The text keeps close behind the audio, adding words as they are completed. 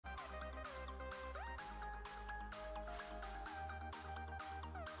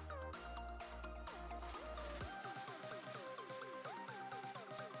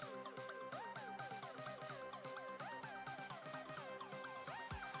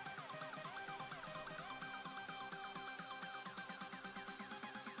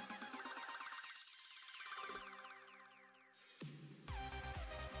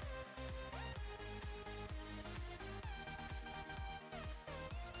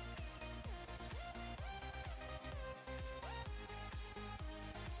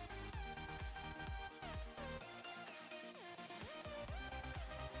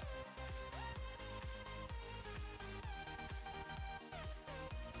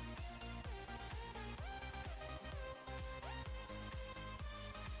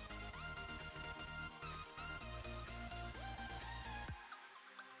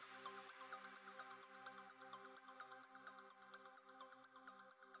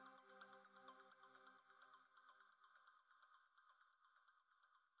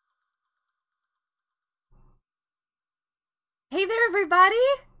Hey there, everybody!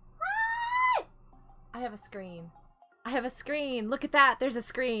 Hi! I have a screen. I have a screen. Look at that. There's a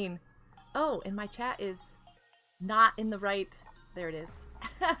screen. Oh, and my chat is not in the right... There it is.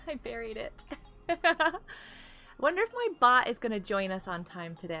 I buried it. Wonder if my bot is going to join us on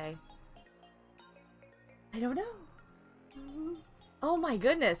time today. I don't know. Oh my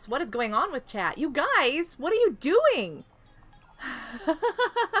goodness. What is going on with chat? You guys, what are you doing?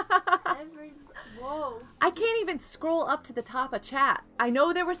 Whoa. I can't even scroll up to the top of chat. I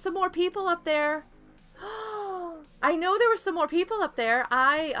know there were some more people up there. I know there were some more people up there.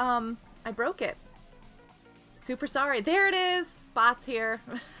 I broke it. Super sorry. There it is. Bot's here.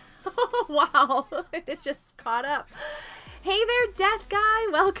 Wow. It just caught up. Hey there, Death Guy.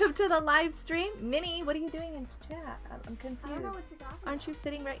 Welcome to the live stream. Minnie, what are you doing in chat? I'm confused. I don't know what you're talking Aren't you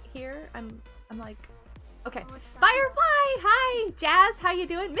sitting right here? I'm like... Okay. about. Firefly! Hi! Jazz, how you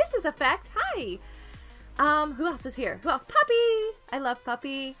doing? Mrs. Effect, hi! Who else is here? Who else? Puppy! I love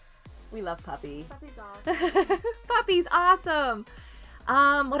Puppy. We love Puppy. Puppy's awesome. Puppy's awesome.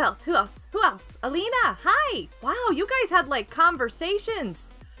 What else? Who else? Who else? Alina, hi! Wow, you guys had like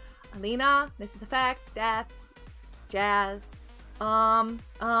conversations. Alina, Mrs. Effect, Death, Jazz, Dino,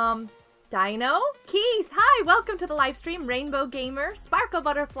 Keith, hi! Welcome to the live stream. Rainbow Gamer, Sparkle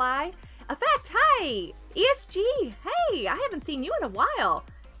Butterfly, Effect, hi! ESG, hey! I haven't seen you in a while.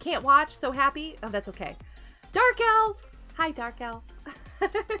 Can't watch, so happy. Oh, that's okay. Dark Elf, hi Dark Elf.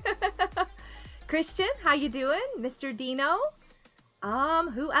 Christian, how you doing? Mr. Dino.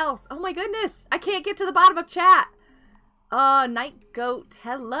 Who else? Oh my goodness, I can't get to the bottom of chat. Night Goat,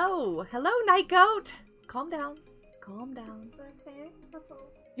 hello. Hello, Night Goat. Calm down. Calm down. Okay.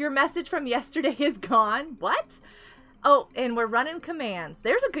 Your message from yesterday is gone. What? Oh, and we're running commands.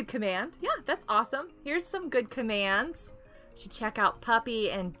 There's a good command. Yeah, that's awesome. Here's some good commands. You should check out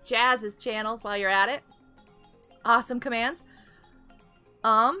Puppy and Jazz's channels while you're at it. Awesome commands.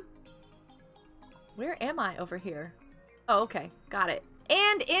 Where am I over here? Oh, okay. Got it.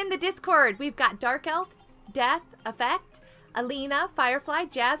 And in the Discord, we've got Dark Elf, Death, Effect, Alina, Firefly,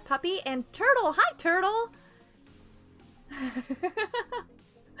 Jazz, Puppy, and Turtle. Hi, Turtle.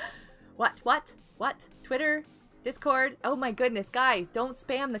 What? Twitter, Discord. Oh my goodness, guys, don't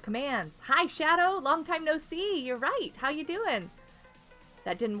spam the commands. Hi, Shadow. Long time no see. You're right. How you doing?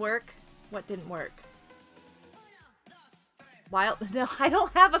 That didn't work. What didn't work? Wild. No, I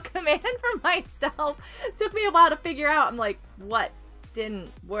don't have a command for myself. It took me a while to figure out. I'm like, what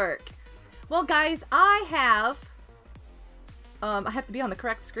didn't work? Well, guys, I have to be on the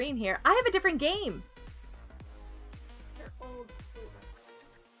correct screen here. I have a different game. You're old.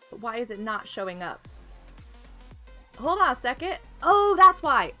 Why is it not showing up? Hold on a second. Oh, that's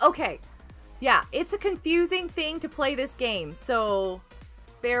why. Okay. Yeah, it's a confusing thing to play this game, so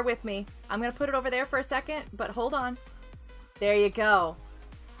bear with me. I'm going to put it over there for a second, but hold on. There you go.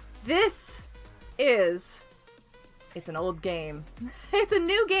 This is... It's an old game. It's a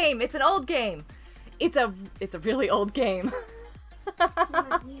new game. It's an old game. It's a really old game.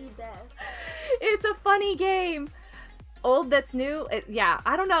 It's a funny game. Old that's new. Yeah,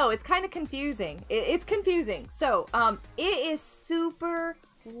 I don't know. It's kind of confusing. It's confusing. So, it is super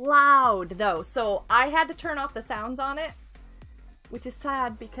loud though. So I had to turn off the sounds on it, which is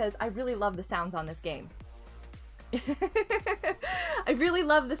sad because I really love the sounds on this game. I really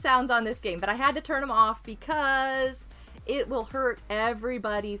love the sounds on this game, but I had to turn them off because it will hurt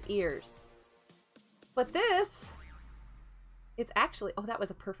everybody's ears. But this, it's actually, oh, that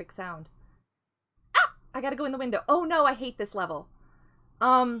was a perfect sound. Ah! I gotta go in the window. Oh no, I hate this level.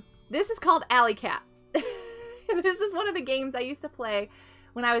 This is called Alley Cat. This is one of the games I used to play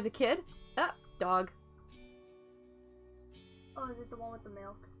when I was a kid. Ah, dog. Oh, is it the one with the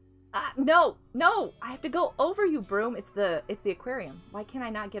milk? No, I have to go over you, Broom. It's the aquarium. Why can't I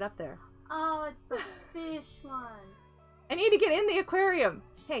not get up there? Oh, it's the fish one. I need to get in the aquarium.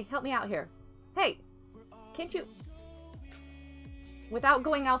 Hey, help me out here. Hey, can't you? Without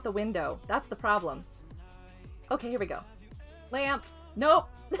going out the window. That's the problem. Okay, here we go. Lamp. Nope.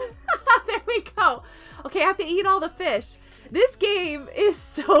 There we go. Okay, I have to eat all the fish. This game is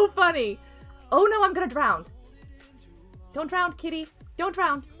so funny. Oh no, I'm gonna drown. Don't drown, kitty. Don't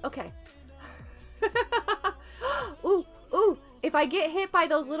drown. Okay. Ooh. If I get hit by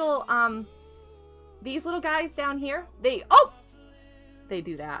those little, these little guys down here, they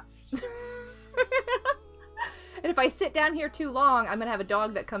do that. And if I sit down here too long, I'm gonna have a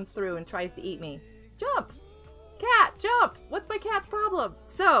dog that comes through and tries to eat me. Jump! Cat, jump! What's my cat's problem?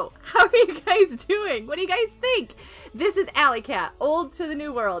 So, how are you guys doing? What do you guys think? This is Alley Cat, old to the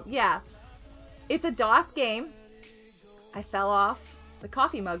new world. Yeah. It's a DOS game. I fell off. The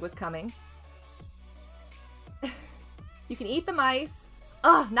coffee mug was coming. You can eat the mice.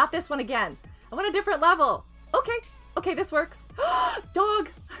 Oh, not this one again. I want a different level. Okay. Okay, this works. Dog.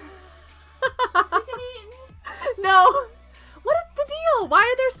 Chicken eating. No. What is the deal? Why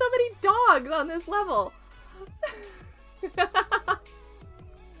are there so many dogs on this level?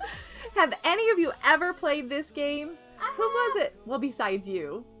 Have any of you ever played this game? Who was it? Well, besides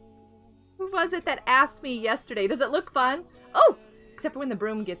you. Who was it that asked me yesterday? Does it look fun? Oh, except for when the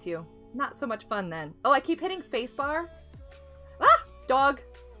broom gets you. Not so much fun then. Oh, I keep hitting spacebar. Ah, dog.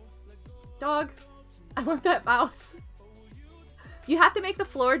 Dog. I want that mouse. You have to make the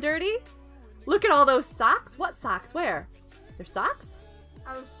floor dirty? Look at all those socks. What socks? Where? There's socks?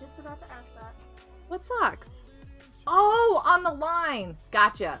 I was just about to ask that. What socks? Oh, on the line.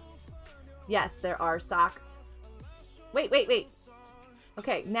 Gotcha. Yes, there are socks. Wait, wait, wait.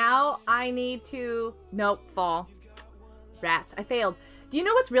 Okay, now I need to... Nope, fall. Rats, I failed. Do you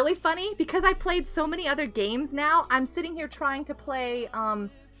know what's really funny? Because I played so many other games now, I'm sitting here trying to play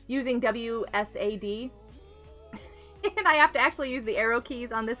using WSAD. And I have to actually use the arrow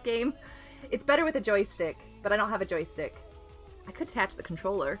keys on this game. It's better with a joystick, but I don't have a joystick. I could attach the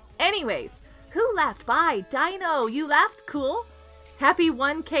controller. Anyways, who left? Bye. Dino, you left? Cool. Happy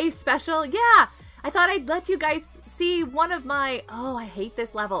 1K special. Yeah, I thought I'd let you guys see one of my... Oh, I hate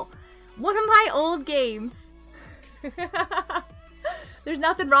this level. One of my old games. There's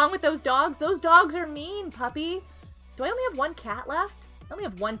nothing wrong with those dogs. Those dogs are mean, puppy. Do I only have one cat left? I only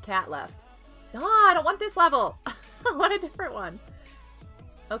have one cat left. No, I don't want this level. I want a different one.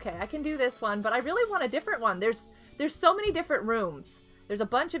 Okay, I can do this one, but I really want a different one. There's so many different rooms. There's a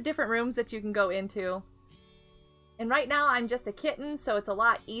bunch of different rooms that you can go into. And right now I'm just a kitten, so it's a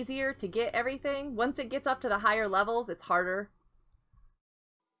lot easier to get everything. Once it gets up to the higher levels, it's harder.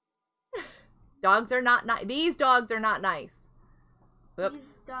 Dogs are not nice. These dogs are not nice. Whoops.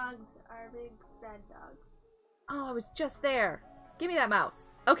 These dogs are big bad dogs. Oh, I was just there. Give me that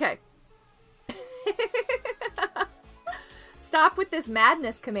mouse. Okay. Stop with this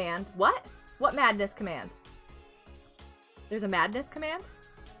madness command. What? What madness command? There's a madness command?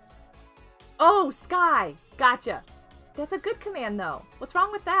 Oh, Sky. Gotcha. That's a good command, though. What's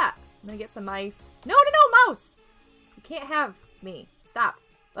wrong with that? I'm gonna get some mice. No, no, no, mouse! You can't have me. Stop.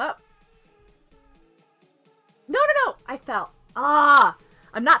 Up. No, no, no! I fell. Ah!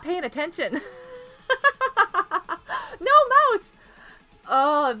 I'm not paying attention. No, mouse!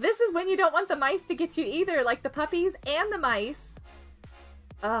 Oh, this is when you don't want the mice to get you either, like the puppies and the mice.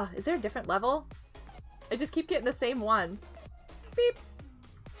 Is there a different level? I just keep getting the same one. Beep.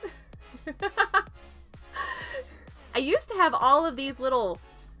 I used to have all of these little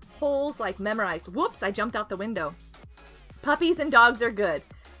holes like memorized. Whoops, I jumped out the window. Puppies and dogs are good.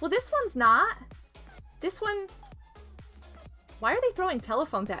 Well, this one's not. This one... Why are they throwing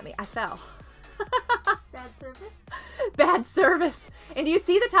telephones at me? I fell. Bad service? Bad service. And do you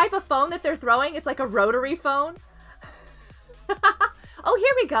see the type of phone that they're throwing? It's like a rotary phone. Oh,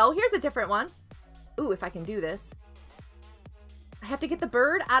 here we go. Here's a different one. Ooh, if I can do this. I have to get the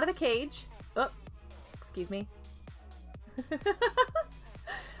bird out of the cage. Oh, excuse me.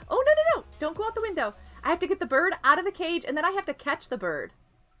 Oh, no, no, no. Don't go out the window. I have to get the bird out of the cage, and then I have to catch the bird.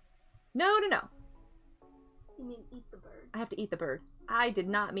 No, no, no. You mean eat the bird? I have to eat the bird. I did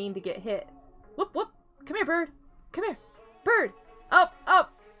not mean to get hit. Whoop, whoop. Come here, bird. Come here. Bird. Oh, oh.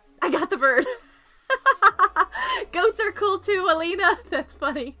 I got the bird. Goats are cool too, Alina. That's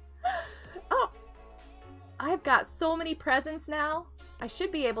funny. Oh. I've got so many presents now. I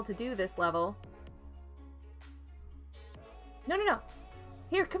should be able to do this level. No, no, no.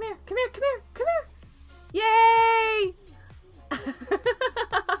 Here, come here. Come here, come here, come here. Yay!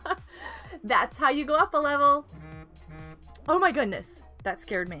 That's how you go up a level. Oh my goodness. That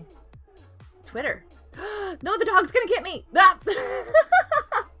scared me. Twitter. No, the dog's gonna get me. Ah!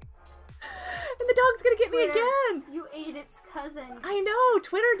 And the dog's gonna get me again. You ate its cousin. I know.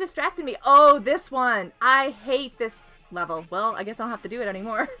 Twitter distracted me. Oh, this one. I hate this level. Well, I guess I don't have to do it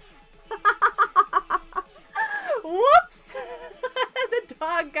anymore. Whoops. The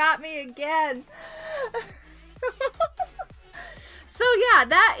dog got me again. So yeah,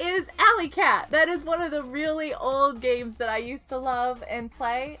 that is Alley Cat. That is one of the really old games that I used to love and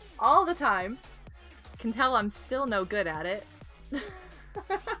play all the time. Can tell I'm still no good at it.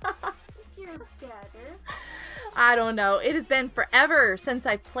 You're better. I don't know. It has been forever since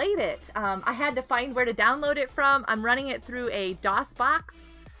I played it. I had to find where to download it from. I'm running it through a DOS box,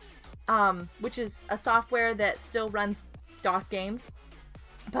 which is a software that still runs DOS games.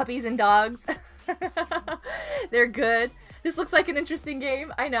 Puppies and dogs. They're good. This looks like an interesting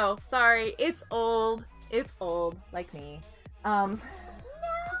game. I know. Sorry. It's old. It's old. Like me. No!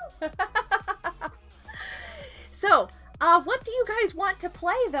 So, What do you guys want to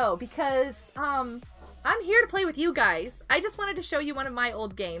play though? Because I'm here to play with you guys. I just wanted to show you one of my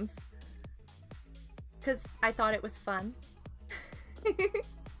old games because I thought it was fun.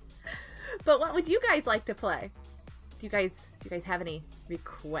 But what would you guys like to play? Do you guys have any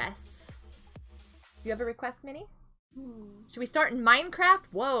requests? Do you have a request, Minnie? Should we start in Minecraft?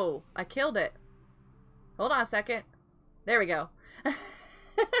 Whoa, I killed it. Hold on a second. There we go.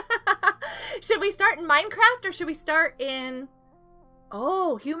 Should we start in Minecraft or should we start in...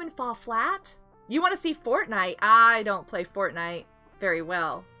 Oh, Human Fall Flat? You want to see Fortnite? I don't play Fortnite very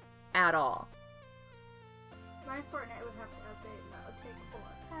well at all. My Fortnite would have to update. That would take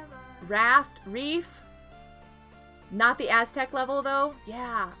forever. Raft, Reef. Not the Aztec level though.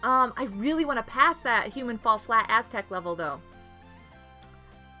 Yeah. I really want to pass that Human Fall Flat Aztec level though.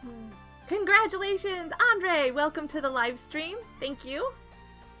 Congratulations, Andre! Welcome to the live stream. Thank you.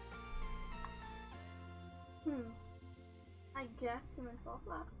 I guess Human Fall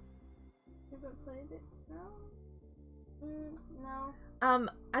Flat. Haven't played it. No. No.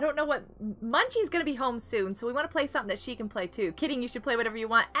 I don't know what... Munchie's gonna be home soon, so we want to play something that she can play too. Kidding, you should play whatever you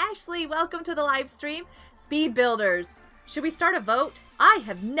want. Ashley, welcome to the live stream. Speed Builders. Should we start a vote? I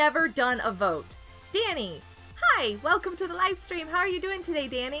have never done a vote. Danny, hi, welcome to the live stream. How are you doing today,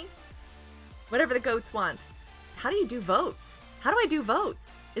 Danny? Whatever the goats want. How do you do votes? How do I do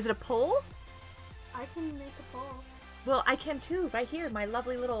votes? Is it a poll? I can make a poll. Well, I can too, right here. My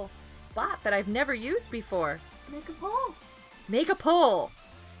lovely little bot that I've never used before. Make a poll. Make a poll.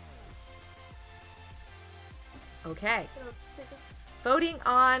 Okay. Voting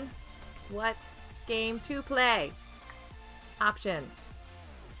on what game to play. Option.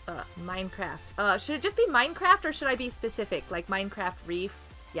 Minecraft. Should it just be Minecraft or should I be specific? Like Minecraft Reef?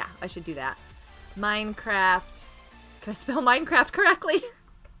 Yeah, I should do that. Minecraft. Can I spell Minecraft correctly?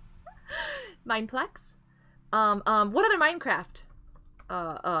 Mineplex? What other Minecraft?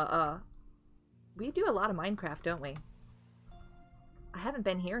 We do a lot of Minecraft, don't we? I haven't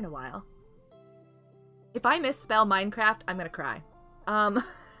been here in a while. If I misspell Minecraft, I'm gonna cry.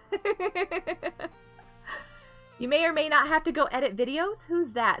 You may or may not have to go edit videos.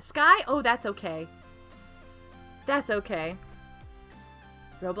 Who's that? Sky? Oh, that's okay. That's okay.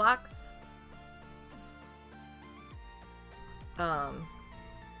 Roblox? I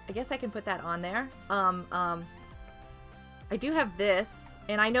guess I can put that on there. I do have this,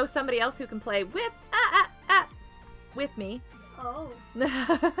 and I know somebody else who can play with me. Oh. Is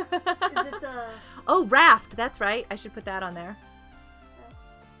it the... Oh, Raft. That's right. I should put that on there. Okay.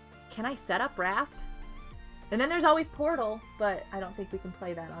 Can I set up Raft? And then there's always Portal, but I don't think we can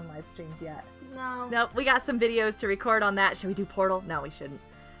play that on live streams yet. No. Nope, we got some videos to record on that. Should we do Portal? No, we shouldn't.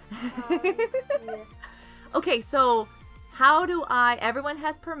 Yeah. Okay, so how do I... Everyone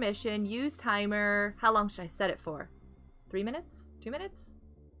has permission. Use timer. How long should I set it for? 3 minutes? 2 minutes?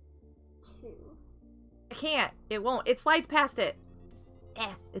 2. I can't. It won't. It slides past it.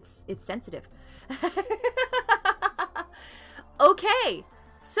 It's sensitive. Okay,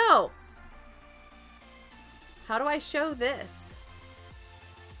 so how do I show this?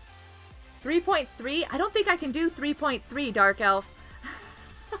 3.3? I don't think I can do 3.3, Dark Elf.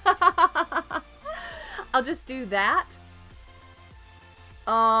 I'll just do that.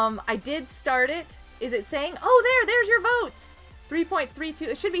 I did start it. Is it saying? Oh, there's your votes. 3.32.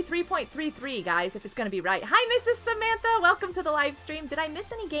 It should be 3.33, guys, if it's going to be right. Hi, Mrs. Samantha. Welcome to the live stream. Did I miss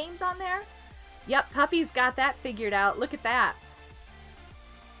any games on there? Yep, Puppy's got that figured out. Look at that.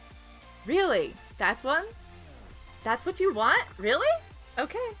 Really? That's one? That's what you want? Really?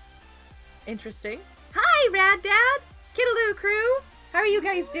 Okay. Interesting. Hi, Rad Dad. Kittaloo crew. How are you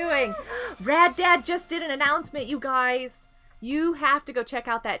guys doing? Rad Dad just did an announcement, you guys. You have to go check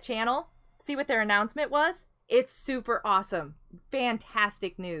out that channel. See what their announcement was. It's super awesome.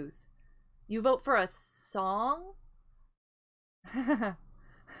 Fantastic news. You vote for a song?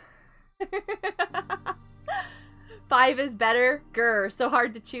 5 is better. Grr, so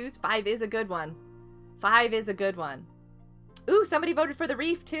hard to choose. 5 is a good one. 5 is a good one. Ooh, somebody voted for the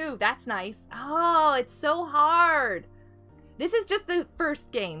Reef too. That's nice. Oh, it's so hard. This is just the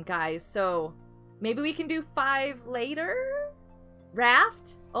first game, guys, so maybe we can do 5 later?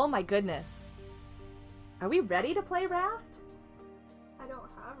 Raft? Oh my goodness. Are we ready to play Raft? I don't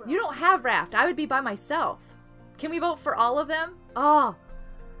have Raft. You don't have Raft. I would be by myself. Can we vote for all of them? Oh.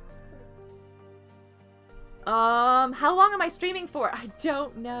 How long am I streaming for? I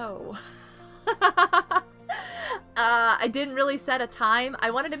don't know. I didn't really set a time. I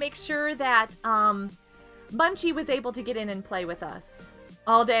wanted to make sure that Munchie was able to get in and play with us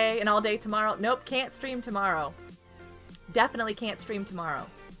all day and all day tomorrow. Nope, can't stream tomorrow. Definitely can't stream tomorrow.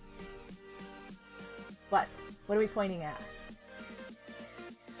 What? What are we pointing at?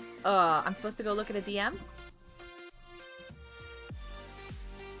 I'm supposed to go look at a DM?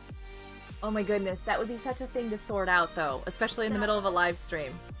 Oh my goodness, that would be such a thing to sort out though, especially in the middle of a live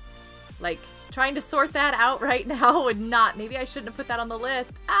stream. Like, trying to sort that out right now would not. Maybe I shouldn't have put that on the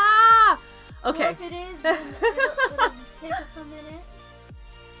list. Ah! Okay. Well, if it is, then it'll just take us a minute.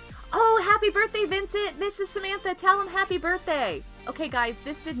 Oh, happy birthday, Vincent! Mrs. Samantha, tell him happy birthday! Okay, guys,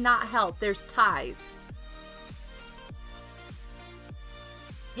 this did not help. There's ties.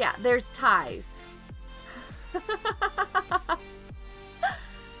 Yeah, there's ties.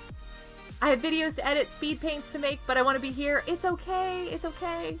 I have videos to edit, speed paints to make, but I want to be here. It's okay. It's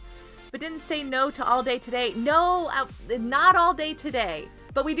okay. But didn't say no to all day today. No, not all day today.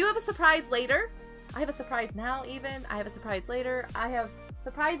 But we do have a surprise later. I have a surprise now, even. I have a surprise later. I have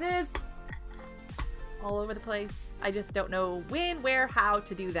surprises all over the place. I just don't know when, where, how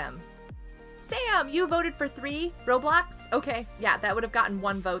to do them. Sam, you voted for 3 Roblox? Okay, yeah, that would have gotten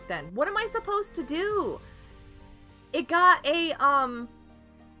 1 vote then. What am I supposed to do? It got a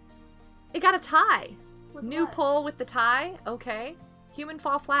tie. With New what? poll with the tie. Okay. Human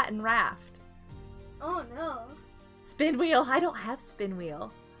fall flat and raft. Oh no. Spin wheel. I don't have spin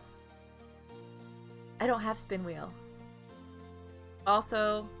wheel. I don't have spin wheel.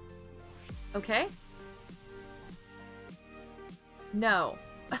 Also, okay. No.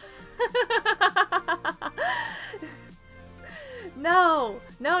 No.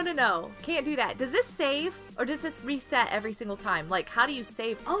 No, no, no. Can't do that. Does this save or does this reset every single time? Like, how do you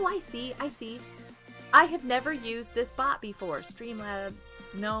save? Oh, I see. I see. I have never used this bot before. Streamlab.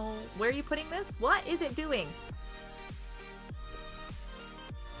 No. Where are you putting this? What is it doing?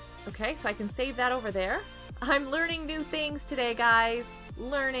 Okay, so I can save that over there. I'm learning new things today, guys.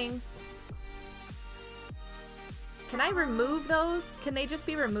 Learning. Can I remove those? Can they just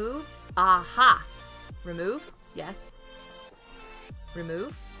be removed? Aha! Remove? Yes.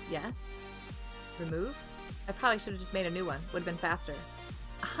 Remove? Yes. Remove? I probably should have just made a new one. Would have been faster.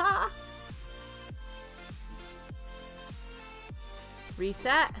 Aha!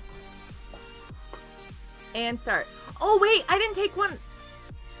 Reset. And start. Oh, wait! I didn't take one.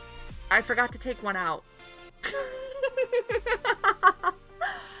 I forgot to take one out.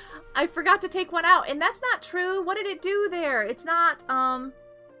 I forgot to take one out, and that's not true. What did it do there? It's not,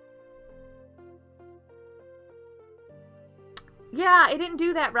 yeah, it didn't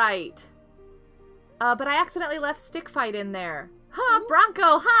do that right. But I accidentally left stick fight in there. Huh,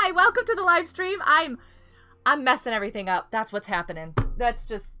 Bronco, hi, welcome to the live stream. I'm messing everything up. That's what's happening. That's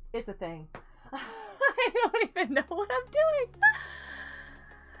just, it's a thing. I don't even know what I'm doing.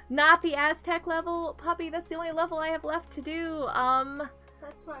 Not the Aztec level, puppy. That's the only level I have left to do.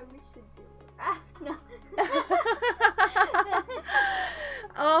 That's why we should do it. Ah, no.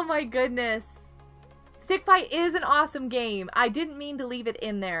 Oh my goodness. Stick Fight is an awesome game. I didn't mean to leave it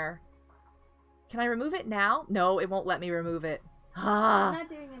in there. Can I remove it now? No, it won't let me remove it. I'm not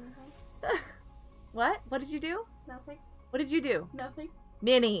doing anything. What? What did you do? Nothing. What did you do? Nothing.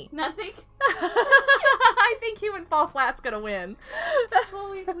 Minnie. Nothing. I think Human Fall Flat's gonna win.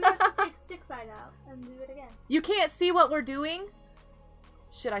 Well, we have to take stick fight out and do it again. You can't see what we're doing?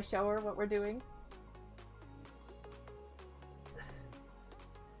 Should I show her what we're doing?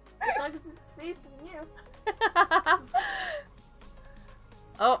 As long as it's facing you.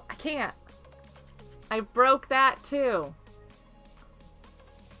 Oh, I can't. I broke that too.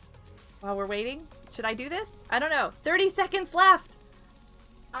 While we're waiting, should I do this? I don't know. 30 seconds left.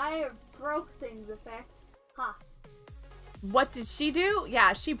 I broke things, effect. Ha. What did she do?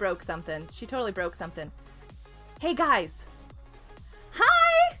 Yeah, she broke something. She totally broke something. Hey guys.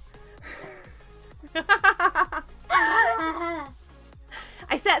 Hi!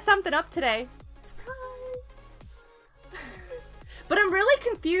 I set something up today. Surprise! But I'm really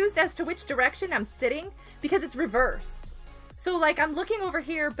confused as to which direction I'm sitting because it's reversed. So like I'm looking over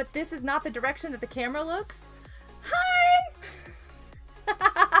here, but this is not the direction that the camera looks. Hi!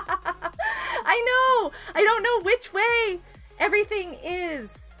 I know! I don't know which way everything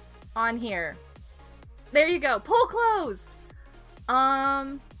is on here. There you go. Poll closed!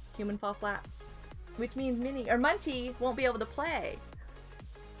 Human Fall Flat. Which means Minnie or Munchie won't be able to play.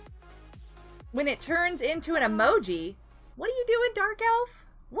 When it turns into an emoji. What are you doing, Dark Elf?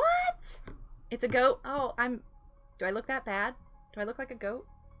 What? It's a goat. Oh, do I look that bad? Do I look like a goat?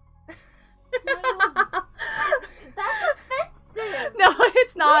 That's offensive. No,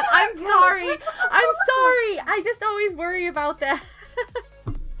 it's not. We are I'm goats. sorry. We're supposed to I'm look sorry. I just always worry about that.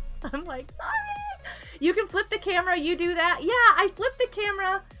 I'm like, sorry. You can flip the camera. You do that. Yeah, I flipped the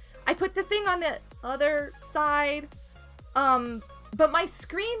camera. I put the thing on the other side. But my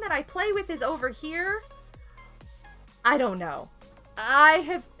screen that I play with is over here. I don't know. I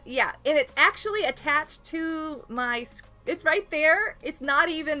have, yeah, and it's actually attached to my, it's right there. It's not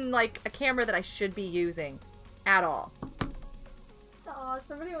even like a camera that I should be using at all. Oh,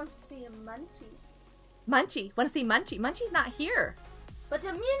 somebody wants to see a Munchie. Munchie, want to see Munchie? Munchie's not here. But to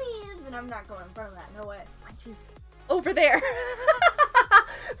Minnie is, and I'm not going in front of that, no way. Munchie's over there.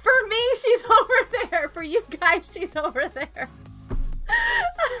 For me, she's over there. For you guys, she's over there.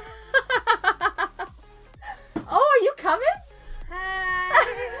 Oh, are you coming?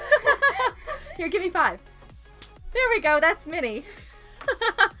 Here, give me 5. There we go, that's Minnie.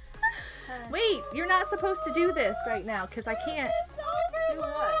 Wait, you're not supposed to do this right now, because I can't. Do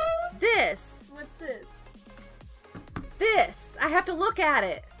what? This. What's this? This. I have to look at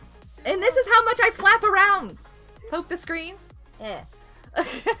it. And this is how much I flap around. Poke the screen. Yeah.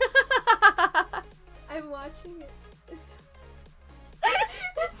 I'm watching it.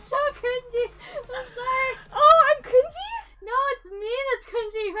 It's so cringy. I'm sorry. Oh, I'm cringy? No, it's me that's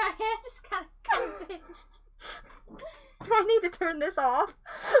cringy. My hand just kind of cringy. Do I need to turn this off?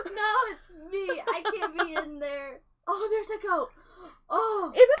 No, it's me. I can't be in there. Oh, there's a goat.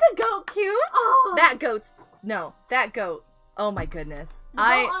 Oh. Isn't the goat cute? Oh. That goat's... No, that goat. Oh my goodness. The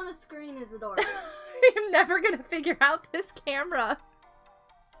goat on the screen is adorable. I'm never going to figure out this camera.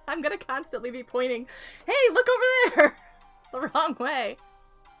 I'm going to constantly be pointing. Hey, look over there. The wrong way.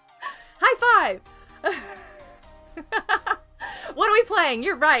 High five. What are we playing?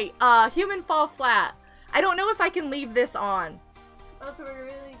 You're right. Human fall flat. I don't know if I can leave this on. Oh, so we're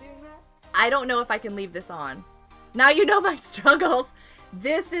really doing that? I don't know if I can leave this on. Now you know my struggles.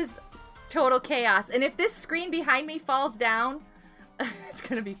 This is total chaos. And if this screen behind me falls down, it's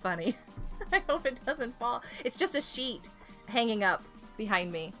gonna be funny. I hope it doesn't fall. It's just a sheet hanging up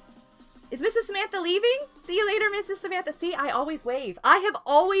behind me. Is Mrs. Samantha leaving? See you later, Mrs. Samantha. See, I always wave. I have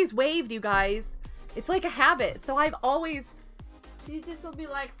always waved, you guys. It's like a habit, so I've always... She just will be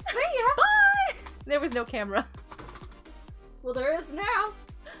like, see ya! Bye! There was no camera. Well, there is now.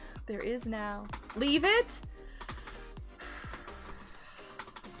 There is now. Leave it?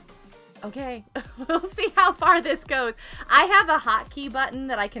 Okay, we'll see how far this goes. I have a hotkey button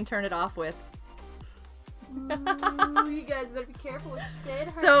that I can turn it off with. Ooh, you guys better be careful what you say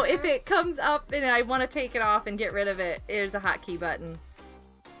to her. So if it comes up and I want to take it off and get rid of it, there's a hotkey button.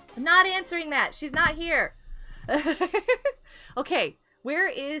 I'm not answering that. She's not here. Okay, where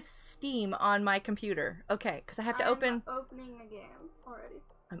is Steam on my computer? Okay, because I have to open... I'm opening again already.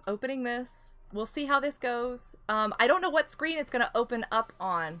 I'm opening this. We'll see how this goes. I don't know what screen it's going to open up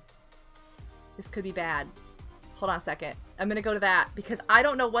on. This could be bad. Hold on a second. I'm going to go to that because I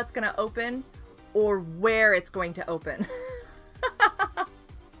don't know what's going to open or where it's going to open.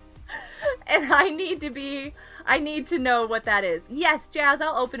 And I need to know what that is. Yes, Jazz,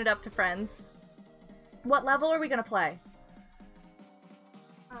 I'll open it up to friends. What level are we going to play?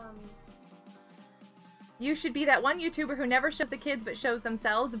 You should be that one YouTuber who never shows the kids but shows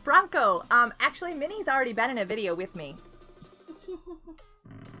themselves. Bronco. Actually, Minnie's already been in a video with me.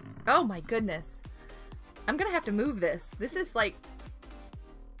 Oh my goodness. I'm gonna have to move this. This is like...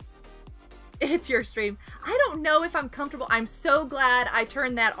 It's your stream. I don't know if I'm comfortable. I'm so glad I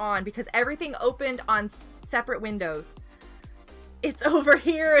turned that on because everything opened on separate windows. It's over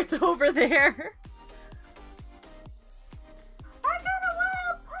here. It's over there. I got a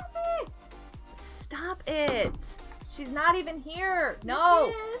wild puppy! Stop it. She's not even here. No.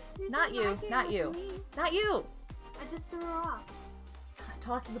 Yes, she is. She's Not you. Not you. Not you. I just threw her off. I'm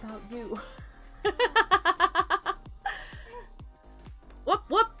talking about you. Whoop,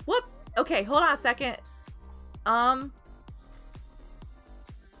 whoop, whoop. Okay, hold on a second.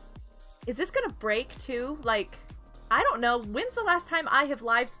 Is this gonna break too? Like, I don't know. When's the last time I have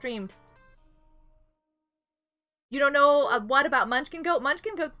live streamed? You don't know what about Munchkin Goat?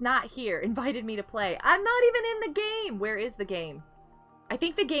 Munchkin Goat's not here. Invited me to play. I'm not even in the game. Where is the game? I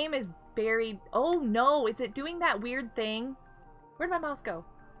think the game is buried. Oh no, is it doing that weird thing? Where'd my mouse go?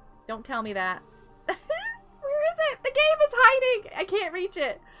 Don't tell me that. Where is it? The game is hiding. I can't reach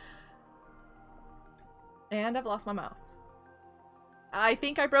it. And I've lost my mouse. I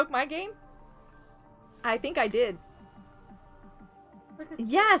think I broke my game. I think I did.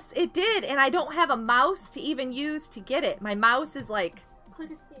 Yes, it did. And I don't have a mouse to even use to get it. My mouse is like...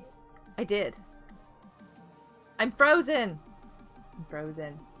 Click escape. I did. I'm frozen. I'm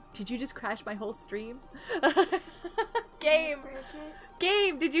frozen. Did you just crash my whole stream? Game.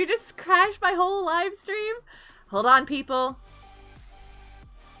 Game, did you just crash my whole live stream? Hold on, people.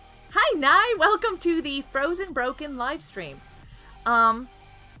 Hi, Nye. Welcome to the Frozen Broken live stream.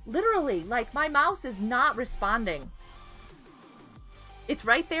 Literally, like, my mouse is not responding. It's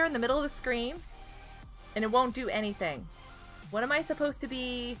right there in the middle of the screen. And it won't do anything. What am I supposed to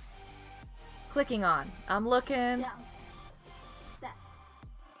be clicking on? I'm looking. Yeah. That.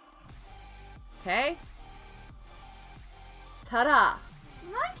 Okay. Ta-da!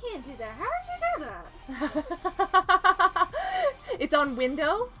 I can't do that. How did you do that? It's on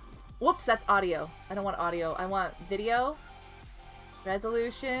window. Whoops, that's audio. I don't want audio. I want video.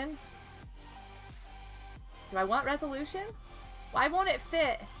 Resolution. Do I want resolution? Why won't it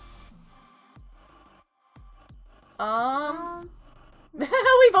fit?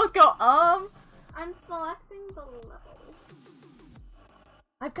 We both go, I'm selecting the level.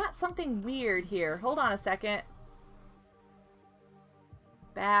 I've got something weird here. Hold on a second.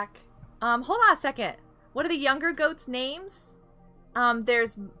 Back. Hold on a second. What are the younger goats' names?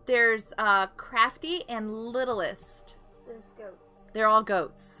 There's Crafty and Littlest. There's goats. They're all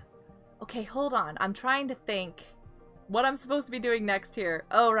goats. Okay, hold on. I'm trying to think what I'm supposed to be doing next here.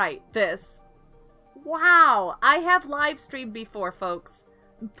 Oh, right. This. Wow. I have live streamed before, folks.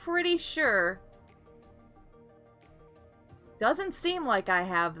 I'm pretty sure. Doesn't seem like I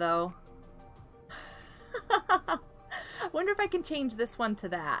have, though. I wonder if I can change this one to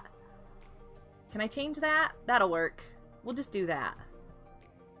that. Can I change that? That'll work. We'll just do that.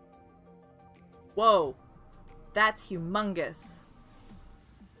 Whoa. That's humongous.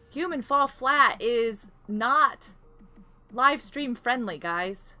 Human Fall Flat is not live stream friendly,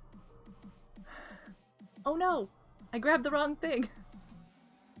 guys. Oh no. I grabbed the wrong thing.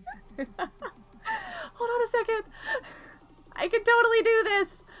 Hold on a second. I can totally do this.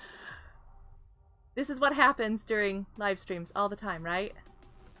 This is what happens during live streams all the time, right?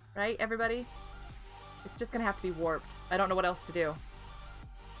 Right, everybody? It's just gonna have to be warped. I don't know what else to do.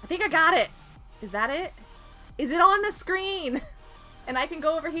 I think I got it. Is that it? Is it on the screen? And I can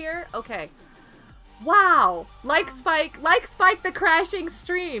go over here? Okay. Wow! Like Spike the crashing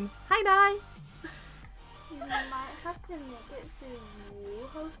stream. Hi, Nye. You might have to make it so you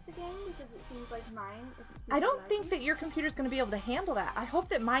host the game because it seems like mine is super I don't laggy. think that your computer's going to be able to handle that. I hope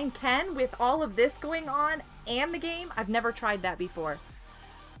that mine can with all of this going on and the game. I've never tried that before.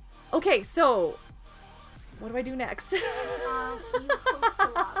 Okay, so what do I do next? You host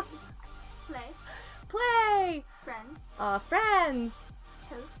the lobby. Play. Play! Friends. Friends!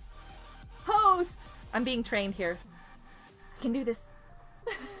 Host. Host! I'm being trained here. I can do this.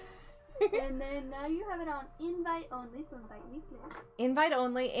 And then now you have it on invite only, so invite me, please. Invite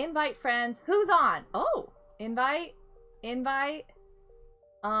only, invite friends. Who's on? Oh, invite,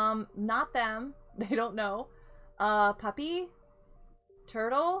 not them. They don't know. Puppy,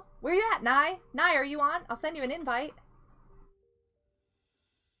 Turtle. Where you at, Nye? Nye, are you on? I'll send you an invite.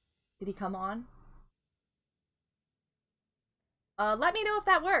 Did he come on? Let me know if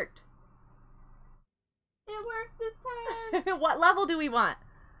that worked. It worked this time. What level do we want?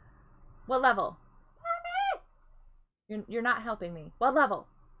 What level? You're not helping me. What level?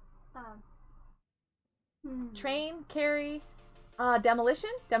 Train, carry, demolition?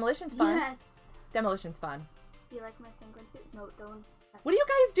 Demolition's fun. Yes. Demolition's fun. Do you like my penguin suit? No, don't. What are you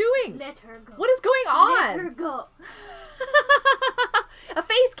guys doing? Let her go. What is going on? Let her go. A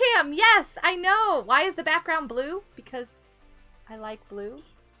face cam. Yes, I know. Why is the background blue? Because I like blue.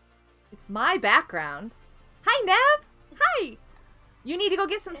 It's my background. Hi, Nev. Hi. You need to go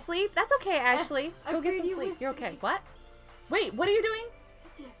get some sleep? That's okay, Ashley. Go get some sleep. You're okay. What? Wait, what are you doing?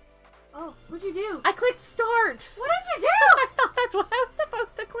 Oh, what'd you do? I clicked start. What did you do? I thought that's what I was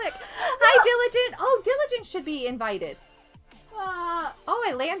supposed to click. Hi, Diligent. Oh, Diligent should be invited. Oh,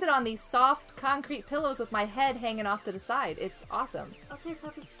 I landed on these soft concrete pillows with my head hanging off to the side. It's awesome. Okay,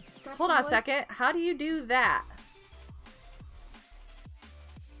 puppy. Hold on a second. How do you do that?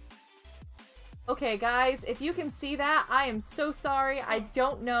 Okay, guys, if you can see that, I am so sorry. I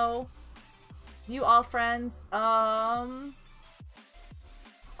don't know. You all friends. Oh,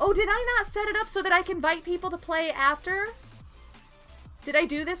 did I not set it up so that I can invite people to play after? Did I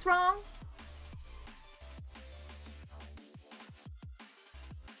do this wrong?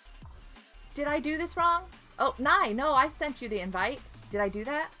 Did I do this wrong? Oh, Nye, no, I sent you the invite. Did I do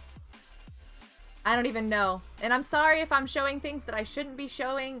that? I don't even know. And I'm sorry if I'm showing things that I shouldn't be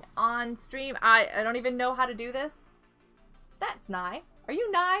showing on stream. I don't even know how to do this. That's Nye. Are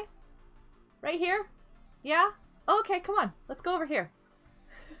you Nye? Right here? Yeah? Okay, come on. Let's go over here.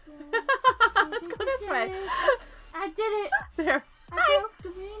 Let's go this way. I did it. There. Hi.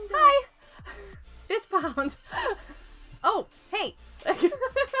 Hi. Fist pound. Oh, hey.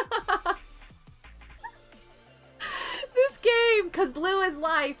 This game, because blue is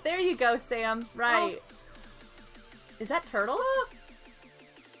life. There you go, Sam. Right. Oh. Is that Turtle?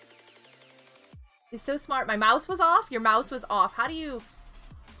 He's so smart. My mouse was off. Your mouse was off. How do you...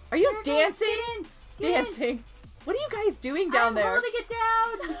 Are you dancing? dancing. What are you guys doing down there? I'm holding it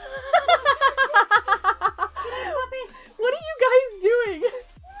down. Puppy. What are you guys doing?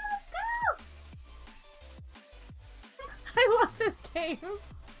 Let's go. I love this game.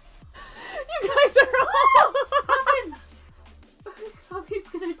 You guys are all... Puppy's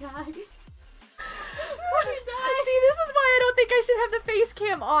gonna die. Puppy died. See, this is why I don't think I should have the face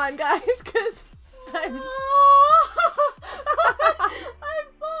cam on, guys, because I'm... I'm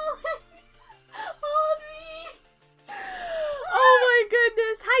falling. Hold me. Oh my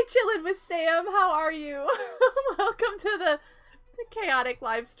goodness. Hi, Chillin' with Sam. How are you? Welcome to the chaotic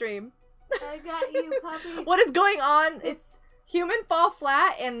live stream. I got you, puppy. What is going on? It's Human Fall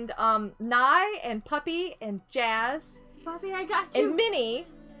Flat and Nye and Puppy and Jazz Puppy, I got you. and Minnie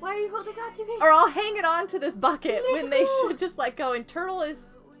Why are you holding on to me? are all hanging on to this bucket Let's when they go. should just let go. And Turtle is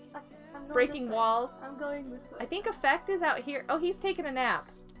I'm going breaking this way. walls. I'm going this way. I think Effect is out here. Oh, he's taking a nap.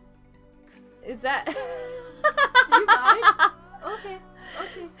 Is that... Do you mind? Okay.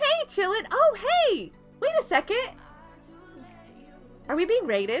 Okay. Hey, Chillin'. Oh, hey. Wait a second. Are we being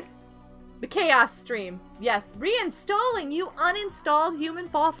raided? The Chaos stream. Yes. Reinstalling. You uninstalled Human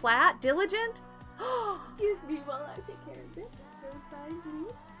Fall Flat. Diligent? Excuse me while I take care of this. Don't mind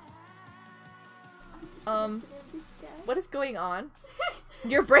me. What is going on?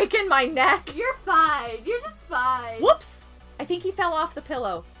 You're breaking my neck. You're fine. You're just fine. Whoops. I think he fell off the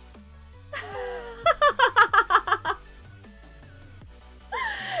pillow.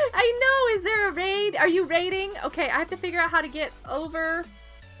 I know. Is there a raid? Are you raiding? Okay, I have to figure out how to get over.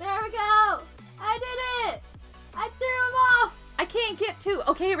 There we go. I did it. I threw him off. I can't get to.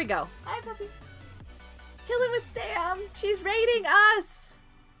 Okay, here we go. Hi, puppy. Chilling with Sam. She's raiding us.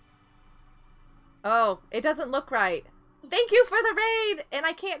 Oh, it doesn't look right. Thank you for the raid. And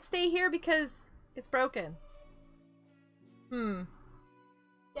I can't stay here because it's broken.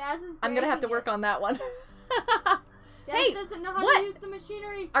 Jazz is I'm gonna have to breaking work on that one. Jazz Hey, doesn't know how what? to use the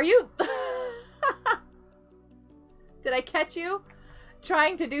machinery. Are you... Did I catch you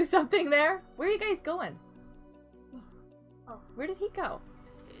trying to do something there? Where are you guys going? Oh. Where did he go?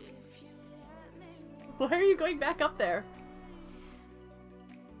 Why are you going back up there?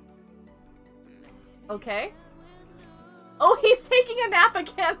 Okay. Oh, he's taking a nap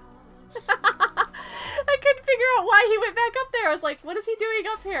again. I couldn't figure out why he went back up there. I was like, what is he doing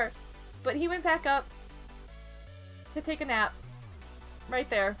up here? But he went back up to take a nap. Right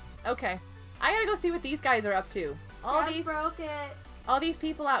there. Okay. I gotta go see what these guys are up to. Jazz broke it. All these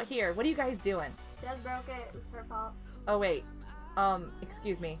people out here. What are you guys doing? Jazz broke it. It's her fault. Oh, wait.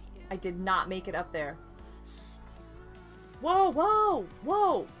 Excuse me. I did not make it up there. Whoa, whoa,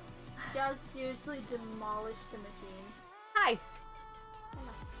 whoa. Jazz seriously demolished the machine. Hi.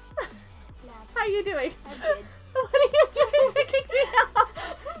 Yeah, How are you doing? I did. What are you doing picking me up?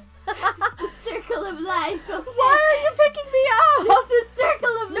 It's the circle of life. Okay? Why are you picking me up? It's the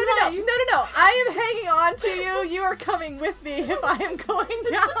circle of No. life. I am hanging on to you. You are coming with me if I am going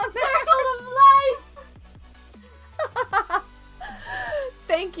down Circle of life.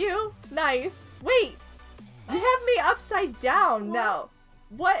 Thank you. Nice. Wait. You have me upside down now.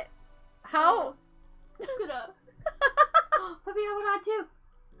 What? How? Puppy, I went on too.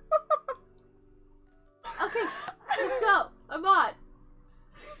 Okay, let's go. I'm on.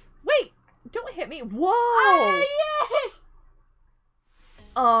 Wait. Don't hit me. Whoa. Oh,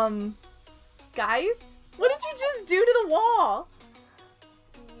 yay! Guys? What did you just do to the wall?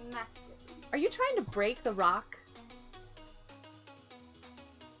 Masterpiece. Are you trying to break the rock?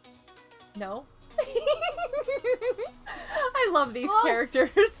 No? I love these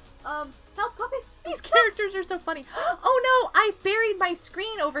characters. Help, puppy. These characters are so funny. Oh no, I buried my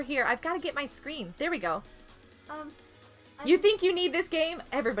screen over here. I've got to get my screen. There we go. You think you need this game?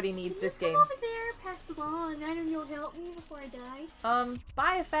 Everybody needs this game. Come over there, past the wall, and I don't know, help me before I die.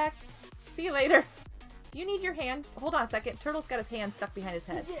 Bye, Effect. See you later. Do you need your hand? Hold on a second. Turtle's got his hand stuck behind his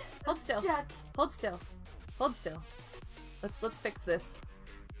head. Hold still. Stuck. Hold still. Hold still. Let's fix this.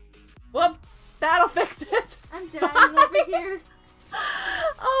 Whoop! That'll fix it. I'm dying over here.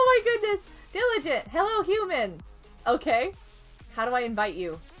 Oh my goodness. Diligent. Hello, human. Okay. How do I invite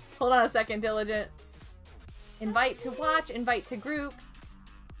you? Hold on a second, Diligent. Invite to watch. Invite to group.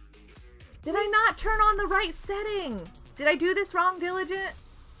 Did I not turn on the right setting? Did I do this wrong, Diligent?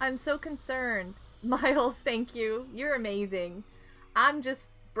 I'm so concerned. Miles, thank you. You're amazing. I'm just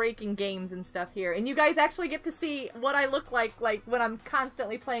breaking games and stuff here. And you guys actually get to see what I look like when I'm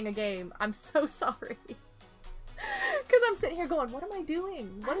constantly playing a game. I'm so sorry. Because I'm sitting here going, what am I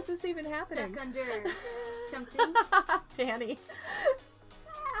doing? What is this even happening? Stuck under something. Danny.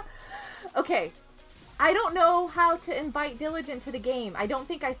 Okay. I don't know how to invite Diligent to the game. I don't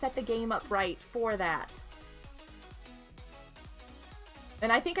think I set the game up right for that.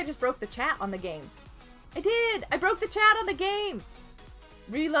 And I think I just broke the chat on the game. I did! I broke the chat on the game!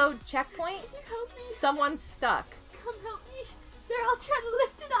 Reload checkpoint. Can you help me? Someone's stuck. Come help me. They're all trying to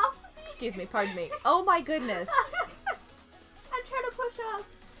lift it off of me. Excuse me, pardon me. Oh my goodness. I'm trying to push up.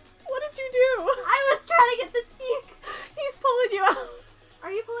 What did you do? I was trying to get the stick. He's pulling you out.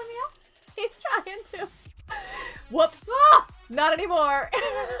 Are you pulling me out? He's trying to. Whoops. Ah! Not anymore.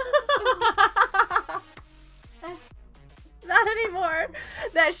 Not anymore.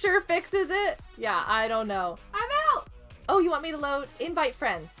 That sure fixes it. Yeah, I don't know. I'm out. Oh, you want me to load? Invite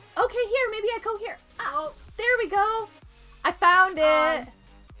friends. Okay, here. Maybe I go here. Oh. There we go. I found it.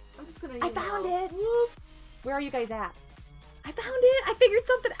 I'm just gonna. I found it. Whoop. Where are you guys at? I found it. I figured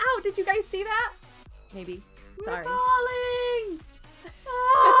something out. Did you guys see that? Maybe. Sorry. We're falling.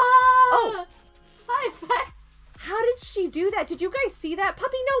 Oh. High effect. How did she do that? Did you guys see that?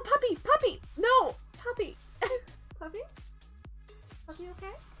 Puppy, no, puppy, puppy, no, puppy. Puppy? Puppy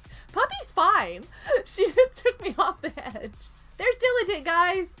okay? Puppy's fine. She just took me off the edge. There's Diligent,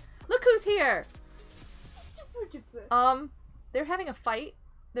 guys. Look who's here. They're having a fight.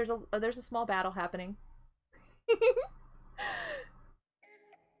 There's a small battle happening.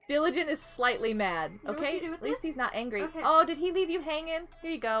 Diligent is slightly mad. You know what Okay, you do with at least this? he's not angry. Okay. Oh, did he leave you hanging?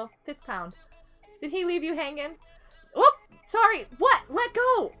 Here you go, fist pound. Did he leave you hanging? Whoop! Sorry. What? Let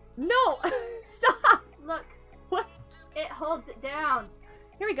go. No. Stop. Look. What? It holds it down.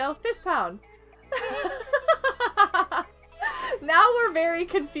 Here we go. Fist pound. Now we're very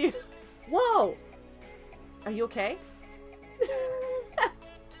confused. Whoa. Are you okay?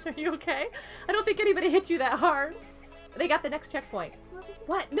 Are you okay? I don't think anybody hit you that hard. They got the next checkpoint.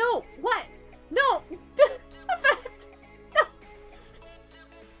 What? No. What? No. Effect. No.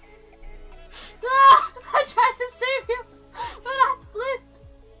 Ah, I tried to save you, but I slipped.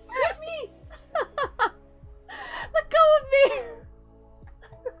 Catch me. Let go of me.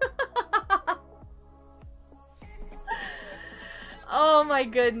 Oh my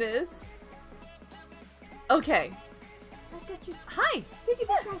goodness. Okay. I got you. Hi.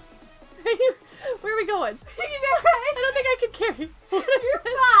 Piggyback ride. Where are we going? Piggyback ride. I don't think I can carry. What is You're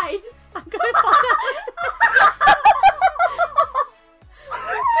this? fine. I'm gonna fall down.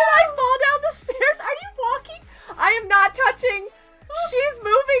 Did I fall down the stairs? Are you walking? I am not touching. She's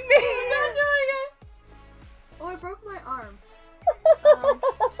moving me. I'm not doing it. Oh, I broke my arm. Oh,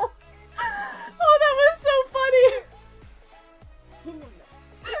 that was so funny.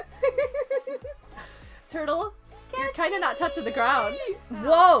 Turtle, you're kind of not touching the ground. Ow.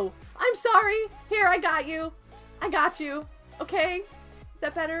 Whoa. I'm sorry. Here, I got you. I got you. Okay. Is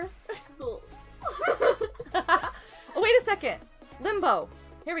that better? Oh, wait a second. Limbo.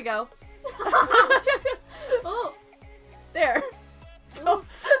 Here we go. Oh. There. Go.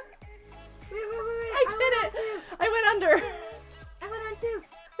 Wait. I did it. I went under. I went on too.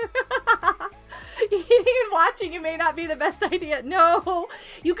 Eating and watching you may not be the best idea. No.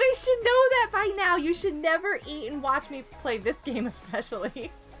 You guys should know that by now. You should never eat and watch me play this game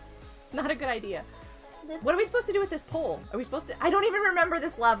especially. It's not a good idea. What are we supposed to do with this pole? Are we supposed to... I don't even remember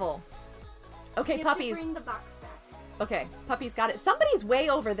this level. Okay, You have to puppies. bring the box back. Okay, puppies got it. Somebody's way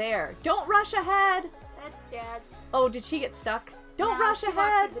over there. Don't rush ahead. That's Jazz. Oh, did she get stuck? Don't No, rush she walked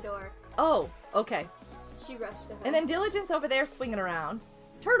ahead. through the door. Oh, okay. She rushed ahead. And then Diligent's over there swinging around.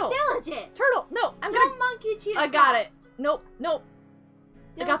 Turtle. Diligent. Turtle. No, I'm No gonna... monkey cheating. I got it. Nope, nope.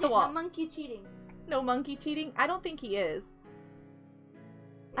 I got the Diligent, wall. No monkey cheating. No monkey cheating? I don't think he is.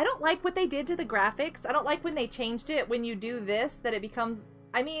 I don't like what they did to the graphics. I don't like when they changed it when you do this, that it becomes...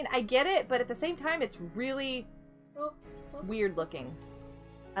 I mean, I get it, but at the same time, it's really Oh. weird looking.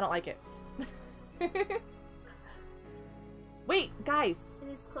 I don't like it. Wait, guys.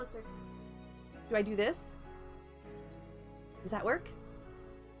 It is closer. Do I do this? Does that work?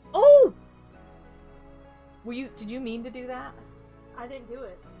 Oh! Did you mean to do that? I didn't do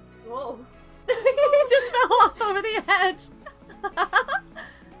it. Whoa. You just fell off over the edge.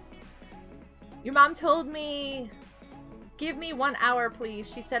 Your mom told me, give me 1 hour, please.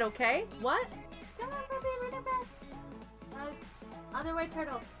 She said, okay. What? Come on, puppy, run it back. Other way,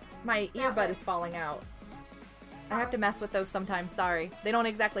 turtle. My That earbud way. is falling out. I have to mess with those sometimes, sorry. They don't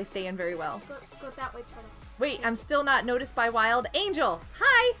exactly stay in very well. Go that way, turtle. Wait, I'm still not noticed by Wild. Angel,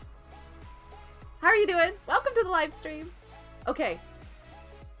 hi! How are you doing? Welcome to the live stream. Okay.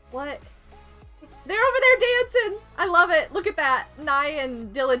 What? They're over there dancing! I love it. Look at that. Nye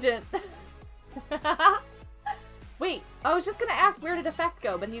and Diligent. Wait, I was just gonna ask where did Effect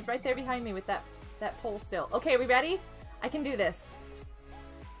go, but he's right there behind me with that pole still. Okay, are we ready? I can do this.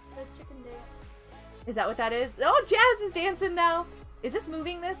 The chicken dance. Is that what that is? Oh, Jazz is dancing now. Is this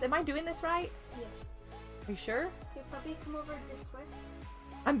moving this? Am I doing this right? Yes. Are you sure? Okay, puppy, come over this way.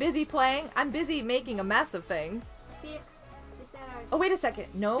 I'm busy playing. I'm busy making a mess of things. Fix. Is that our... Oh, wait a second.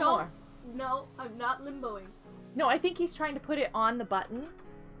 No more. No, I'm not limboing. No, I think he's trying to put it on the button.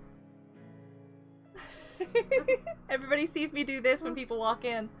 Everybody sees me do this when people walk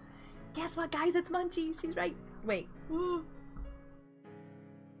in. Guess what, guys? It's Munchie. She's right. Wait.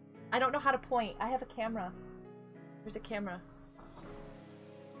 I don't know how to point. I have a camera. There's a camera.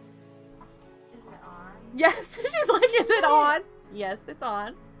 Is it on? Yes. She's like, is it on? Yes, it's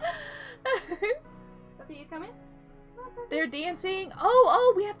on. Puppy, you coming? They're dancing.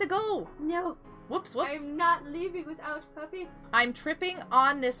 Oh, we have to go. No. Whoops. I'm not leaving without Puppy. I'm tripping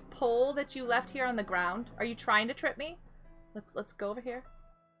on this pole that you left here on the ground. Are you trying to trip me? Let's go over here.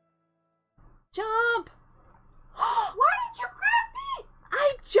 Jump! Why did you grab me?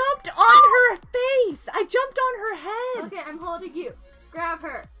 I jumped on her face! I jumped on her head! Okay, I'm holding you. Grab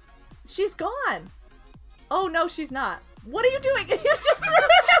her. She's gone. Oh, no, she's not. What are you doing? You just threw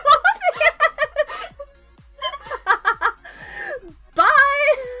him off the head!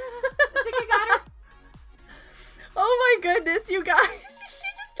 Bye! I think I got her. Oh my goodness, you guys. She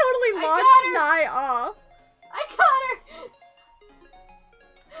just totally launched Nye off. I got her!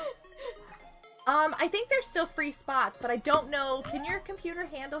 I think there's still free spots, but I don't know. Can your computer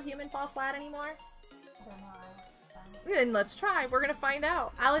handle human fall flat anymore? I don't know. Then let's try. We're gonna find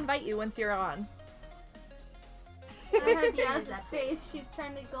out. I'll invite you once you're on. I have Yaz's face. She's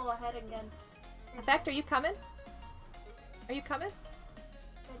trying to go ahead again. In fact, are you coming? Are you coming?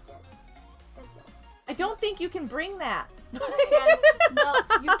 I don't think you can bring that. Yes, no,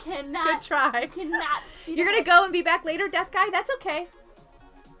 you cannot. Good try. You cannot. You're gonna go and be back later, Death Guy? That's okay.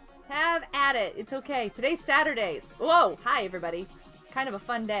 Have at it. It's okay. Today's Saturday. Whoa! Hi, everybody. Kind of a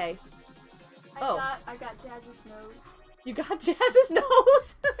fun day. I got Jazz's nose. You got Jazz's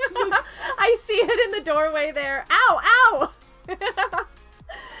nose? I see it in the doorway there. Ow! Ow!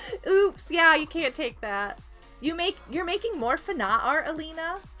 Oops. Yeah, you can't take that. You're making more Fana art,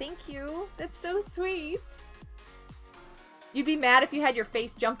 Alina. Thank you. That's so sweet. You'd be mad if you had your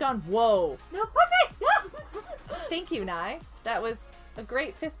face jumped on. Whoa. No, perfect! No! Thank you, Nye. That was a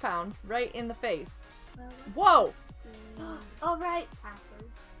great fist pound right in the face. Whoa! All right.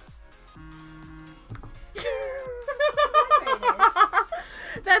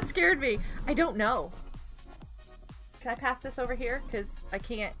 That scared me. I don't know. Can I pass this over here? Because I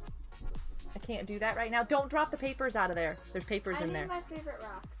can't do that right now. Don't drop the papers out of there. There's papers in there. I need my favorite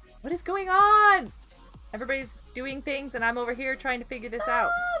rock. What is going on? Everybody's doing things and I'm over here trying to figure this out.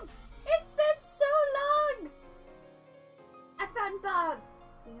 Bob! It's been so long! I found Bob!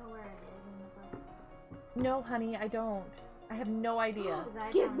 You know where it is in the book? No, honey, I don't. I have no idea.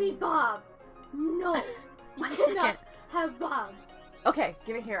 Give me Bob! No! One You second. cannot have Bob. Okay,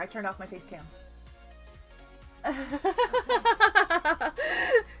 give it here. I turned off my face cam.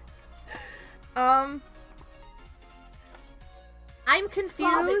 I'm confused.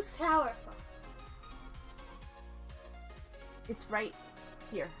 Bob is powerful. It's right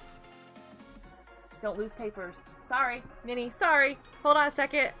here. Don't lose papers. Sorry, Minnie. Sorry. Hold on a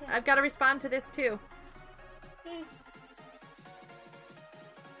second. I've got to respond to this too. Hey.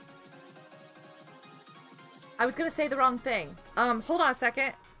 I was gonna say the wrong thing. Hold on a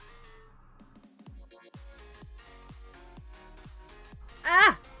second.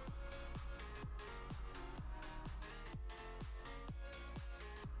 Ah!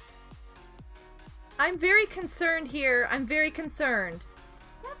 I'm very concerned here. I'm very concerned.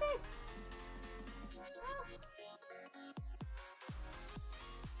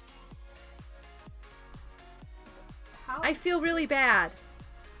 How? I feel really bad.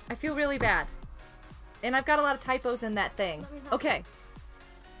 I feel really bad. And I've got a lot of typos in that thing. Okay.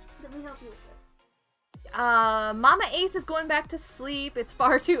 Let me help you with this. Mama Ace is going back to sleep. It's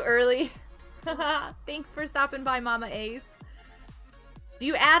far too early. Thanks for stopping by, Mama Ace. Do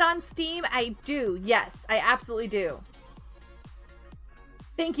you add on Steam? I do. Yes, I absolutely do.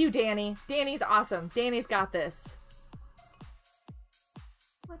 Thank you, Danny. Danny's awesome. Danny's got this.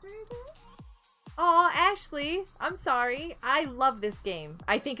 What are you doing? Aw, Ashley. I'm sorry. I love this game.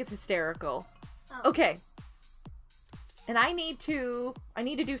 I think it's hysterical. Oh. Okay. And I need to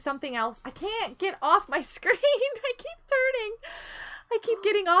do something else. I can't get off my screen. I keep turning. I keep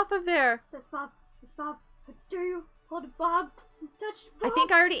getting off of there. That's Bob. It's Bob. How dare you hold Bob? Touch Bob. I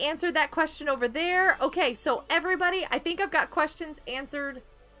think I already answered that question over there. Okay, so everybody, I think I've got questions answered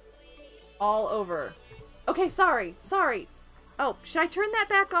all over. Okay, sorry. Sorry. Oh, should I turn that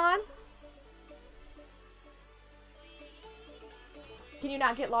back on? Can you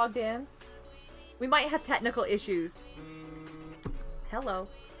not get logged in? We might have technical issues. Hello.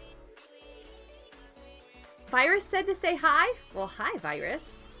 Virus said to say hi? Well, hi, Virus.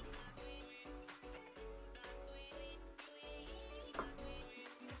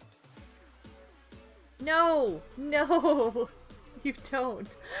 No, no, you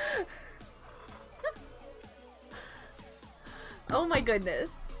don't. Oh my goodness.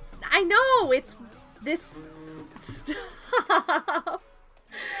 I know, it's this stuff.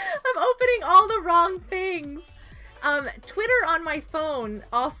 I'm opening all the wrong things. Twitter on my phone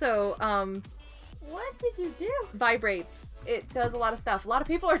also, What did you do? vibrates. It does a lot of stuff. A lot of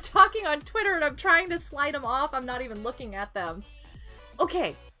people are talking on Twitter and I'm trying to slide them off. I'm not even looking at them.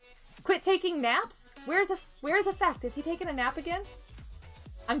 Okay. Quit taking naps? Where's Effect? Is he taking a nap again?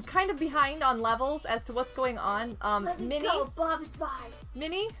 I'm kind of behind on levels as to what's going on. Let me Minnie? go, Bob's mine.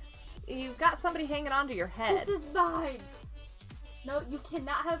 Minnie? You've got somebody hanging onto your head. This is mine. No, you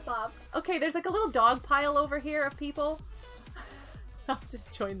cannot have Bob. Okay, there's like a little dog pile over here of people. I'll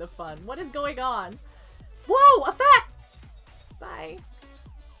just join the fun. What is going on? Whoa! Effect! Bye.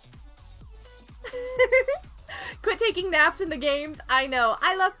 Quit taking naps in the games. I know.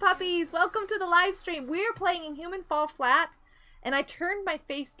 I love puppies. Welcome to the live stream. We're playing in Human Fall Flat, and I turned my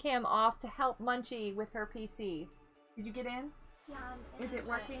face cam off to help Munchie with her PC. Did you get in? Yeah, Is it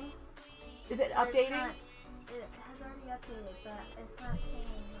working? Is it updating? It has already updated, but it's not saying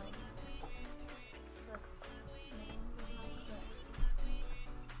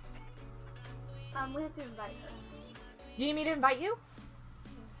like we have to invite her. Do you need me to invite you?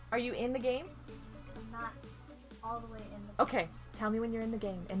 Are you in the game? I'm not all the way in the Okay, tell me when you're in the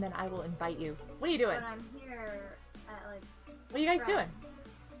game, and then I will invite you. What are you doing? But I'm here at like What are you guys doing?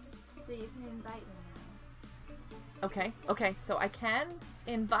 so you can invite me now. Okay, okay, so I can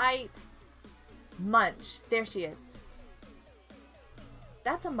invite Munch. There she is.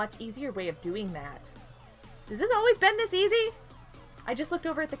 That's a much easier way of doing that. Has this always been this easy? I just looked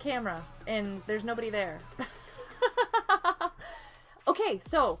over at the camera, and there's nobody there. Okay,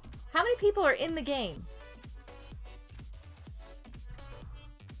 so, how many people are in the game?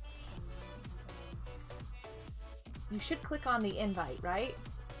 You should click on the invite, right?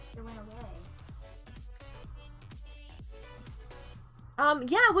 It went away.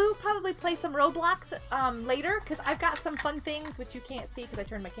 Yeah, we will probably play some Roblox later, because I've got some fun things, which you can't see because I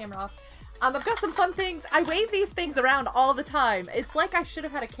turned my camera off. I've got some fun things. I wave these things around all the time. It's like I should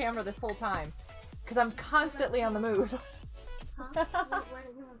have had a camera this whole time, because I'm constantly on the move. Huh? Where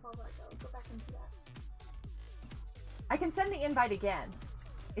did Human Fall Flat go? Go back into that. I can send the invite again.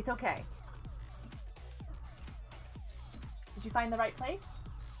 It's okay. Did you find the right place?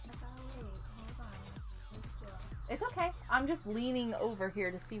 I gotta wait. Hold on. Hold still. It's okay. I'm just leaning over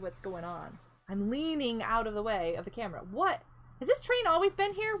here to see what's going on. I'm leaning out of the way of the camera. What? Has this train always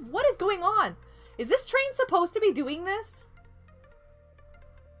been here? What is going on? Is this train supposed to be doing this?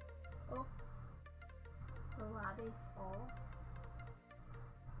 Oh. The lobby's full.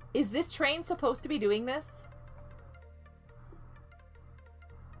 Is this train supposed to be doing this?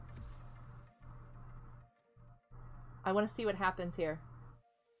 I want to see what happens here.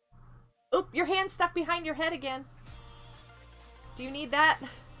 Oop, your hand's stuck behind your head again. Do you need that?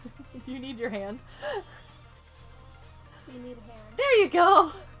 Do you need your hand? You need a hand. There you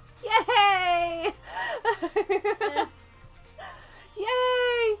go! Yay!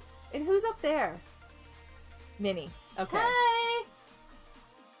 Yay! And who's up there? Minnie. Okay. Hey!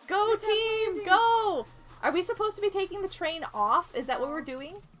 Go team, go! Are we supposed to be taking the train off? Is that what we're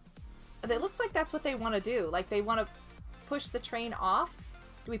doing? It looks like that's what they want to do. Like they want to push the train off.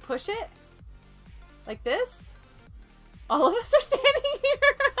 Do we push it? Like this? All of us are standing here.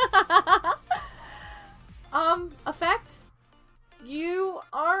 Effect? You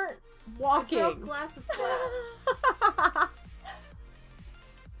aren't walking. I broke glass with glass.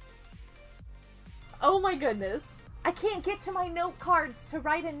 Oh my goodness. I can't get to my note cards to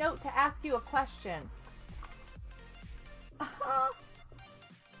write a note to ask you a question.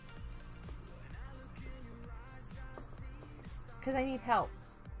 Because I need help.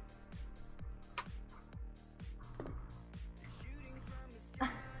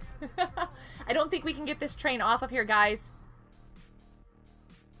 I don't think we can get this train off of here, guys.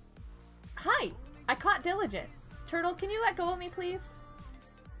 Hi! I caught Diligent. Turtle, can you let go of me, please?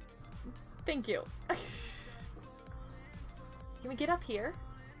 Thank you. Can we get up here?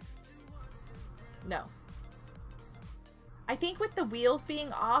 No. I think with the wheels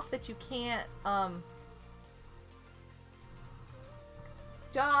being off that you can't,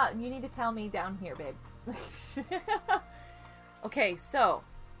 you need to tell me down here, babe. Okay, so.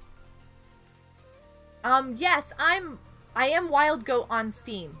 Yes, I am Wild Goat on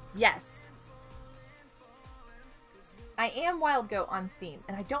Steam. Yes. I am Wild Goat on Steam,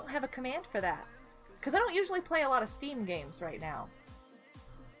 and I don't have a command for that. Because I don't usually play a lot of Steam games right now.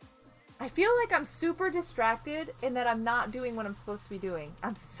 I feel like I'm super distracted and that I'm not doing what I'm supposed to be doing.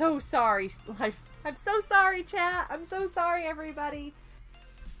 I'm so sorry, life. I'm so sorry, chat. I'm so sorry, everybody.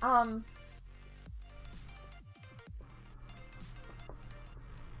 Hold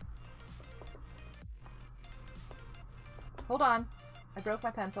on. I broke my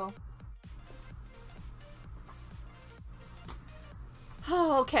pencil.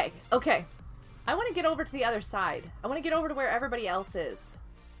 Oh, okay. Okay. I want to get over to the other side. I want to get over to where everybody else is.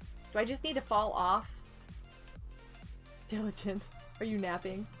 Do I just need to fall off? Diligent. Are you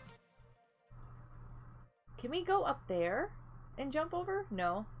napping? Can we go up there and jump over?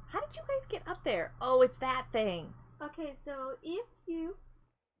 No. How did you guys get up there? Oh, it's that thing. Okay, so if you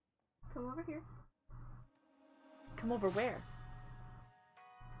come over here. Come over where?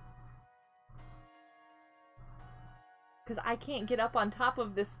 Because I can't get up on top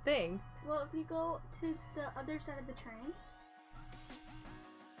of this thing. Well, if you go to the other side of the train.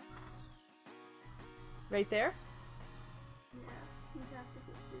 Right there? Yeah, you have to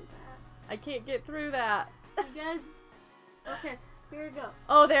get through that. I can't get through that. You guys... Okay, here we go.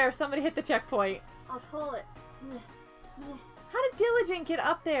 Oh, there. Somebody hit the checkpoint. I'll pull it. How did Diligent get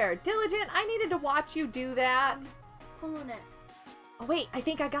up there? Diligent, I needed to watch you do that. I'm pulling it. Oh, wait. I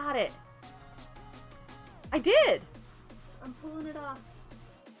think I got it. I did. I'm pulling it off.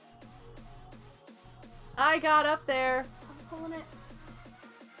 I got up there. I'm pulling it.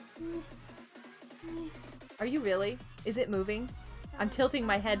 Are you really? Is it moving? I'm tilting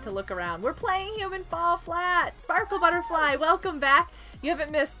my head to look around. We're playing Human Fall Flat. Sparkle Butterfly, welcome back. You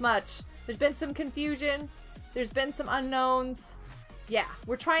haven't missed much. There's been some confusion. There's been some unknowns. Yeah,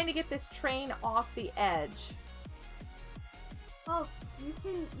 we're trying to get this train off the edge. Oh, you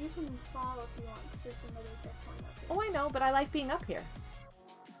can fall if you want. There's another checkpoint up here. Oh, I know, but I like being up here.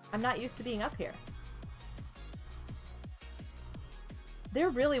 I'm not used to being up here. They're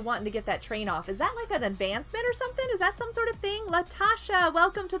really wanting to get that train off. Is that like an advancement or something? Is that some sort of thing? Latasha,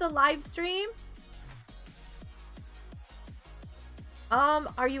 welcome to the live stream.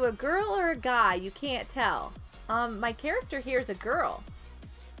 Are you a girl or a guy? You can't tell. My character here is a girl.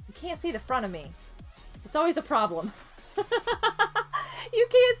 You can't see the front of me. It's always a problem. You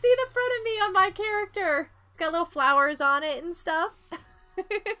can't see the front of me on my character. It's got little flowers on it and stuff.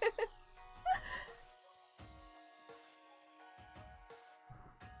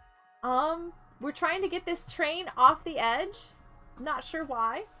 We're trying to get this train off the edge. Not sure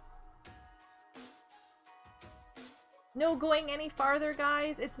why. No going any farther,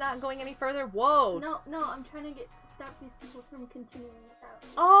 guys. It's not going any further. Whoa. No, I'm trying to stop these people from continuing without.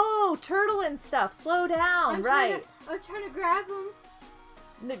 Oh, turtle and stuff. Slow down. Right. I was trying to grab them.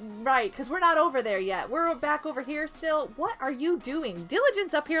 Right, because we're not over there yet. We're back over here still. What are you doing?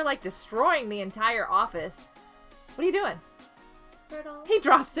 Diligent's up here like destroying the entire office. What are you doing? Turtle. He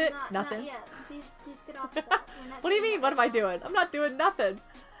drops it. Nothing. Not yet. Please get off of that. What do you mean? What am I doing? I'm not doing nothing.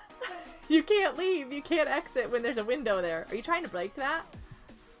 You can't leave. You can't exit when there's a window there. Are you trying to break that?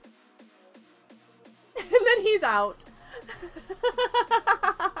 And then he's out.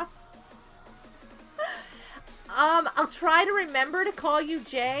 I'll try to remember to call you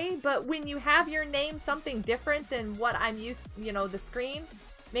Jay, but when you have your name something different than what I'm used, you know, the screen,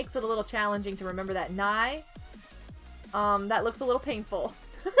 makes it a little challenging to remember that. Nye. That looks a little painful.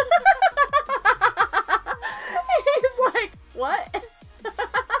 He's like, what?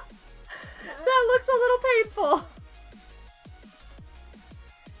 That looks a little painful.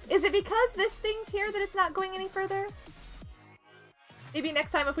 Is it because this thing's here that it's not going any further? Maybe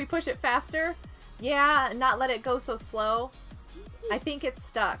next time if we push it faster? Yeah, and not let it go so slow. I think it's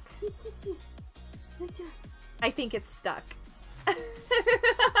stuck. I think it's stuck.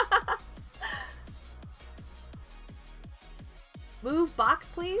 Move box,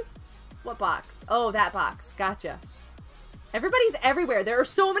 please? What box? Oh, that box. Gotcha. Everybody's everywhere. There are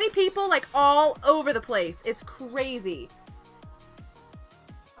so many people, like, all over the place. It's crazy.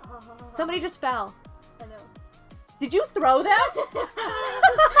 Somebody just fell. I know. Did you throw them?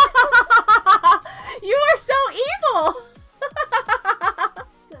 You are so evil!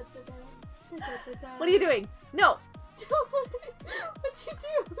 What are you doing? No. What'd you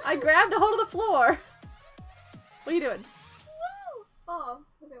do? I grabbed a hold of the floor. What are you doing? Woo! Oh,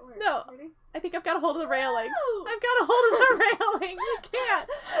 it didn't work. No. Ready? I think I've got a hold of the railing. Woo! I've got a hold of the railing. You can't.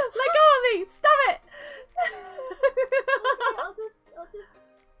 Let go of me. Stop it. Okay, I'll just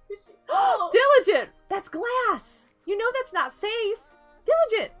squish it. Oh! Diligent! That's glass! You know that's not safe!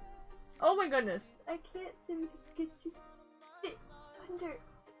 Diligent! Oh my goodness. I can't seem to get you fit under.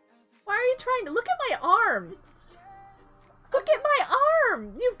 Why are you trying to look at my arm? Look at my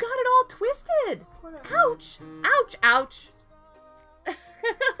arm! You've got it all twisted! Whatever. Ouch! Ouch! Ouch!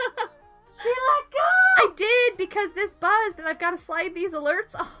 She let go! I did, because this buzzed and I've got to slide these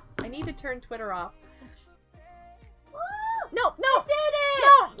alerts. Oh, I need to turn Twitter off. No, no! I did it!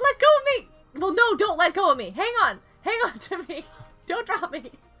 No! Let go of me! Well, no, don't let go of me. Hang on. Hang on to me. Don't drop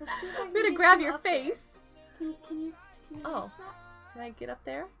me. I'm gonna grab your face. Can you Oh. reach that? Can I get up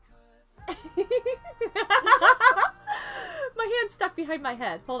there? My hand's stuck behind my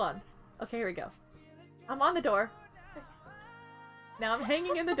head. Hold on. Okay, here we go. I'm on the door. Now I'm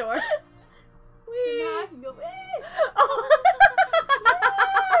hanging in the door. Whee! Now I can go in. Oh.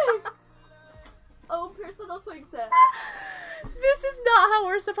 Oh, personal swing set. This is not how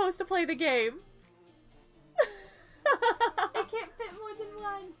we're supposed to play the game. It can't fit more than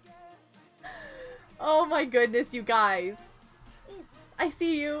one. Oh my goodness, you guys. I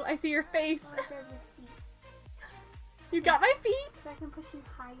see you. I see your face. Oh, I grabbed your feet. You got my feet? So I can push you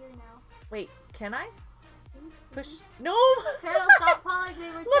higher now. Wait, can I? Push. Mm-hmm. No! Turtle, stop falling. They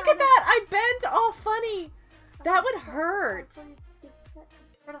were Look at that! I bent all funny. That would hurt.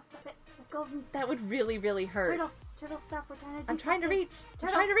 Turtle, stop it. Let go of me. That would really, really hurt. Turtle, stop. We're trying to do I'm trying to something. reach. I'm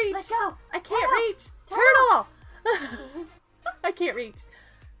Turtle, trying to reach. let go. I can't Turtle. reach. Turtle! I can't reach.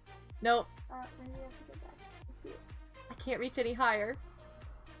 Nope. Maybe I have to get back. I can't reach any higher.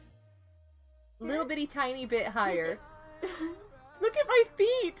 Little bitty tiny bit higher. Look at my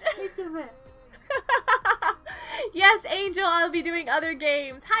feet! Me too, man. Yes, Angel, I'll be doing other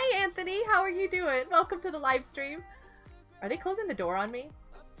games. Hi, Anthony. How are you doing? Welcome to the live stream. Are they closing the door on me?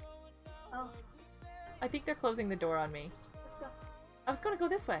 Oh, I think they're closing the door on me. let's go. I was gonna go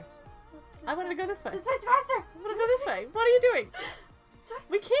this way. I wanted to go this way. This way's faster. I'm gonna go this way. What are you doing? This way.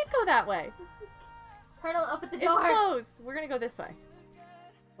 We can't go that way. Turtle, open the It's door. closed. We're gonna go this way.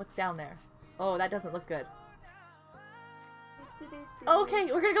 What's down there? Oh, that doesn't look good.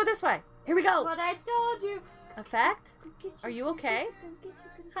 Okay, we're gonna go this way. Here we go. What I told you. Effect? Are you okay?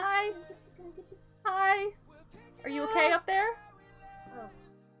 Hi. Hi. Are you okay up there? Oh.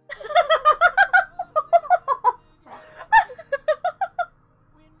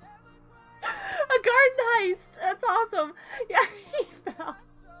 A garden heist. That's awesome. Yeah, he fell.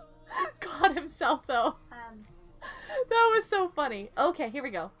 Caught himself though. That was so funny. Okay, here we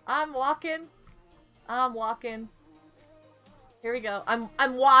go. I'm walking. I'm walking. Here we go.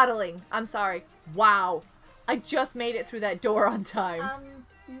 I'm waddling. I'm sorry. Wow. I just made it through that door on time.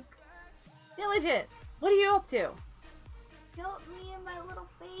 Diligent. What are you up to? Help me in my little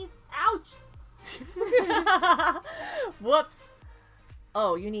face. Ouch! Whoops.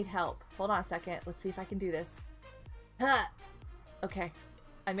 Oh, you need help. Hold on a second. Let's see if I can do this. Huh. Okay.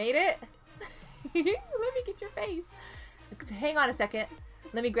 I made it. Let me get your face. Hang on a second.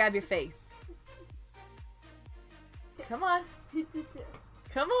 Let me grab your face. Come on.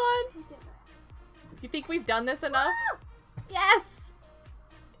 Come on. You think we've done this enough? Yes!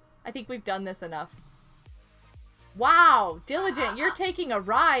 I think we've done this enough. Wow, Diligent, you're taking a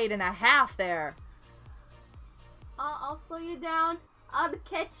ride and a half there. I'll slow you down. I'll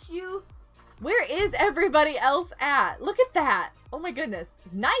catch you. Where is everybody else at? Look at that. Oh my goodness.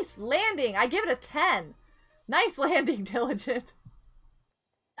 Nice landing. I give it a 10. Nice landing, Diligent.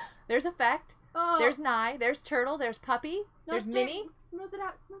 There's Effect. Oh. There's Nye. There's Turtle. There's Puppy. No, there's Minnie. Smooth it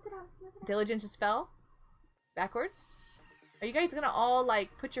out. Smooth it out. Smooth it out. Diligent just fell. Backwards. Are you guys gonna all,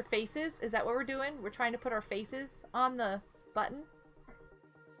 like, put your faces? Is that what we're doing? We're trying to put our faces on the button?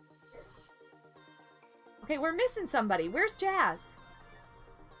 Okay, we're missing somebody. Where's Jazz?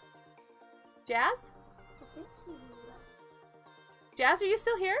 Jazz? I think she... Jazz, are you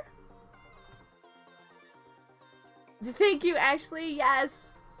still here? Thank you, Ashley. Yes.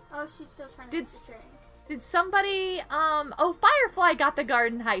 Oh, she's still trying to get the train. Did somebody, oh, Firefly got the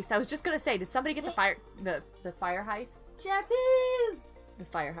garden heist. I was just gonna say, did somebody get the fire heist? Jeffy's! The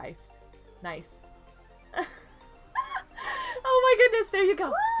fire heist. Nice. Oh my goodness, there you go.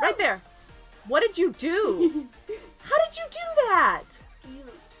 Woo! Right there. What did you do? How did you do that?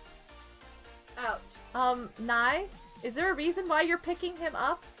 Ouch. Nye, is there a reason why you're picking him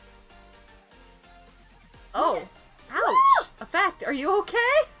up? Oh, ouch. Woo! Effect, are you okay?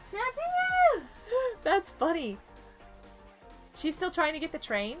 Jeffy's! That's funny. She's still trying to get the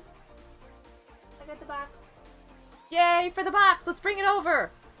train? I got the box. Yay for the box! Let's bring it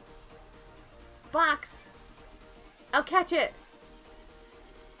over! Box! I'll catch it!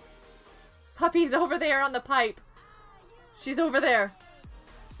 Puppy's over there on the pipe. She's over there.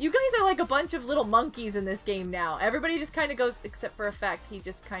 You guys are like a bunch of little monkeys in this game now. Everybody just kind of goes, except for Effect. He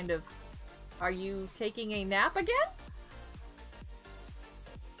just kind of... Are you taking a nap again?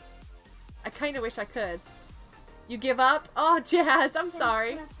 I kind of wish I could. You give up? Oh, Jazz, I'm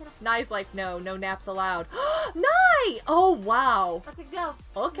sorry. Get up. Nye's like, no naps allowed. Nye! Oh, wow. Okay, go.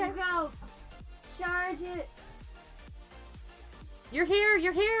 Okay. You go. Charge it. You're here,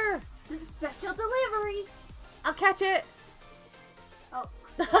 you're here. Special delivery. I'll catch it. Oh.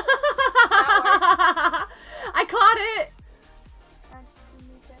 I caught it.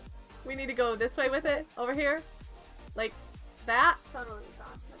 We need to go this way with it. Over here. Like that. Totally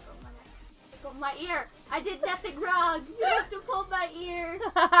gone. Let go of my ear. I did nothing wrong. You have to pull my ear.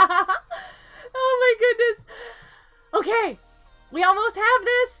 Oh my goodness. Okay. We almost have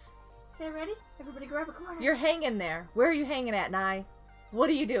this. Okay, ready? Everybody grab a corner. You're hanging there. Where are you hanging at, Nye? What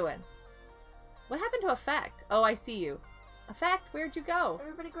are you doing? What happened to Effect? Oh, I see you. Effect, where'd you go?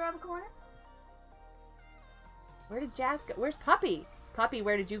 Everybody grab a corner. Where did Jazz go? Where's Puppy? Puppy,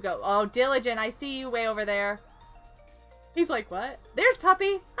 where did you go? Oh, Diligent, I see you way over there. He's like, what? There's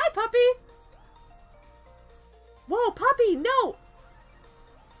Puppy. Hi, Puppy. Whoa, Puppy, no.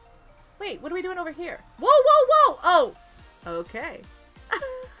 Wait, what are we doing over here? Whoa, whoa, whoa. Oh, okay.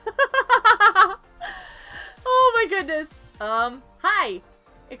 Oh my goodness. Hi.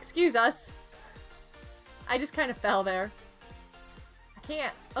 Excuse us. I just kind of fell there. I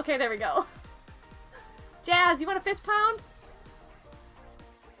can't. Okay, there we go. Jazz, you want a fist pound?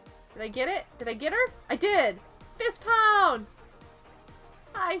 Did I get it? Did I get her? I did. Fist pound.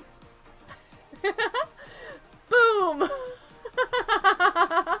 Hi. Boom.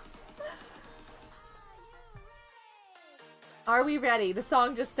 Are we ready? The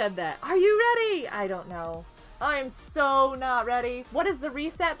song just said that. Are you ready? I don't know. I'm so not ready. What is the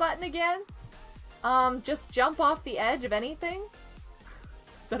reset button again? Just jump off the edge of anything?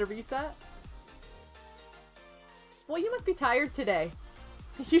 Is that a reset? Well, you must be tired today.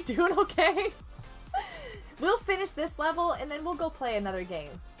 You doing okay? We'll finish this level and then we'll go play another game.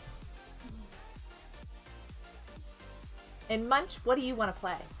 And Munch, what do you want to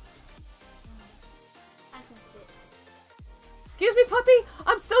play? I can sit. Excuse me, Puppy!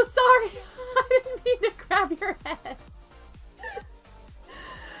 I'm so sorry! I didn't mean to grab your head.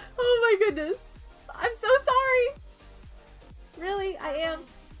 Oh my goodness. I'm so sorry! Really? I am.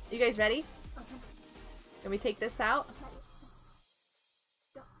 You guys ready? Okay. Can we take this out?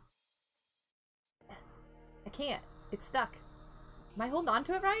 I can't. It's stuck. Am I holding on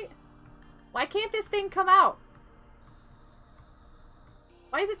to it right? Why can't this thing come out?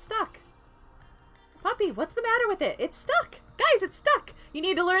 Why is it stuck? Puppy, what's the matter with it? It's stuck! Guys, it's stuck! You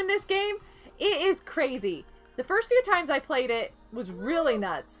need to learn this game. It is crazy. The first few times I played it was really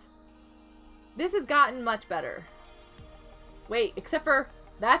nuts. This has gotten much better. Wait, except for...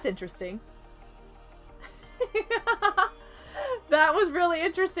 That's interesting. That was really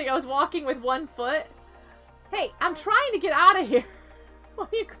interesting. I was walking with one foot. Hey, I'm trying to get out of here.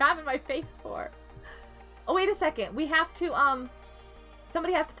 What are you grabbing my face for? Oh, wait a second. We have to,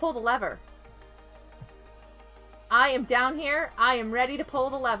 somebody has to pull the lever. I am down here. I am ready to pull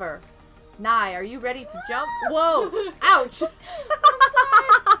the lever. Nye, are you ready to jump? Whoa! Ouch!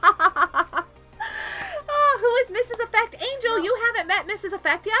 Oh, who is Mrs. Effect? Angel, No. you haven't met Mrs.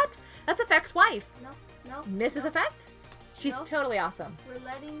 Effect yet? That's Effect's wife. No. Mrs. Effect? She's No. totally awesome. We're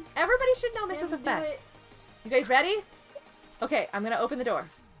letting Everybody should know him Mrs. do Effect. it. You guys ready? Okay, I'm gonna open the door.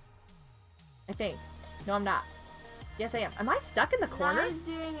 I think. No, I'm not. Yes, I am. Am I stuck in the corner? Nye's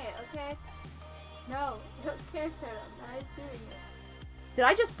doing it, okay? No, don't care for him. Nye's doing it. Did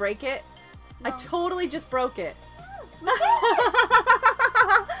I just break it? I No. totally just broke it.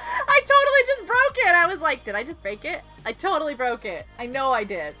 I totally just broke it. I was like, did I just break it? I totally broke it. I know I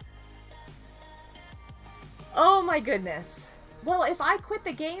did. Oh my goodness. Well, if I quit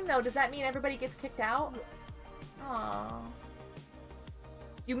the game though, does that mean everybody gets kicked out? Yes. Aww.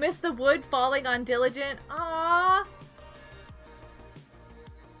 You missed the wood falling on Diligent? Aww.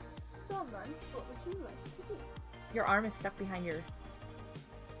 So, Munch, what would you like to do? Your arm is stuck behind your...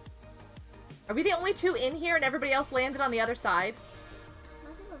 Are we the only two in here and everybody else landed on the other side? I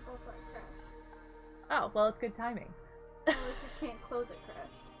think we're both like crash. Oh, well, it's good timing. Like we can't close it,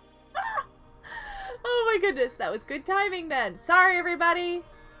 crash. Oh my goodness, that was good timing then. Sorry, everybody.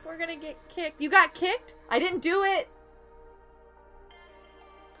 We're gonna get kicked. You got kicked? I didn't do it.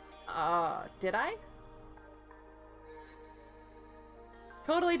 Did I?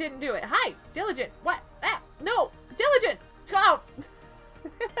 Totally didn't do it. Hi, Diligent. What? Ah, no, Diligent. Oh.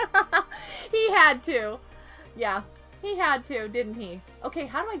 He had to. Yeah, he had to, didn't he? Okay,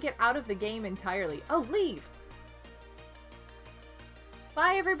 how do I get out of the game entirely? Oh, leave.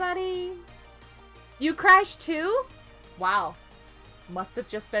 Bye, everybody. You crashed too? Wow. Must have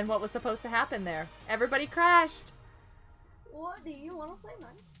just been what was supposed to happen there. Everybody crashed. What do you want to play,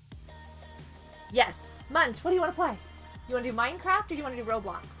 Munch? Yes. Munch, what do you want to play? You want to do Minecraft or do you want to do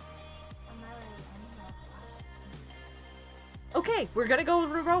Roblox? Okay, we're gonna go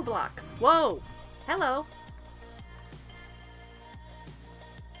to Roblox. Whoa. Hello.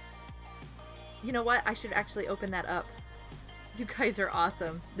 You know what? I should actually open that up. You guys are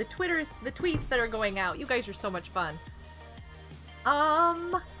awesome. The tweets that are going out. You guys are so much fun.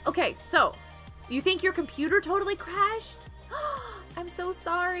 Okay, so you think your computer totally crashed? I'm so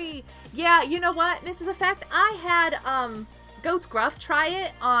sorry. Yeah, you know what? This is a fact. I had Goat's Gruff try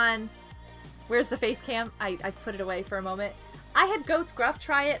it on where's the face cam? I put it away for a moment. I had Goat's Gruff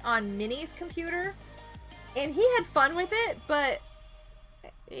try it on Minnie's computer, and he had fun with it, but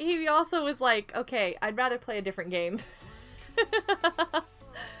he also was like, okay, I'd rather play a different game. Did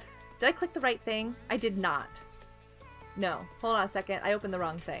I click the right thing? I did not. No. Hold on a second. I opened the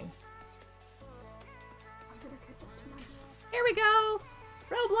wrong thing. I'm gonna catch up too much. Here we go!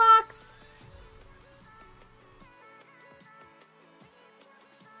 Roblox!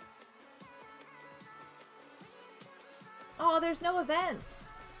 Oh, there's no events.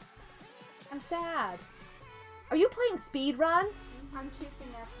 I'm sad. Are you playing speedrun? I'm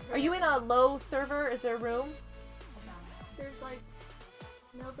chasing after. Are you in a low server? Is there room? There's like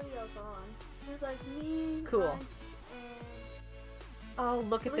nobody else on. There's like me. Cool. Munch, and Oh,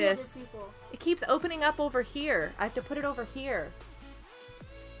 look at 3 other this. people. It keeps opening up over here. I have to put it over here.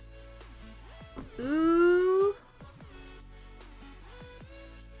 Ooh.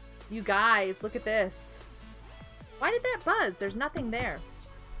 You guys, look at this. Why did that buzz? There's nothing there.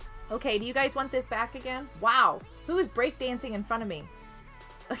 Okay, do you guys want this back again? Wow. Who is breakdancing in front of me?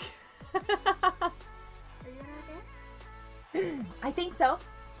 Are you in our game? I think so.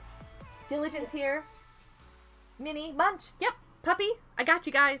 Diligence here. Minnie, Munch. Yep. Puppy. I got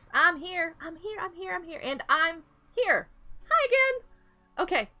you guys. I'm here. I'm here. I'm here. I'm here. And I'm here. Hi again.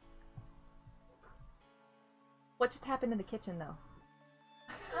 Okay. What just happened in the kitchen though?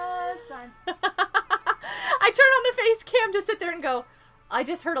 It's fine. I turned on the face cam to sit there and go, I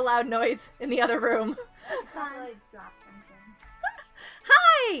just heard a loud noise in the other room. It's fine. Like drop something.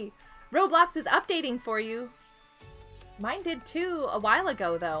 Hi! Roblox is updating for you. Mine did too a while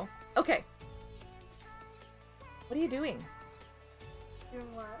ago though. Okay. What are you doing?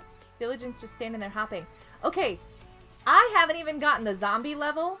 Doing what? Diligence just standing there hopping. Okay. I haven't even gotten the zombie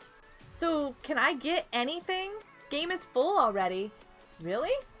level. So can I get anything? Game is full already.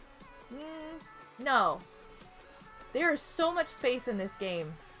 Really? No. There is so much space in this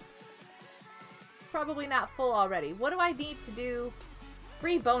game. Probably not full already. What do I need to do?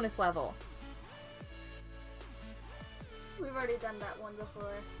 Free bonus level. We've already done that one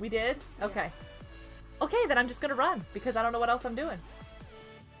before. We did? Yeah. Okay. Okay, then I'm just gonna run because I don't know what else I'm doing.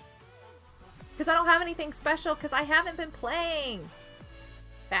 Because I don't have anything special because I haven't been playing.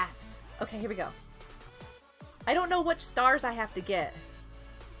 Fast. Okay, here we go. I don't know which stars I have to get.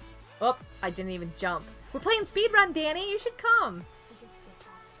 Oh, I didn't even jump. We're playing speedrun, Danny. You should come.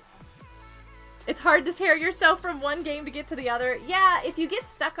 It's hard to tear yourself from one game to get to the other. Yeah, if you get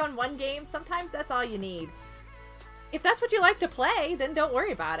stuck on one game, sometimes that's all you need. If that's what you like to play, then don't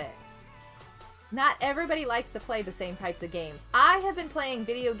worry about it. Not everybody likes to play the same types of games. I have been playing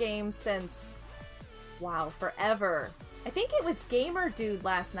video games since, wow, forever. I think it was Gamer Dude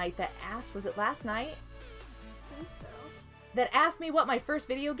last night that asked, was it last night? I think so. That asked me what my first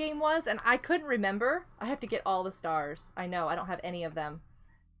video game was, and I couldn't remember. I have to get all the stars. I know, I don't have any of them.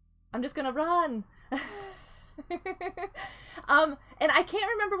 I'm just gonna run. And I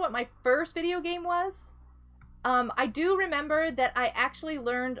can't remember what my first video game was. I do remember that I actually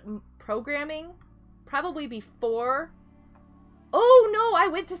learned programming probably before. Oh no, I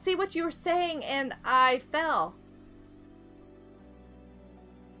went to see what you were saying and I fell.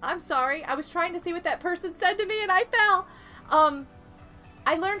 I'm sorry. I was trying to see what that person said to me and I fell.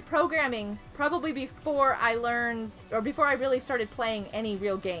 I learned programming probably before I learned, or before I really started playing any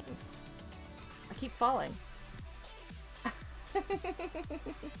real games. I keep falling.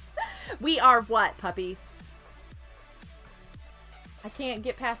 We are what, puppy? I can't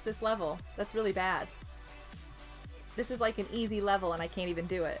get past this level. That's really bad. This is like an easy level and I can't even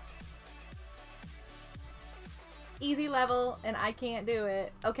do it. Easy level and I can't do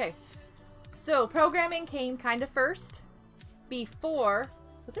it. Okay. So programming came kind of first. Before...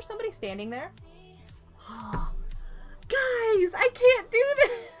 Was there somebody standing there? Oh, guys, I can't do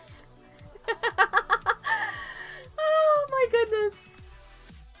this! Oh my goodness.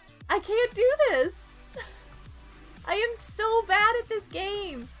 I can't do this. I am so bad at this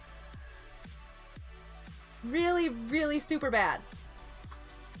game. Really, really super bad.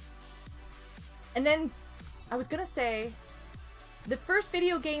 And then I was gonna say, The first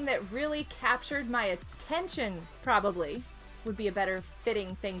video game that really captured my attention, probably, would be a better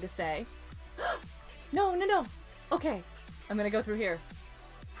fitting thing to say. No, no, no. Okay, I'm gonna go through here.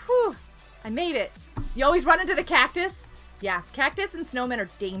 Whew, I made it. You always run into the cactus? Yeah, cactus and snowmen are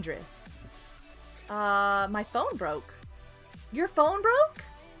dangerous. My phone broke. Your phone broke?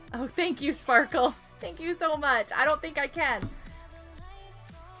 Oh, thank you, Sparkle. Thank you so much. I don't think I can.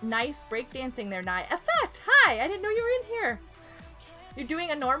 Nice breakdancing there, Nye. Effect! Hi! I didn't know you were in here. You're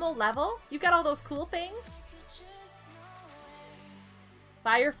doing a normal level? You got all those cool things?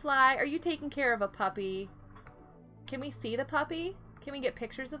 Firefly, are you taking care of a puppy? Can we see the puppy? Can we get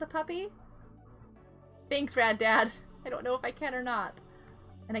pictures of the puppy? Thanks, Rad Dad. I don't know if I can or not.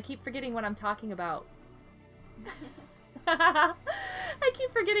 And I keep forgetting what I'm talking about. I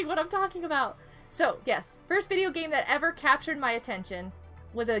keep forgetting what I'm talking about. So, yes, first video game that ever captured my attention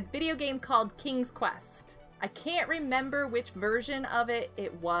was a video game called King's Quest. I can't remember which version of it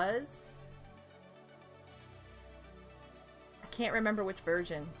was. I can't remember which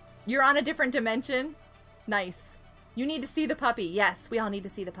version. You're on a different dimension? Nice. You need to see the puppy. Yes, we all need to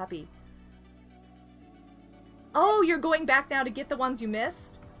see the puppy. Oh, you're going back now to get the ones you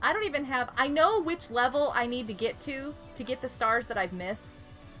missed? I don't even have... I know which level I need to get get the stars that I've missed.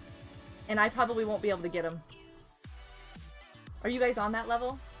 And I probably won't be able to get them. Are you guys on that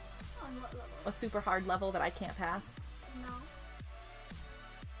level? On what level? A super hard level that I can't pass? No.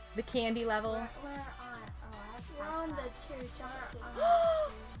 The candy level? We're on the cherry chocolate.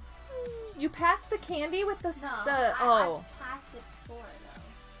 You passed the candy with the... No, oh. I passed it before,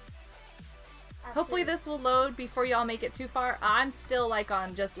 though. Hopefully this will load before y'all make it too far. I'm still like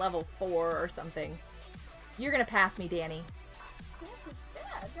on just level 4 or something. You're gonna pass me, Danny.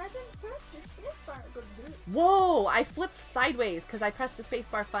 Yeah, I didn't press the spacebar. Whoa! I flipped sideways because I pressed the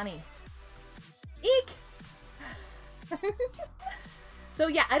spacebar funny. Eek! So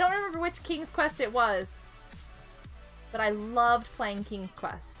yeah, I don't remember which King's Quest it was. But I loved playing King's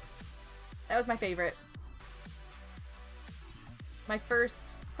Quest. That was my favorite. My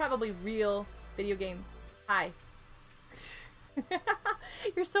first, probably real video game. Hi.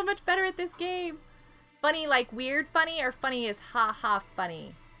 You're so much better at this game. Funny like weird funny or funny is ha-ha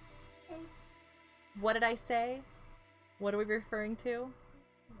funny? What did I say? What are we referring to?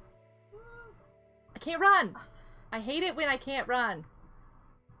 I can't run! I hate it when I can't run.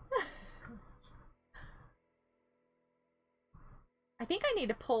 I think I need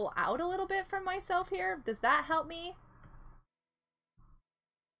to pull out a little bit from myself here. Does that help me?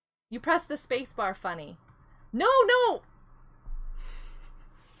 You press the spacebar funny. No, no!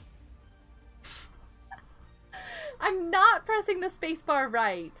 I'm not pressing the spacebar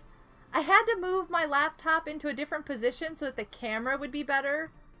right. I had to move my laptop into a different position so that the camera would be better.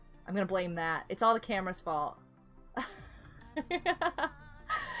 I'm gonna blame that. It's all the camera's fault.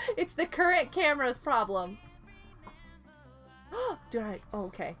 It's the current camera's problem. Did I? Oh,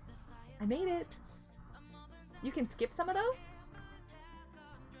 okay. I made it. You can skip some of those?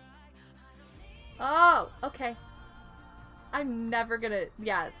 Oh, okay. I'm never gonna...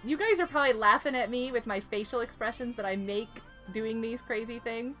 Yeah, you guys are probably laughing at me with my facial expressions that I make doing these crazy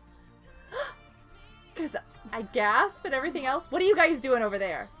things. Because I gasp and everything else. What are you guys doing over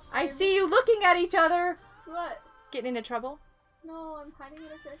there? I see you looking at each other. What? Getting into trouble? No, I'm hiding in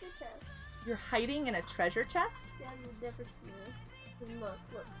a treasure chest. You're hiding in a treasure chest? Yeah, you'd never see me. And look,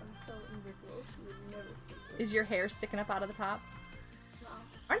 I'm so invisible. You would never see me. Is your hair sticking up out of the top? No.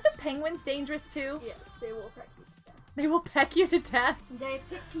 Aren't the penguins dangerous too? Yes, they will peck you to death. They will peck you to death? They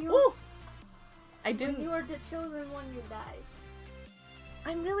pick you. Ooh! I didn't... When you are the chosen one, you die.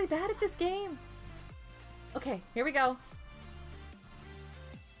 I'm really bad at this game. Okay, here we go.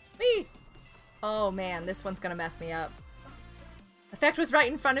 Whee! Oh man, this one's gonna mess me up. Effect was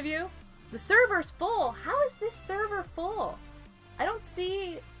right in front of you? The server's full. How is this server full? I don't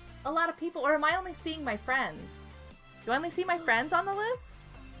see a lot of people, or am I only seeing my friends? Do I only see my friends on the list?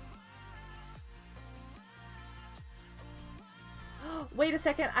 Wait a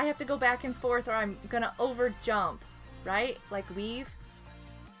second, I have to go back and forth or I'm gonna over jump, right? Like weave?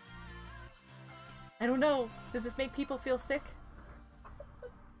 I don't know. Does this make people feel sick?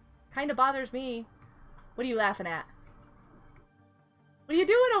 Kinda bothers me. What are you laughing at? What are you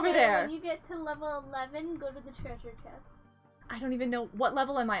doing over there? When you get to level 11, go to the treasure chest. I don't even know. What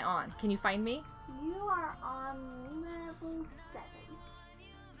level am I on? Can you find me? You are on level 7.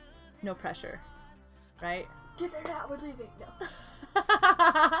 No pressure. Right? Get there now, we're leaving. No.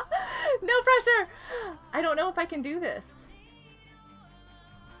 No pressure! I don't know if I can do this.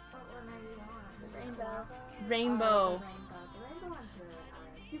 What one are you on? The rainbow. Rainbow.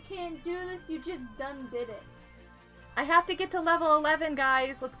 You can't do this, you just done did it. I have to get to level 11,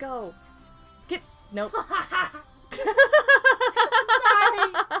 guys. Let's go. Let's get... Nope. Sorry.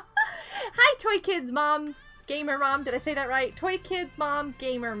 Hi, Toy Kids Mom. Gamer Mom. Did I say that right? Toy Kids Mom.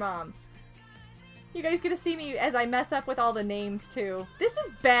 Gamer Mom. You guys get to see me as I mess up with all the names, too. This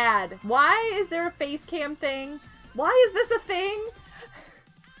is bad. Why is there a face cam thing? Why is this a thing?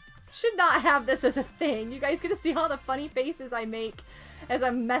 Should not have this as a thing. You guys get to see all the funny faces I make as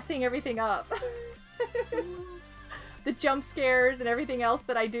I'm messing everything up. The jump scares and everything else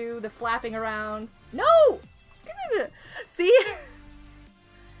that I do. The flapping around. No! See?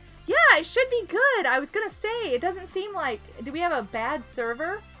 Yeah, it should be good. I was gonna say, it doesn't seem like... Do we have a bad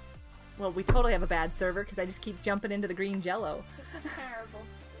server? Well, we totally have a bad server because I just keep jumping into the green jello. It's terrible.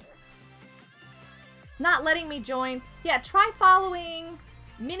 It's not letting me join. Yeah, try following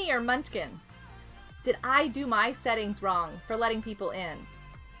Minnie or Munchkin. Did I do my settings wrong for letting people in?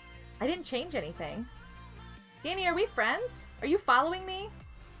 I didn't change anything. Danny, are we friends? Are you following me?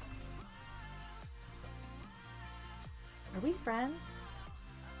 Are we friends?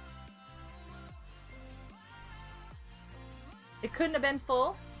 It couldn't have been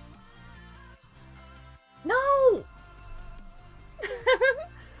full? No!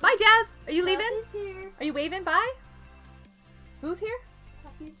 Bye, Jazz! Are you leaving? Puppy's here. Are you waving bye? Who's here?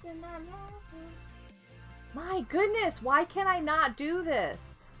 Puppy's in our lap. My goodness, why can I not do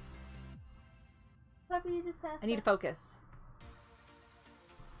this? Puppy, you just passed I need to focus.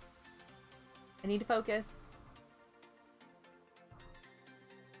 I need to focus.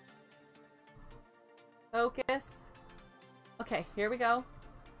 Focus. Okay, here we go.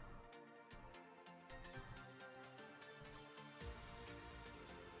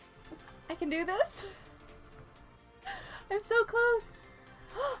 I can do this. I'm so close.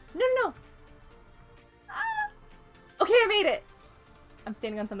 No, no, no. Ah. Okay, I made it. I'm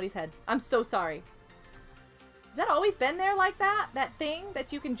standing on somebody's head. I'm so sorry. Has that always been there like that? That thing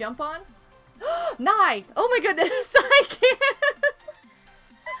that you can jump on? Nye! Oh my goodness, I can't.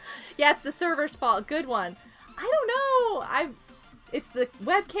 Yeah, it's the server's fault. Good one. I don't know. It's the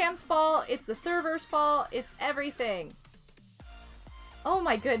webcam's fault. It's the server's fault. It's everything. Oh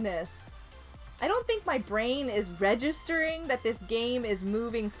my goodness. I don't think my brain is registering that this game is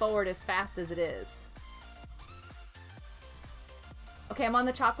moving forward as fast as it is. Okay, I'm on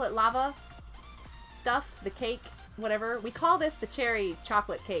the chocolate lava stuff, the cake, whatever. We call this the cherry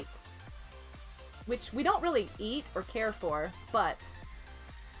chocolate cake, which we don't really eat or care for, but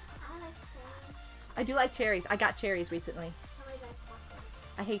I do like cherries. I got cherries recently.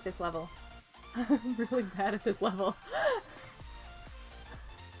 I hate this level. I'm really bad at this level.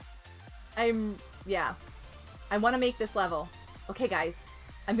 Yeah. I want to make this level. Okay, guys.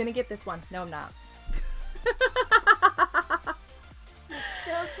 I'm gonna get this one. No, I'm not.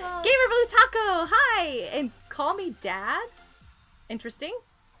 So close. Gamer Blue Taco! Hi! And call me Dad? Interesting.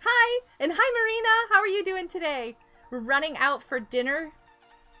 Hi! And hi, Marina! How are you doing today? We're running out for dinner.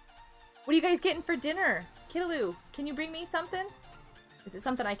 What are you guys getting for dinner? Kidaloo, can you bring me something? Is it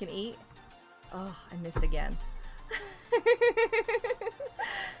something I can eat? Oh, I missed again.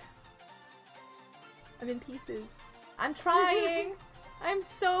 I'm in pieces. I'm trying. I'm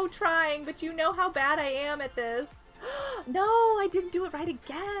so trying, but you know how bad I am at this. No, I didn't do it right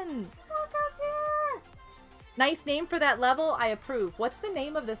again. Taco's here. Nice name for that level. I approve. What's the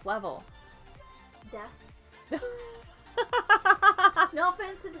name of this level? Death. No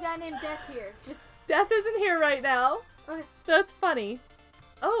offense to the guy named Death here. Just Death isn't here right now. okay. That's funny.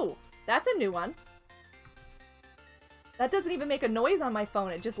 Oh, that's a new one. That doesn't even make a noise on my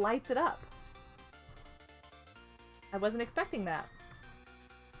phone. It just lights it up. I wasn't expecting that.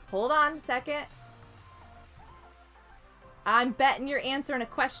 Hold on a second. I'm betting you're answering a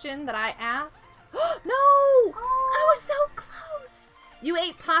question that I asked. No! Oh. I was so close! You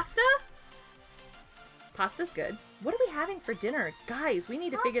ate pasta? Pasta's good. What are we having for dinner? Guys, we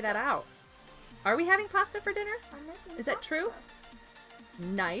need to figure that out. Are we having pasta for dinner? I'm making Is that pasta. true?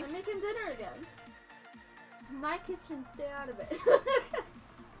 Nice. I'm making dinner again. It's my kitchen, stay out of it.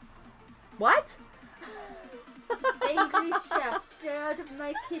 What? Angry chef, stay out of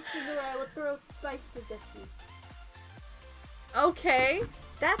my kitchen or I will throw spices at you. Okay.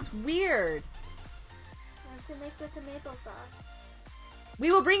 That's weird. I have to make the tomato sauce. We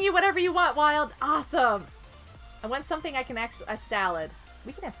will bring you whatever you want, Wild. Awesome. I want something I can actually... A salad.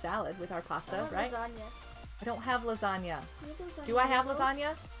 We can have salad with our pasta, I want right? lasagna. I don't have lasagna. We have lasagna. Do I have noodles.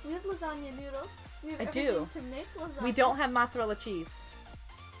 lasagna? We have lasagna noodles. We have I everything do. to make lasagna. We don't have mozzarella cheese.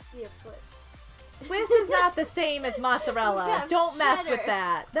 We have Swiss. Swiss is not the same as mozzarella. We have Don't mess with cheddar.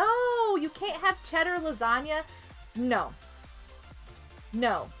 that. No, you can't have cheddar lasagna. No.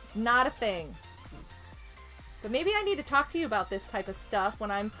 No, not a thing. But maybe I need to talk to you about this type of stuff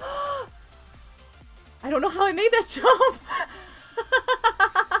when I'm... I don't know how I made that jump!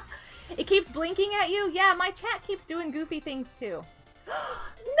 It keeps blinking at you? Yeah, my chat keeps doing goofy things too. No!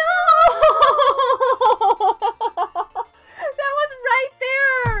 That was right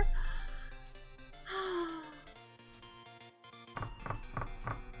there!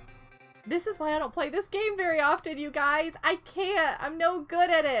 This is why I don't play this game very often, you guys. I can't. I'm no good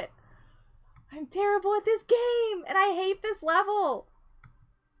at it. I'm terrible at this game, and I hate this level.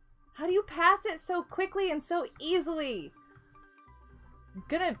 How do you pass it so quickly and so easily? I'm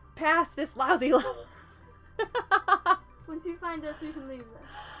gonna pass this lousy level. Once you find us, we can leave then.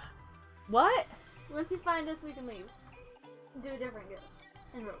 What? Once you find us, we can leave. Do a different game.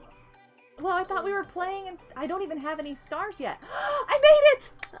 In Roblox. Well, I thought we were playing and I don't even have any stars yet. I made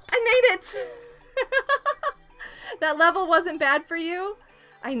it! I made it! That level wasn't bad for you?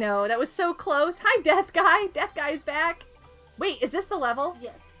 I know, that was so close. Hi, Death Guy! Death Guy's back. Wait, is this the level?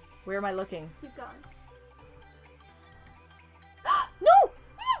 Yes. Where am I looking? Keep going. No!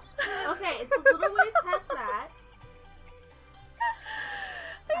 Okay, it's a little ways past that.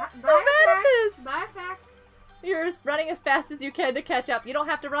 I'm so mad at this! Bye, back. You're running as fast as you can to catch up. You don't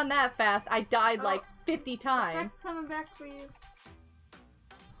have to run that fast. I died like 50 times. Fact's coming back for you.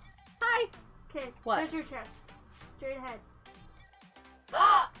 Hi! Okay, what? Treasure chest. Straight ahead.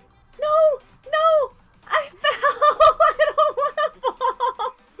 No! No! I fell! I don't want to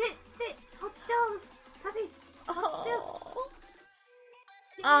fall! Sit! Hold still! Puppy! Hold still!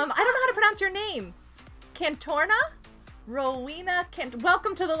 I don't know how to pronounce your name. Cantorna? Rowena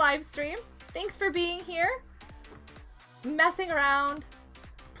welcome to the live stream. Thanks for being here. Messing around.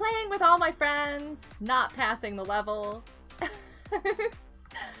 Playing with all my friends. Not passing the level.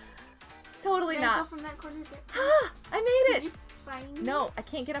 Totally not. Go from that corner I made it! you find me? No, I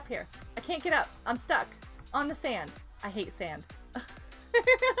can't get up here. I can't get up. I'm stuck. On the sand. I hate sand. I'm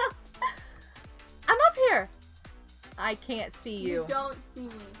up here! I can't see you. You don't see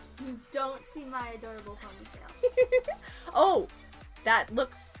me. You don't see my adorable ponytail. Oh, that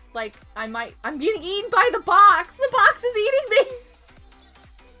looks like I'm getting eaten by the box! The box is eating me!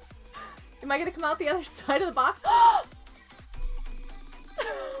 Am I gonna come out the other side of the box?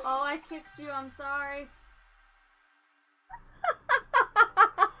 Oh, I kicked you. I'm sorry.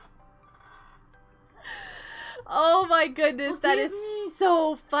 Oh my goodness, that is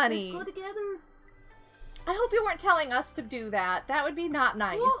so funny. Let's go together. I hope you weren't telling us to do that. That would be not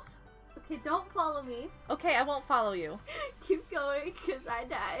nice. Well, okay, don't follow me. Okay, I won't follow you. Keep going, because I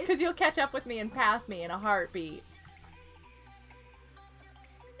died. Because you'll catch up with me and pass me in a heartbeat.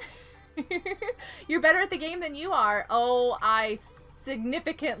 You're better at the game than you are. Oh, I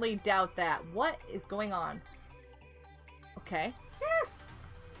significantly doubt that. What is going on? Okay. Yes!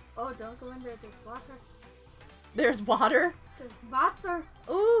 Oh, don't go in there. There's water. There's water? There's water.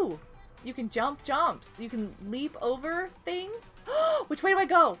 Ooh! You can jump jumps. You can leap over things. Which way do I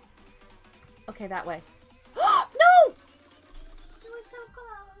go? Okay, that way. No! You were so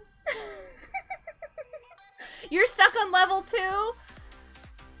close. You're stuck on level 2?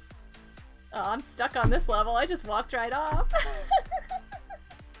 Oh, I'm stuck on this level. I just walked right off.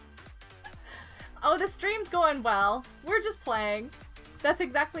 Oh, the stream's going well. We're just playing. That's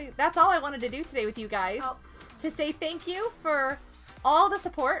all I wanted to do today with you guys. Oh. To say thank you for all the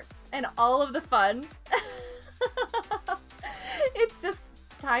support and all of the fun. It's just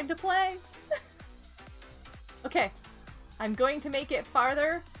time to play. Okay, I'm going to make it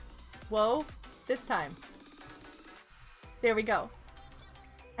farther. Whoa, this time. There we go.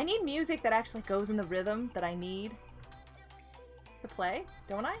 I need music that actually goes in the rhythm that I need to play,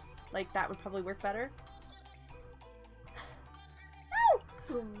 don't I? Like, that would probably work better.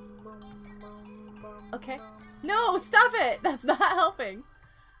 No! Okay. No, stop it! That's not helping.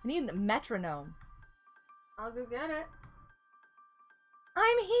 I need the metronome. I'll go get it.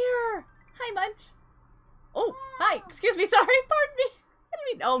 I'm here! Hi, Munch. Oh, hi. Excuse me, sorry. Pardon me. I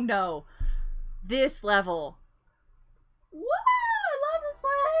didn't mean... Oh, no. This level. Whoa! I love this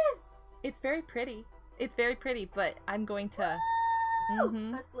place! It's very pretty. It's very pretty, but I'm going to...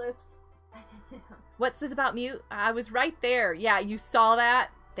 I slipped. I did it. What's this about mute? I was right there. Yeah, you saw that?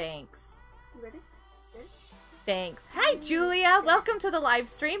 Thanks. You ready? Good? Thanks. Hi, Julia. Welcome to the live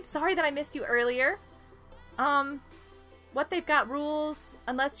stream. Sorry that I missed you earlier. What they've got rules,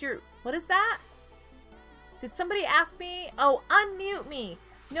 unless you're... What is that? Did somebody ask me? Oh, unmute me.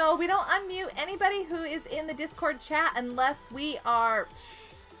 No, we don't unmute anybody who is in the Discord chat unless we are...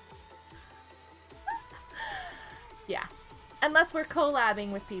 Yeah. Unless we're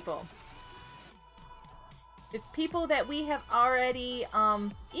collabing with people. It's people that we have already,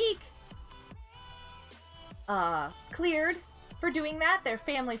 eek! cleared for doing that. They're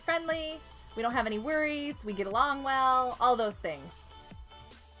family friendly. We don't have any worries. We get along well. All those things.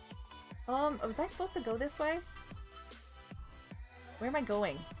 Was I supposed to go this way? Where am I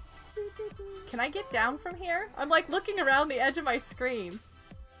going? Can I get down from here? I'm like looking around the edge of my screen.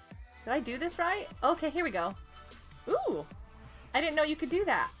 Did I do this right? Okay, here we go. Ooh! I didn't know you could do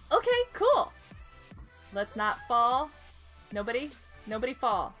that. Okay, cool! Let's not fall. Nobody? Nobody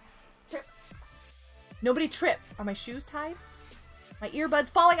fall. Trip. Nobody trip. Are my shoes tied? My earbud's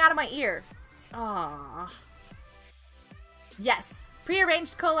falling out of my ear. Ah. Yes.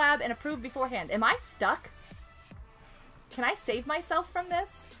 Prearranged collab and approved beforehand. Am I stuck? Can I save myself from this?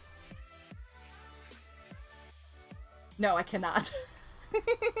 No, I cannot.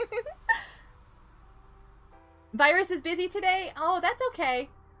 Virus is busy today? Oh, that's okay.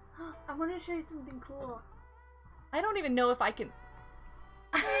 I want to show you something cool. I don't even know if I can...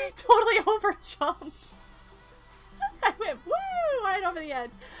 I totally overjumped. I went woo right over the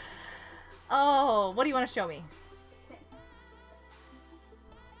edge. Oh, what do you want to show me?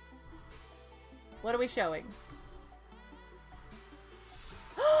 What are we showing?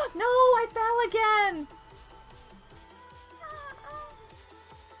 No, I fell again!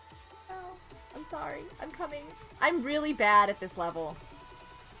 Oh, I'm sorry. I'm coming. I'm really bad at this level.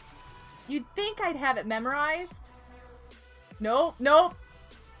 You'd think I'd have it memorized. Nope, nope.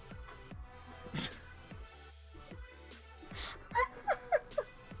 Try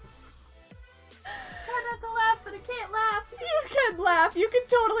not to laugh, but I can't laugh. You can laugh. You can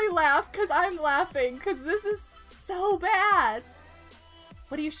totally laugh because I'm laughing because this is so bad.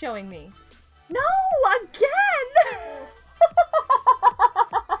 What are you showing me? No, again!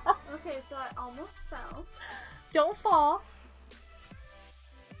 Okay, so I almost fell. Don't fall.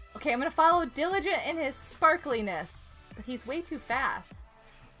 Okay, I'm gonna follow Diligent in his sparkliness, but he's way too fast.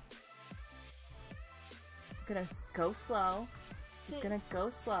 I'm gonna go slow. Just gonna go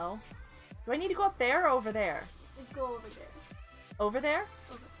slow. Do I need to go up there or over there? Let's go over there. Over there?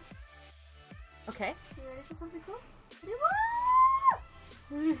 Over. Okay. You ready for something cool? Ready?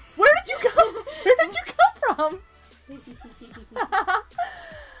 Where did you go? Where did you come from?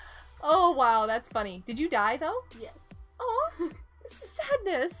 Oh wow, that's funny. Did you die though? Yes. Oh,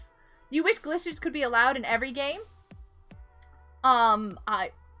 sadness. You wish glitches could be allowed in every game?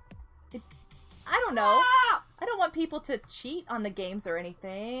 I don't know. Ah! I don't want people to cheat on the games or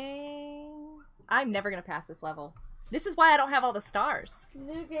anything. I'm never gonna pass this level. This is why I don't have all the stars.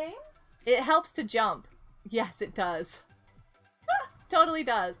 New game? It helps to jump. Yes, it does. Totally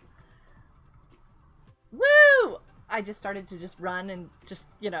does. Woo! I just started to just run and just,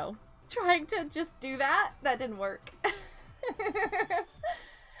 you know, trying to just do that. That didn't work.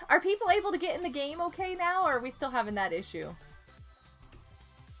 Are people able to get in the game okay now, or are we still having that issue?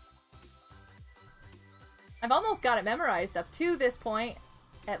 I've almost got it memorized up to this point,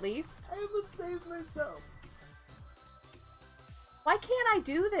 at least. I almost saved myself. Why can't I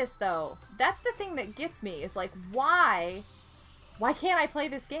do this, though? That's the thing that gets me, is like, why? Why can't I play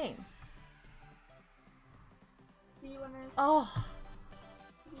this game? Do you wanna Oh,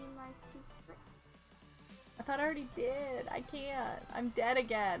 be my secret? I thought I already did. I can't. I'm dead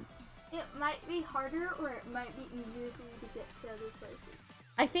again. It might be harder, or it might be easier for you to get to other places.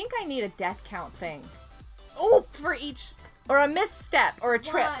 I think I need a death count thing. Oh, for each, or a misstep, or a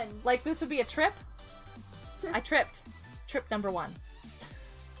trip. One. Like this would be a trip. I tripped. Trip number 1.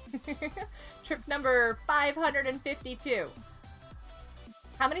 Trip number 552.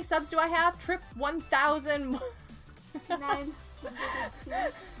 How many subs do I have? Trip 1000. 902.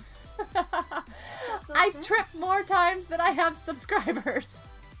 I trip more times than I have subscribers.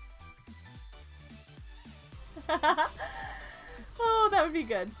 Oh, that would be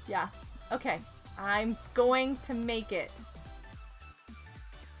good. Yeah. Okay. I'm going to make it.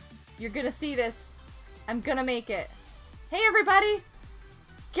 You're gonna see this. I'm gonna make it. Hey, everybody!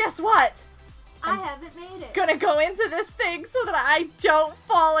 Guess what? I haven't made it. Gonna go into this thing so that I don't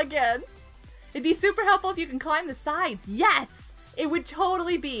fall again. It'd be super helpful if you can climb the sides. Yes! It would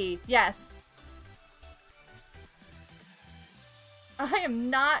totally be. Yes. I am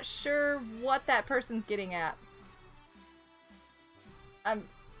not sure what that person's getting at.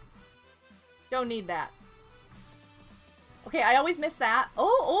 Don't need that. Okay, I always miss that.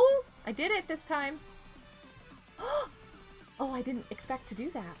 Oh, I did it this time. Oh, I didn't expect to do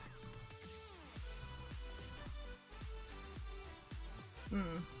that.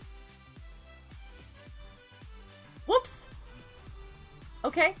 Whoops!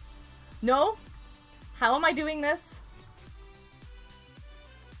 Okay. No? How am I doing this?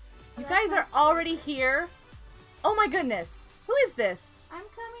 You guys are already here? Oh my goodness. Who is this? I'm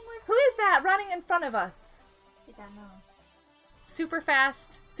coming with Who is that running in front of us? I don't know. Super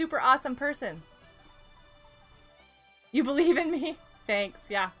fast, super awesome person. You believe in me? Thanks,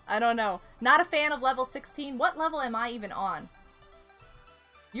 yeah. I don't know. Not a fan of level 16. What level am I even on?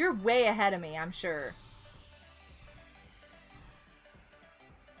 You're way ahead of me, I'm sure.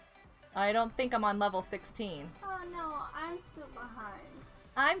 I don't think I'm on level 16. Oh no, I'm still behind.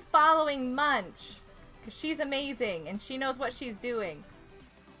 I'm following Munch. Because she's amazing and she knows what she's doing.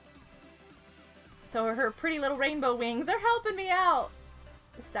 So her pretty little rainbow wings are helping me out.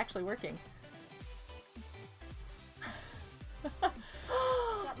 This is actually working.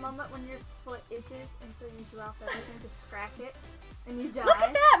 That moment when your foot itches and so you drop everything to scratch it and you die. Look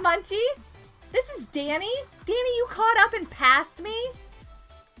at that, Munchie! This is Danny. Danny, you caught up and passed me?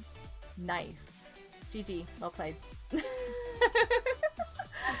 Nice. GG. Well played. I'm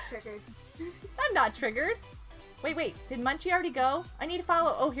triggered. I'm not triggered. Wait. Did Munchie already go? I need to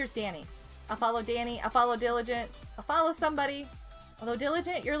follow. Oh, here's Danny. I'll follow Danny. I'll follow Diligent. I'll follow somebody. Although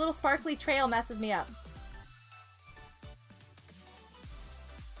Diligent, your little sparkly trail messes me up.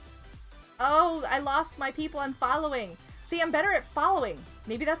 Oh, I lost my people I'm following. See, I'm better at following.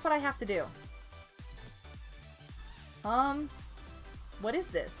 Maybe that's what I have to do. What is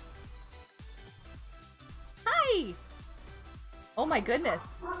this? Hi! Oh my goodness.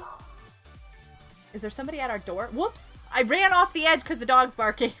 Is there somebody at our door? Whoops! I ran off the edge because the dog's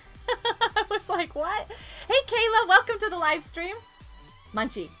barking. I was like, what? Hey Kayla, welcome to the live stream.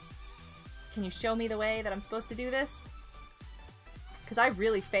 Munchie, can you show me the way that I'm supposed to do this? Because I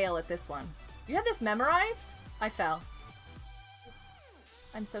really fail at this one. You have this memorized? I fell.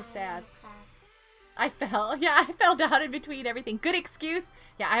 I'm so sad. I fell. Yeah, I fell down in between everything. Good excuse.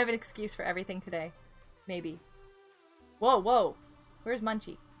 Yeah, I have an excuse for everything today. Maybe. Whoa. Where's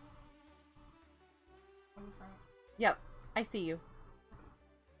Munchie? Yep, I see you.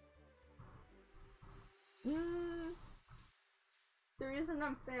 The reason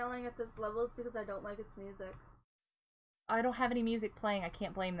I'm failing at this level is because I don't like its music. I don't have any music playing. I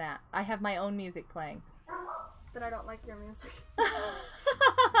can't blame that. I have my own music playing. Then I don't like your music.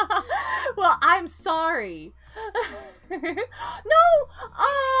 Well, I'm sorry. No!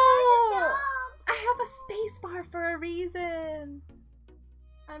 Oh! I have a space bar for a reason.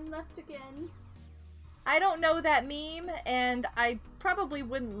 I'm left again. I don't know that meme, and I probably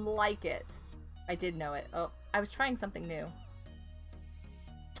wouldn't like it. I did know it. Oh, I was trying something new.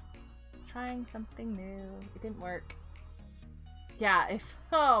 It didn't work. Yeah, if...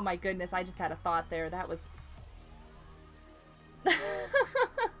 Oh my goodness, I just had a thought there. That was...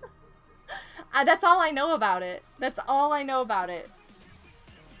 That's all I know about it. That's all I know about it.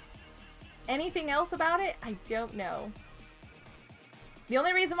 Anything else about it? I don't know. The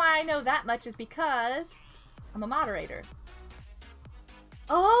only reason why I know that much is because I'm a moderator.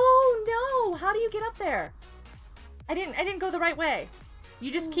 Oh no! How do you get up there? I didn't go the right way.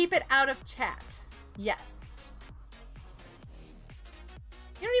 You just keep it out of chat. Yes.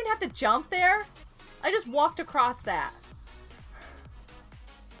 You don't even have to jump there. I just walked across that.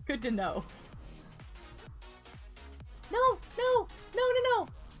 Good to know. No.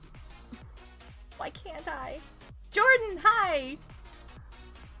 Why can't I? Jordan, hi!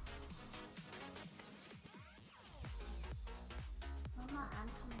 Mama, I'm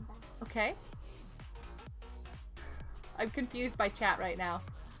coming back. Okay. I'm confused by chat right now.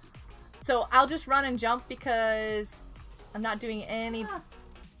 So I'll just run and jump because I'm not doing any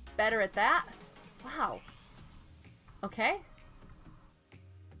better at that. Wow. Okay.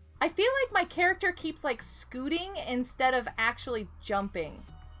 I feel like my character keeps like scooting instead of actually jumping.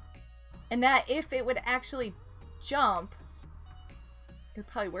 And that if it would actually jump, it would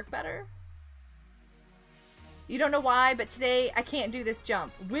probably work better. You don't know why, but today I can't do this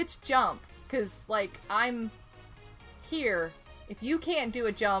jump. Which jump? Because, like, I'm here. If you can't do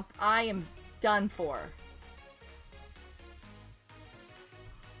a jump, I am done for.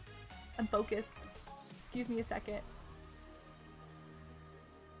 I'm focused. Excuse me a second.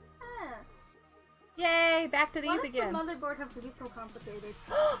 Yay, back to these again. Why does the motherboard have to be so complicated?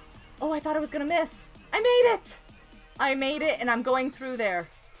 Oh, I thought I was gonna miss. I made it! I made it, and I'm going through there.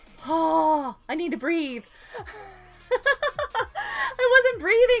 Oh, I need to breathe. I wasn't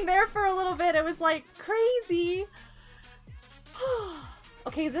breathing there for a little bit. It was like crazy.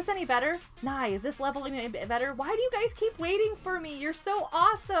 Okay, is this any better? Nah, is this level any better? Why do you guys keep waiting for me? You're so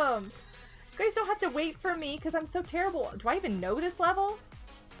awesome. You guys don't have to wait for me because I'm so terrible. Do I even know this level?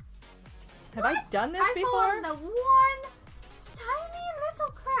 Have I done this before? I fall in the one tiny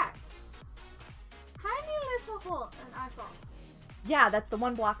little crack. Tiny little hole and I fall. Yeah, that's the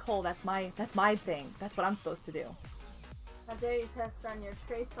one block hole. That's my thing. That's what I'm supposed to do. How dare you test on your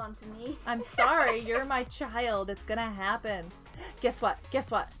traits onto me? I'm sorry, you're my child. It's gonna happen. Guess what?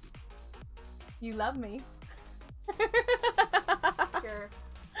 Guess what? You love me. Sure.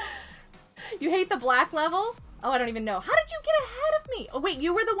 You hate the black level? Oh, I don't even know. How did you get ahead of me? Oh, wait,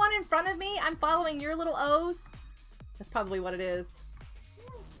 you were the one in front of me? I'm following your little O's? That's probably what it is.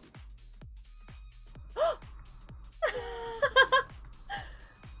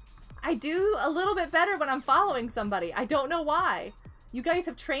 I do a little bit better when I'm following somebody. I don't know why. You guys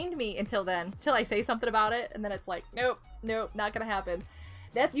have trained me until then. Till I say something about it, and then it's like, nope, nope, not gonna happen.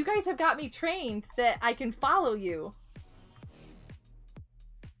 You guys have got me trained that I can follow you.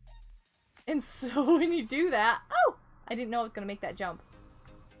 And so when you do that... Oh! I didn't know I was gonna make that jump.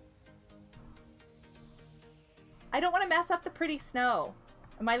 I don't want to mess up the pretty snow.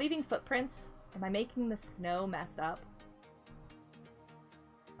 Am I leaving footprints? Am I making the snow messed up?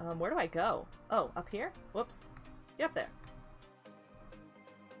 Where do I go? Oh, up here? Whoops. Get up there.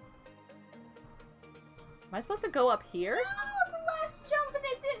 Am I supposed to go up here? No, the last jump and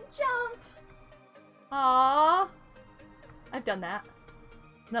it didn't jump! Aww. I've done that.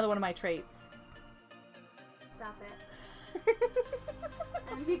 Another one of my traits. Stop it.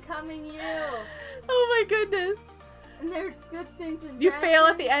 I'm becoming you. Oh my goodness. And there's good things and You bad fail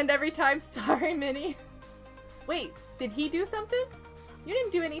at things. the end every time. Sorry, Minnie. Wait, did he do something? You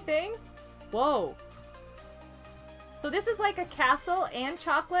didn't do anything. Whoa. So this is like a castle and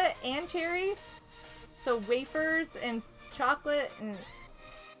chocolate and cherries? So wafers and chocolate and...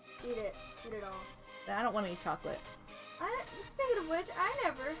 Eat it. Eat it all. I don't want any chocolate. Speaking of which, I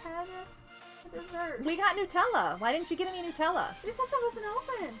never had a dessert. We got Nutella. Why didn't you get any Nutella? Because it wasn't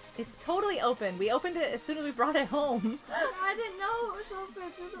open. It's totally open. We opened it as soon as we brought it home. I didn't know it was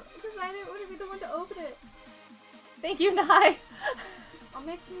open because I didn't want to be the one to open it. Thank you, Nye. I'll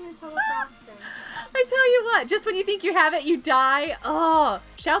make some Nutella frosting. I tell you what, just when you think you have it, you die. Oh,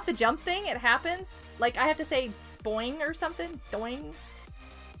 shout the jump thing. It happens. Like, I have to say boing or something. Doing.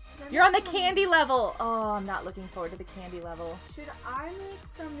 You're on the candy level. Oh, I'm not looking forward to the candy level. Should I make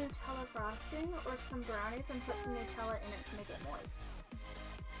some Nutella frosting or some brownies and put some Nutella in it to make it moist?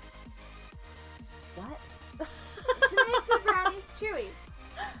 What? To make the brownies chewy.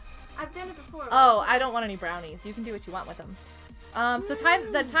 I've done it before. Oh, I don't want any brownies. You can do what you want with them. So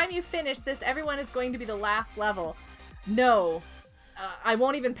the time you finish this, everyone is going to be the last level. No. I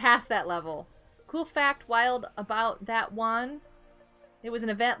won't even pass that level. Cool fact, wild about that one. It was an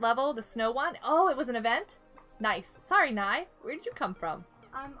event level, the snow one. Oh, it was an event? Nice. Sorry, Nye. Where did you come from?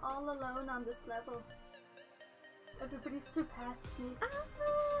 I'm all alone on this level. Everybody surpassed me.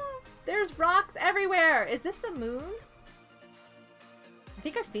 Ah, there's rocks everywhere. Is this the moon? I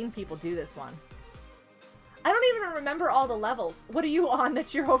think I've seen people do this one. I don't even remember all the levels. What are you on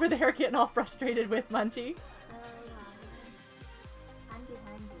that you're over there getting all frustrated with, Munchie? I'm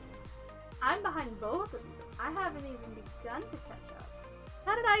behind you. I'm behind both of you. I haven't even begun to catch up.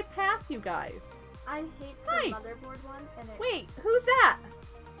 How did I pass you guys? I hate the Hi. motherboard one and it... Wait, who's that?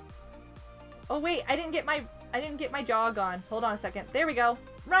 Oh wait, I didn't get my jog on. Hold on a second. There we go.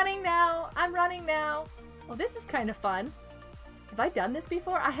 Running now. I'm running now. Oh, this is kind of fun. Have I done this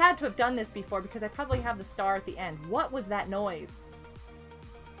before? I had to have done this before because I probably have the star at the end. What was that noise?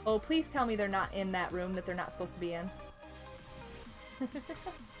 Oh, please tell me they're not in that room that they're not supposed to be in.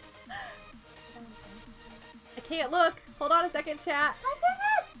 I can't look. Hold on a second, chat. I did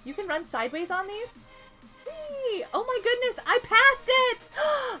it! You can run sideways on these? Whee! Oh my goodness, I passed it!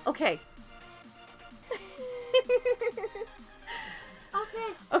 Okay.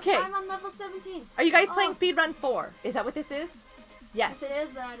 Okay. Okay. I'm on level 17. Are you guys playing Speedrun 4? Is that what this is? Yes. If it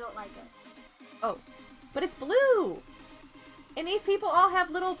is, then I don't like it. Oh. But it's blue! And these people all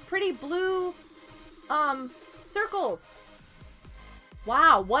have little pretty blue, circles.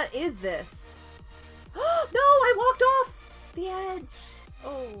 Wow, what is this? No, I walked off the edge.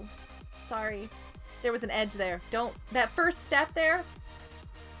 Oh, sorry. There was an edge there. Don't, that first step there,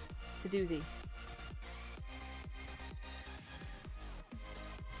 it's a doozy.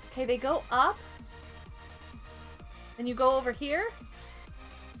 Okay, they go up. And you go over here.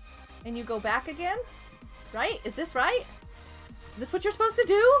 And you go back again. Right? Is this right? Is this what you're supposed to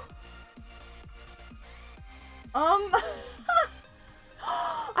do?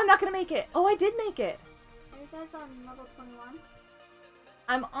 I'm not gonna make it. Oh, I did make it. Are you guys on level 21?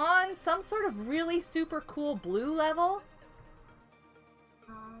 I'm on some sort of really super cool blue level.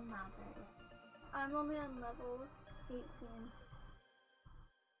 I'm not there yet. I'm only on level 18.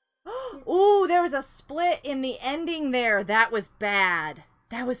 Ooh, there was a split in the ending there. That was bad.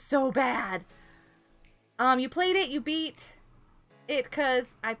 That was so bad. You played it, you beat it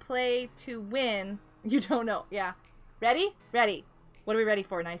because I play to win. You don't know. Yeah. Ready? Ready. What are we ready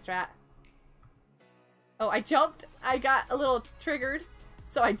for, Nice Rat? Oh, I jumped. I got a little triggered,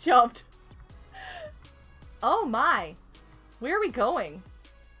 so I jumped. Oh my. Where are we going?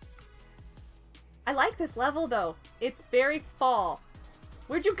 I like this level, though. It's very fall.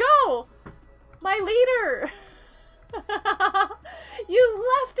 Where'd you go? My leader! You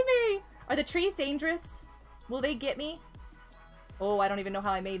left me! Are the trees dangerous? Will they get me? Oh, I don't even know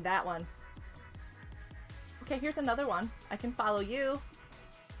how I made that one. Okay, here's another one. I can follow you.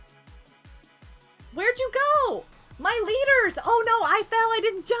 Where'd you go? My leaders! Oh no, I fell. I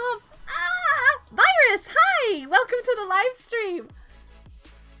didn't jump. Ah! Virus, hi! Welcome to the live stream.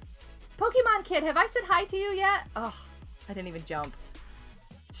 Pokemon Kid, have I said hi to you yet? Oh, I didn't even jump.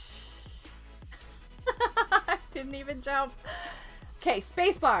 I didn't even jump. Okay,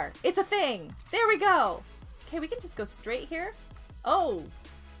 spacebar. It's a thing. There we go. Okay, we can just go straight here. Oh.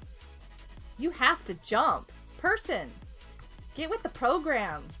 You have to jump. Person. Get with the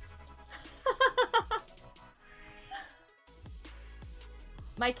program.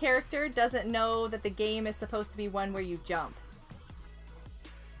 My character doesn't know that the game is supposed to be one where you jump.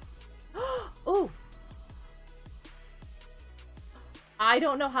 Ooh. I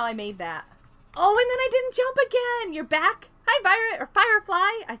don't know how I made that. Oh, and then I didn't jump again. You're back. Hi, Virus or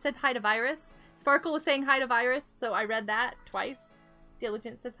Firefly. I said hi to Virus. Sparkle was saying hi to Virus, so I read that twice.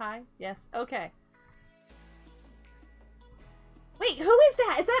 Diligent says hi. Yes. Okay. Wait, who is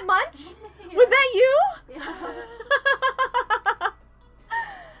that? Is that Munch? Yeah. Was that you? Yeah.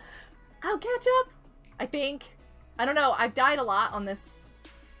 I'll catch up. I think. I don't know. I've died a lot on this.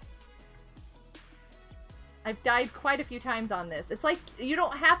 I've died quite a few times on this. It's like you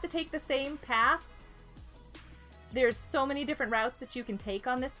don't have to take the same path. There's so many different routes that you can take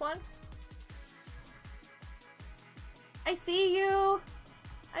on this one. I see you.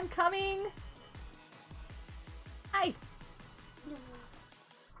 I'm coming. Hi.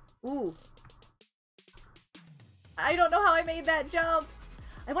 Ooh. I don't know how I made that jump.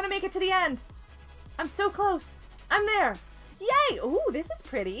 I want to make it to the end. I'm so close. I'm there. Yay. Ooh, this is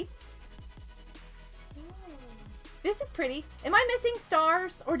pretty. This is pretty. Am I missing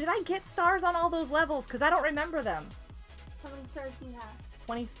stars? Or did I get stars on all those levels? Because I don't remember them. How many stars do you have?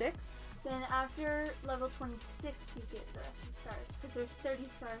 26? Then after level 26, you get the rest of the stars. Because there's 30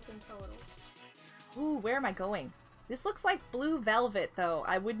 stars in total. Ooh, where am I going? This looks like blue velvet, though.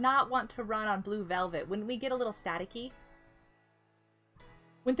 I would not want to run on blue velvet. Wouldn't we get a little staticky?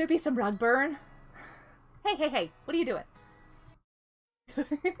 Wouldn't there be some rug burn? Hey, hey, hey. What are you doing?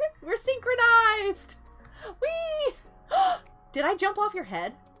 We're synchronized! Whee! Did I jump off your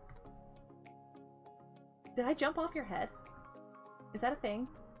head? Did I jump off your head? Is that a thing?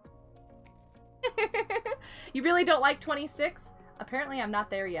 You really don't like 26? Apparently I'm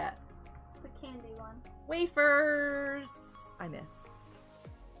not there yet. It's the candy one. Wafers! I missed.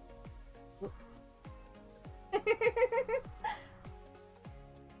 Whoops.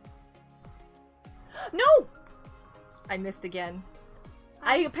 No! I missed again.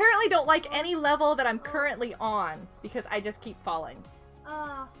 I apparently don't like any level that I'm currently on because I just keep falling.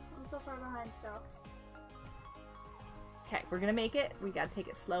 I'm so far behind still. Okay, we're gonna make it. We gotta take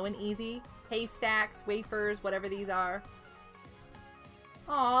it slow and easy. Haystacks, wafers, whatever these are.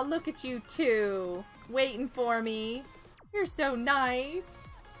 Aw, look at you two. Waiting for me. You're so nice.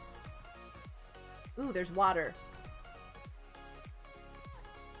 Ooh, there's water.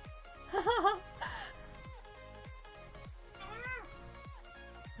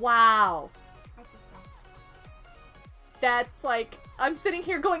 Wow. That's like, I'm sitting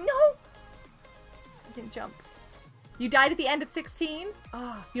here going, no! I didn't jump. You died at the end of 16?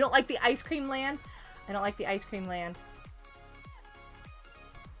 Oh, you don't like the ice cream land? I don't like the ice cream land.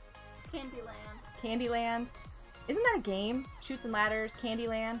 Candyland. Candyland. Isn't that a game? Chutes and Ladders,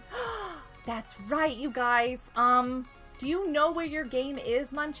 Candyland. That's right, you guys. Do you know where your game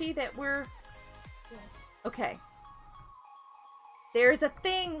is, Munchie, that we're... Yeah. Okay. There's a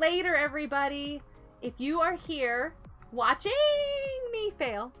thing later, everybody. If you are here watching me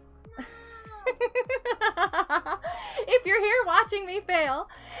fail. If you're here watching me fail,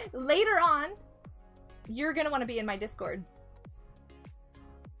 later on, you're going to want to be in my Discord.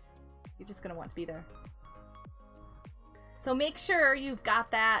 You're just going to want to be there. So make sure you've got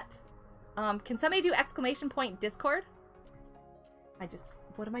that. Can somebody do ! Discord?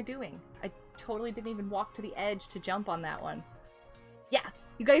 What am I doing? I totally didn't even walk to the edge to jump on that one. Yeah,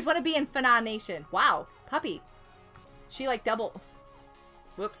 you guys want to be in Fana Nation. Wow, puppy. She like double.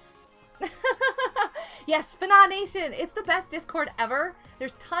 Whoops. Yes, Fana Nation. It's the best Discord ever.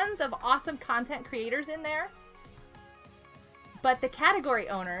 There's tons of awesome content creators in there. But the category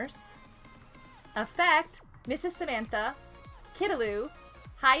owners affect Mrs. Samantha, Kidaloo,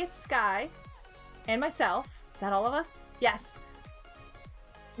 Hi, it's Sky, and myself. Is that all of us? Yes.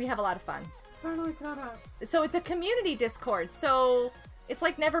 We have a lot of fun. Finally caught up. So it's a community Discord, so it's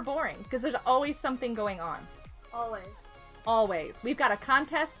like never boring, because there's always something going on. Always. Always. We've got a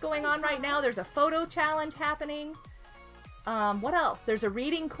contest going on right now. There's a photo challenge happening. What else? There's a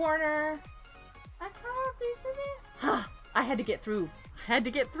reading corner. I can't piece of it. I had to get through. I had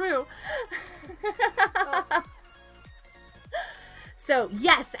to get through. Oh. So,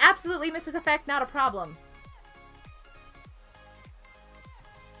 yes, absolutely, Mrs. Effect, not a problem.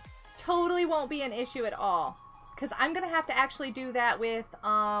 Totally won't be an issue at all. Because I'm going to have to actually do that with,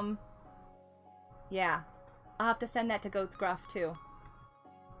 yeah. I'll have to send that to Goat's Gruff, too.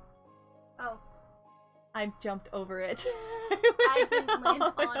 Oh. I jumped over it. I didn't land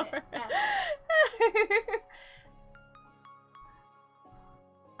on it.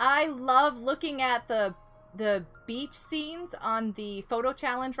 I love looking at the beach scenes on the photo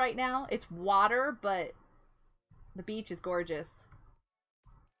challenge right now. It's water, but the beach is gorgeous.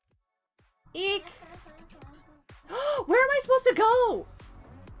 Eek! Where am I supposed to go?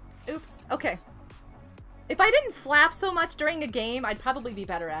 Oops. Okay. If I didn't flap so much during a game, I'd probably be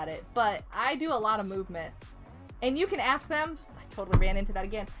better at it. But I do a lot of movement. And you can ask them. I totally ran into that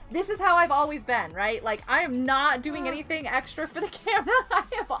again. This is how I've always been, right? Like, I am not doing anything extra for the camera. I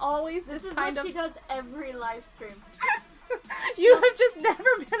have always just kind of... This is what she does every live stream. You have just never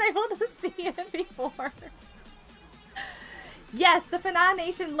been able to see it before. Yes, the Fana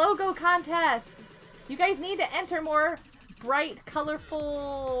Nation logo contest. You guys need to enter more bright,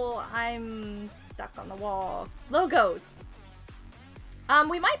 colorful... I'm stuck on the wall. Logos.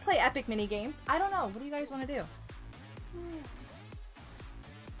 We might play epic mini games. I don't know. What do you guys want to do?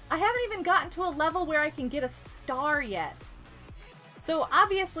 I haven't even gotten to a level where I can get a star yet. So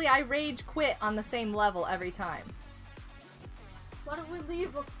obviously I rage quit on the same level every time. Why don't we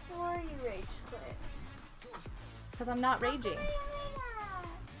leave before you rage quit? Because I'm not raging.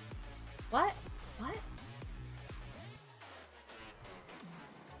 What? What?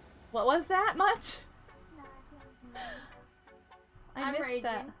 What was that much? I missed raging.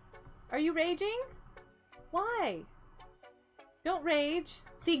 that. Are you raging? Why? Don't rage.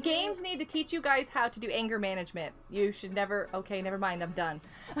 See, games need to teach you guys how to do anger management. You should never... Okay, never mind. I'm done.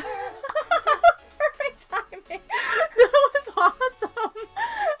 That was perfect timing. That was awesome.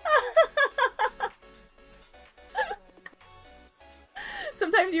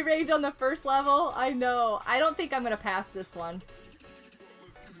 Sometimes you rage on the first level. I know. I don't think I'm going to pass this one.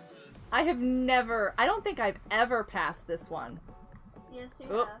 I have never... I don't think I've ever passed this one. Yes,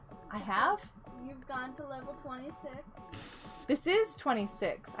 you Oop. have. I have? You've gone to level 26. This is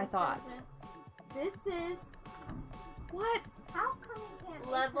 26, I thought. This is... What? How come you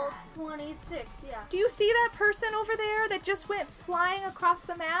can't level 26, yeah. Do you see that person over there that just went flying across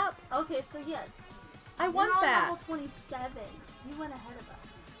the map? Okay, so yes. I want You're on that. level 27. You went ahead of us.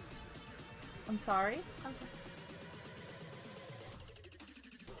 I'm sorry. Okay.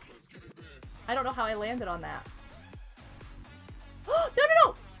 I don't know how I landed on that.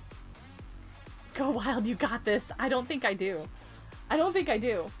 No! Go Wild, you got this. I don't think I do. I don't think I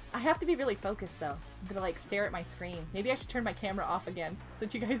do. I have to be really focused, though. I'm gonna, like, stare at my screen. Maybe I should turn my camera off again, so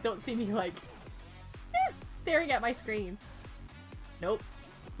that you guys don't see me, like, staring at my screen. Nope.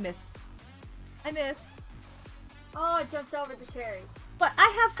 Missed. I missed. Oh, I jumped over the cherry. But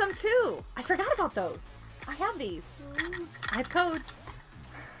I have some, too. I forgot about those. I have these. I have codes.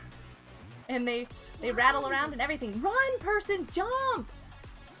 And they rattle around and everything. Run, person! Jump!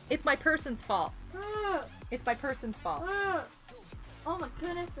 It's my person's fault. It's my person's fault. Oh my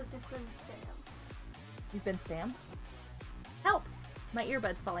goodness, I've just been spammed. You've been spammed? Help! My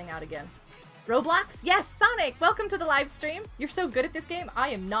earbud's falling out again. Roblox? Yes, Sonic! Welcome to the live stream. You're so good at this game. I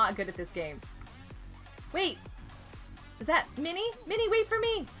am not good at this game. Wait. Is that Minnie? Minnie, wait for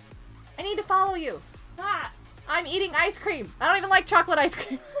me! I need to follow you. Ah! I'm eating ice cream. I don't even like chocolate ice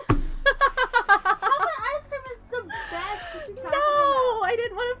cream. Chocolate ice cream is the best. What you talking No! I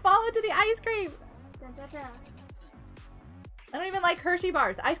didn't want to fall into the ice cream. Dun, dun, dun. I don't even like Hershey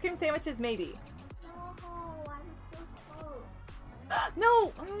bars. Ice cream sandwiches, maybe. No, I'm so cold.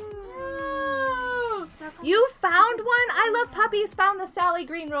 No! You found one? I Love Puppies found the Sally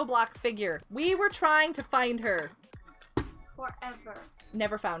Green Roblox figure. We were trying to find her. Forever.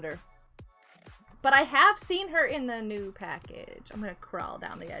 Never found her. But I have seen her in the new package. I'm gonna crawl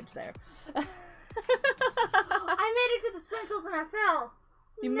down the edge there. I made it to the sprinkles and I fell.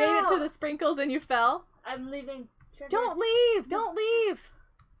 You made it to the sprinkles and you fell? I'm leaving. Don't leave! Don't leave!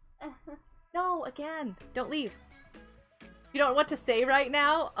 No, again. Don't leave. You don't know what to say right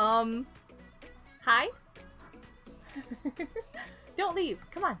now? Hi? Don't leave.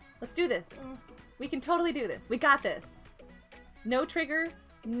 Come on. Let's do this. We can totally do this. We got this. No trigger.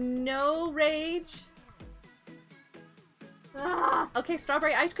 No rage. Okay,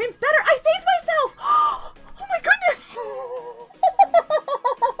 strawberry ice cream's better. I saved myself. Oh my goodness.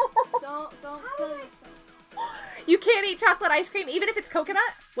 Don't kill yourself. You can't eat chocolate ice cream even if it's coconut?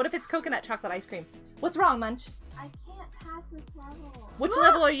 What if it's coconut chocolate ice cream? What's wrong, Munch? I can't pass this level. Which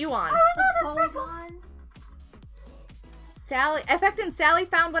level are you on? I was on the sprinkles. Sally, Effect and Sally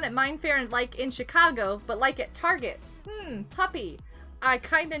found one at Mine Fair and like in Chicago, but like at Target. Puppy. I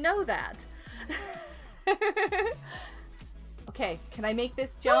kinda know that. Okay, can I make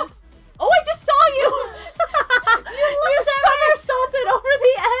this jump? Oh, I just saw you! You somersaulted over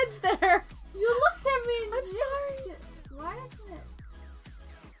the edge there! You looked at me and I'm sorry. Why isn't it?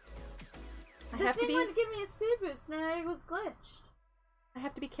 The thing would give me a speed boost and it was glitched. I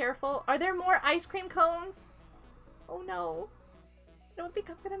have to be careful. Are there more ice cream cones? Oh no. I don't think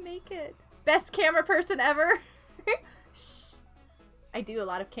I'm gonna make it. Best camera person ever. Shh. I do a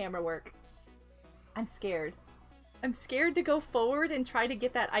lot of camera work. I'm scared. I'm scared to go forward and try to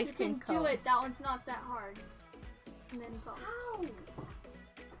get that ice cream cone. You can do it. That one's not that hard. And then go. Ow!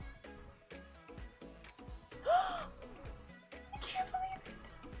 I can't believe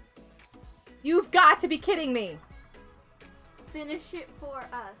it. You've got to be kidding me. Finish it for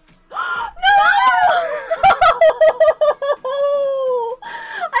us. No!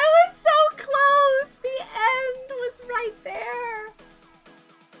 I was so close. The end was right there.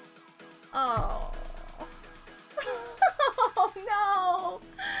 Oh. Oh no.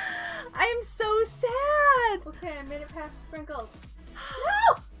 I'm so sad. Okay, I made it past the sprinkles.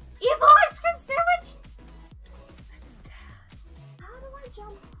 No! Evil ice cream sandwich! I'm sad. How do I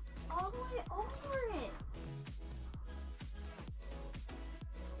jump all the way over it?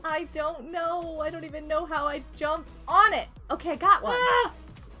 I don't know. I don't even know how I jump on it. Okay, I got one.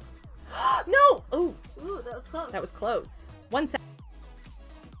 Ah! No! Ooh. Ooh, that was close. That was close. 1 second.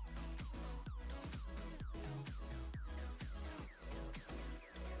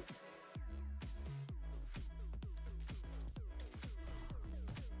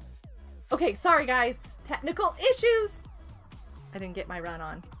 Okay, sorry guys. Technical issues! I didn't get my run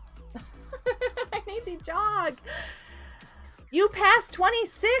on. I need to jog. You passed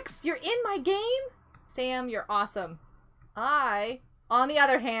 26! You're in my game? Sam, you're awesome. I, on the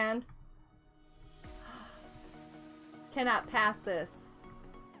other hand, cannot pass this.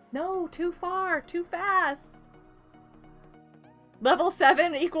 No, too far, too fast. Level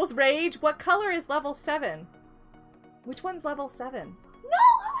 7 equals rage. What color is level 7? Which one's level 7? No,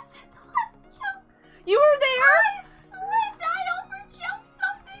 I was at the last jump. You were there? I slipped. I overjumped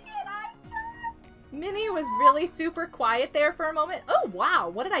something and I died. Minnie was really super quiet there for a moment. Oh, wow.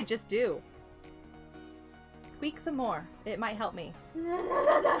 What did I just do? Squeak some more. It might help me.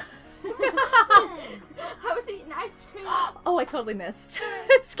 No. I was eating ice cream. Oh, I totally missed.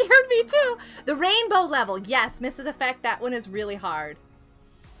 It scared me too. The rainbow level. Yes, Mrs. Effect, that one is really hard.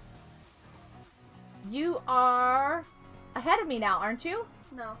 You are ahead of me now, aren't you?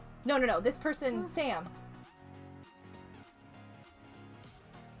 No. No. This person, Sam.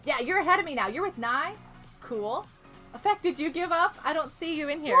 Yeah, you're ahead of me now. You're with Nye. Cool. Effect, did you give up? I don't see you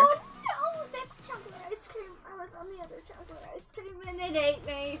in here. Oh no, that's chocolate ice cream. I was on the other chocolate ice cream and it ate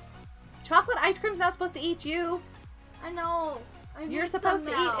me. Chocolate ice cream's not supposed to eat you. I know. You're supposed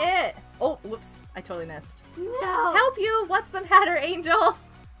to eat it. Oh, whoops. I totally missed. No. Help you. What's the matter, Angel?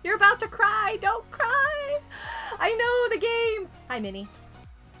 You're about to cry. Don't cry. I know the game. Hi, Minnie.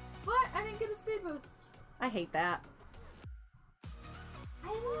 What? I didn't get a speed boost. I hate that. I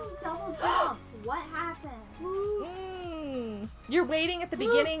didn't double jump. What happened? You're waiting at the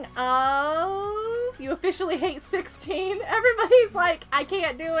beginning of... You officially hate 16. Everybody's like, I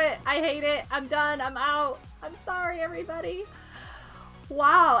can't do it. I hate it. I'm done. I'm out. I'm sorry, everybody.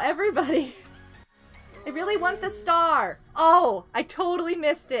 Wow, everybody. I really want the star. Oh, I totally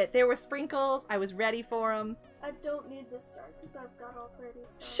missed it. There were sprinkles. I was ready for them. I don't need this star because I've got all 30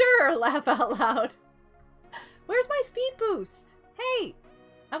 stars. Sure, laugh out loud. Where's my speed boost? Hey,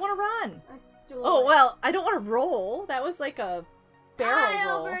 I want to run. I stole Oh, it. well, I don't want to roll. That was like a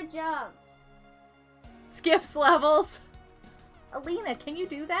barrel roll. I overjumped. Skips levels. Alina, can you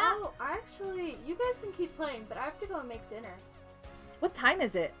do that? Oh, actually, you guys can keep playing, but I have to go and make dinner. What time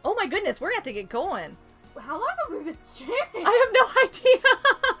is it? Oh my goodness, we're gonna have to get going. How long have we been streaming? I have no idea.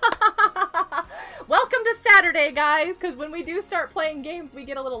 Welcome to Saturday, guys, because when we do start playing games, we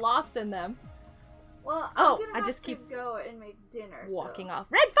get a little lost in them. Well, Oh, I'm gonna I have just to keep go and make dinner. Walking so. off.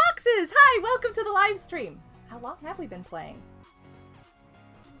 Red Foxes! Hi, welcome to the live stream. How long have we been playing?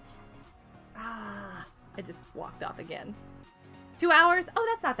 I just walked off again. 2 hours? Oh,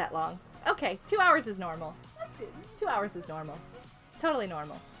 that's not that long. Okay, 2 hours is normal. That's good. 2 hours is normal. Totally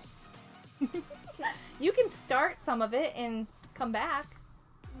normal. You can start some of it and come back.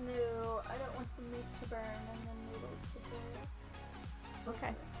 No, I don't want the meat to burn and the noodles to boil.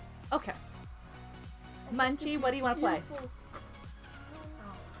 Okay. Okay. Munchie, what do you want to play?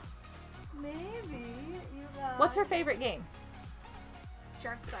 Maybe you got... What's her favorite game?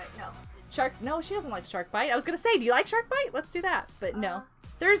 Shark Bite, no. Shark... No, she doesn't like Shark Bite. I was going to say, do you like Shark Bite? Let's do that. But no.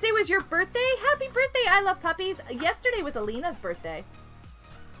 Thursday was your birthday? Happy birthday! I love puppies. Yesterday was Alina's birthday.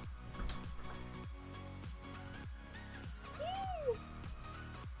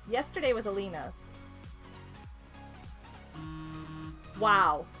 Yesterday was Alina's.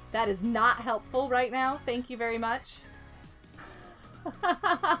 Wow. That is not helpful right now. Thank you very much.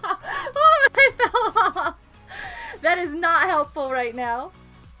 Oh, I fell off. That is not helpful right now.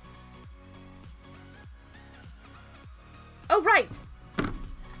 Oh, right.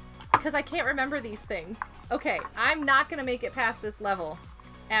 Because I can't remember these things. Okay, I'm not going to make it past this level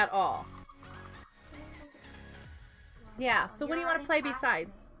at all. Yeah, so what do you want to play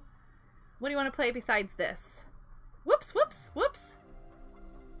besides? What do you want to play besides this? Whoops, whoops, whoops.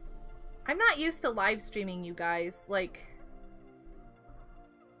 I'm not used to live streaming, you guys. Like...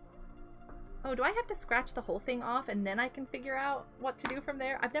 Oh, do I have to scratch the whole thing off and then I can figure out what to do from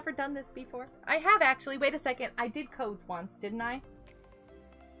there? I've never done this before. I have actually. Wait a second. I did codes once, didn't I?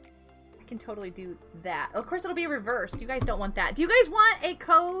 I can totally do that. Of course, it'll be reversed. You guys don't want that. Do you guys want a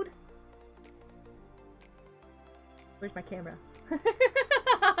code? Where's my camera?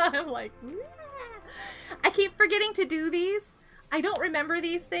 I'm like... I keep forgetting to do these. I don't remember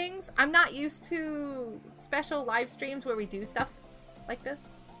these things. I'm not used to special live streams where we do stuff like this.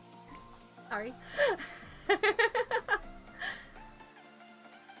 Sorry. Can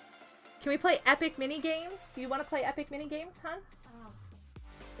we play epic mini games? Do you want to play epic mini games, hon?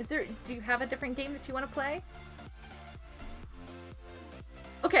 Do you have a different game that you want to play?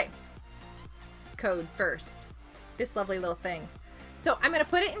 Okay. Code first. This lovely little thing. So I'm going to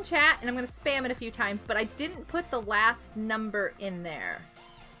put it in chat and I'm going to spam it a few times, but I didn't put the last number in there.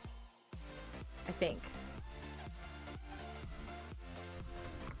 I think.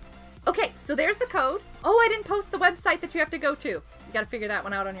 Okay, so there's the code. Oh, I didn't post the website that you have to go to. You gotta figure that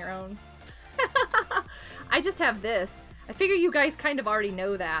one out on your own. I just have this. I figure you guys kind of already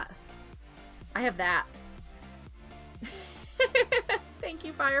know that. I have that. Thank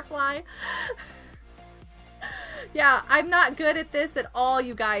you, Firefly. Yeah, I'm not good at this at all,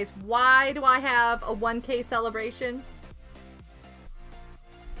 you guys. Why do I have a 1K celebration?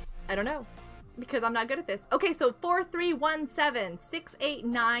 I don't know. Because I'm not good at this. Okay, so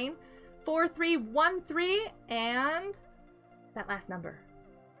 4317-689 4313 and that last number.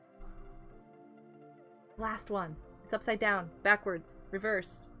 Last one. It's upside down, backwards,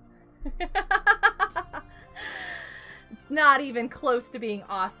 reversed. Not even close to being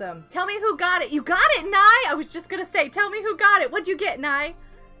awesome. Tell me who got it. You got it, Nye! I was just gonna say, tell me who got it. What'd you get, Nye?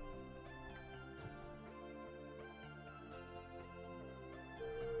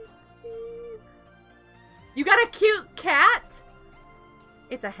 You got a cute cat?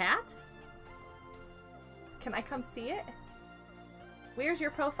 It's a hat? Can I come see it? Where's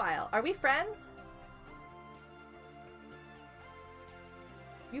your profile? Are we friends?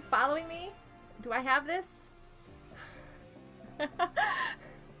 You following me? Do I have this?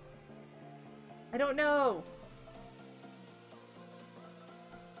 I don't know.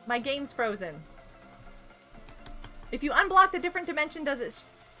 My game's frozen. If you unblocked a different dimension, does it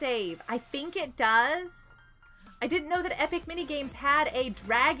save? I think it does. I didn't know that Epic Minigames had a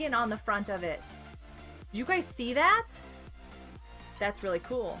dragon on the front of it. Did you guys see that? That's really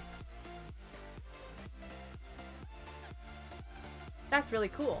cool. That's really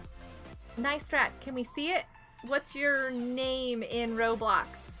cool. Nice strat. Can we see it? What's your name in Roblox?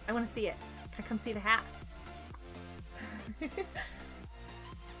 I want to see it. Can I come see the hat?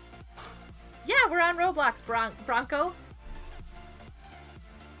 Yeah, we're on Roblox, Bronco.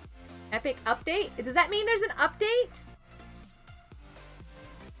 Epic update? Does that mean there's an update?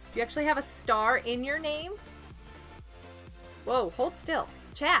 You actually have a star in your name? Whoa, hold still.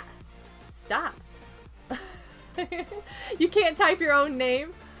 Chat. Stop. You can't type your own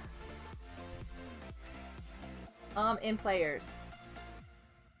name? In players.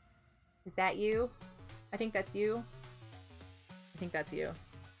 Is that you? I think that's you. I think that's you.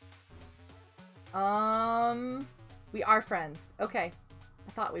 We are friends. Okay.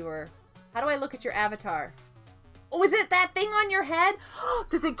 I thought we were. How do I look at your avatar? Oh, is it that thing on your head?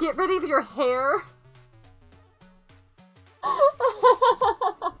 Does it get rid of your hair?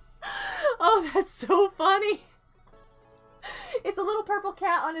 Oh Oh, that's so funny. It's a little purple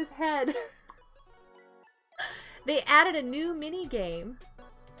cat on his head. They added a new mini game.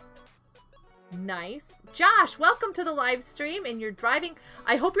 Nice. Josh, welcome to the live stream, and you're driving.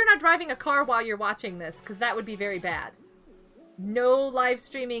 I hope you're not driving a car while you're watching this, because that would be very bad. No live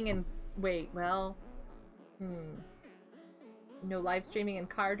streaming and... Wait, well... No live streaming and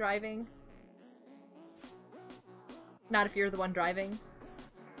car driving? Not if you're the one driving?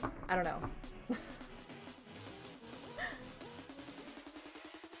 I don't know.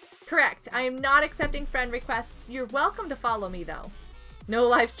 Correct. I am not accepting friend requests. You're welcome to follow me, though. No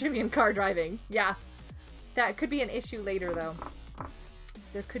live streaming and car driving. Yeah. That could be an issue later, though.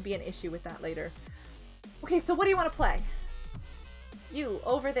 There could be an issue with that later. Okay, so what do you want to play? You,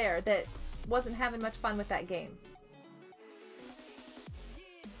 over there, that wasn't having much fun with that game.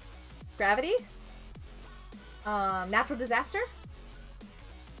 Gravity? Natural disaster?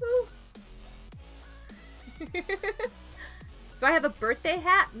 Woo. Do I have a birthday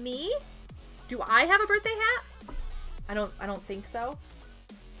hat? Me? Do I have a birthday hat? I don't think so.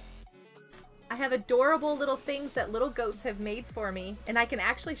 I have adorable little things that little goats have made for me, and I can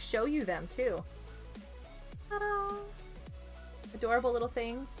actually show you them too. Ta-da! Adorable little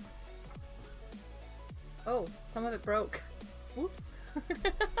things. Oh, some of it broke. Whoops.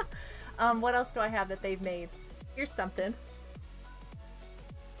 What else do I have that they've made? Here's something.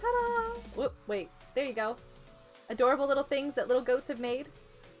 Ta-da! Whoop, wait, there you go. Adorable little things that little goats have made.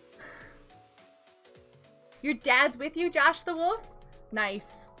 Your dad's with you, Josh the Wolf?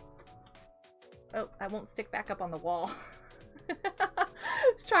 Nice. Oh, that won't stick back up on the wall. I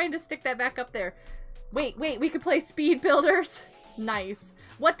was trying to stick that back up there. Wait, we could play Speed Builders. Nice.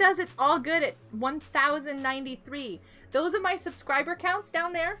 What does It's All Good at 1,093? Those are my subscriber counts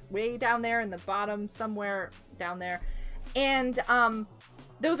down there. Way down there in the bottom, somewhere down there. And,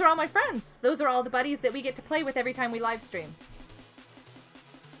 those are all my friends. Those are all the buddies that we get to play with every time we live stream.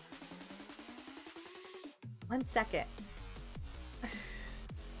 1 second.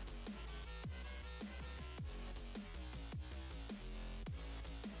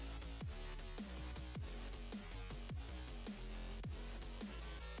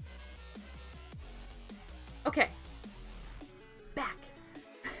 Okay. Back.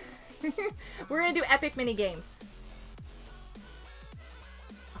 We're gonna do epic mini games.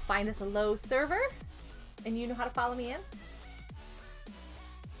 I'll find us a low server, and you know how to follow me in?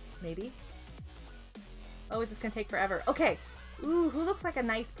 Maybe. Oh, is this gonna take forever? Okay. Ooh, who looks like a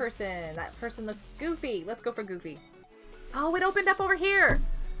nice person? That person looks goofy. Let's go for goofy. Oh, it opened up over here.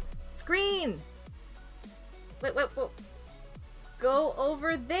 Screen. Wait. Go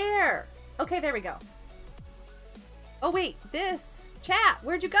over there. Okay, there we go. Oh, wait, this. Chat,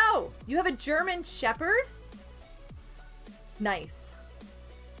 where'd you go? You have a German Shepherd? Nice.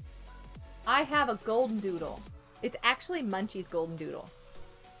 I have a Golden Doodle. It's actually Munchie's Golden Doodle.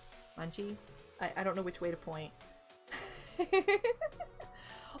 Munchie? I don't know which way to point.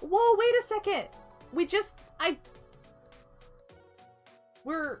 Whoa, wait a second.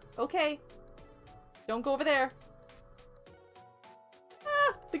 We're okay. Don't go over there.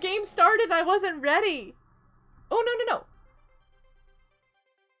 Ah, the game started and I wasn't ready. Oh, no.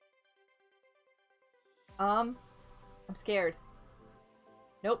 I'm scared.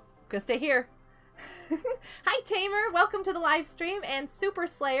 Nope, gonna stay here. Hi, Tamer. Welcome to the live stream. And Super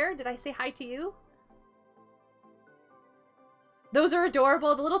Slayer, did I say hi to you? Those are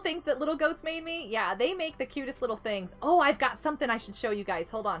adorable. The little things that little goats made me. Yeah, they make the cutest little things. Oh, I've got something I should show you guys.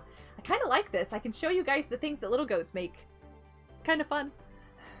 Hold on. I kind of like this. I can show you guys the things that little goats make. It's kind of fun.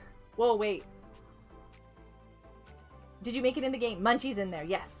 Whoa, wait. Did you make it in the game? Munchie's in there.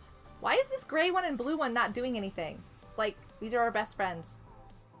 Yes. Why is this gray one and blue one not doing anything? It's like, these are our best friends.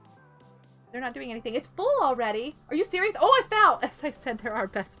 They're not doing anything. It's full already. Are you serious? Oh, I fell! As I said, they're our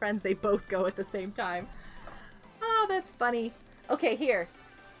best friends. They both go at the same time. Oh, that's funny. Okay, here.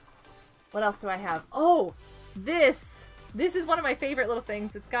 What else do I have? Oh, this. This is one of my favorite little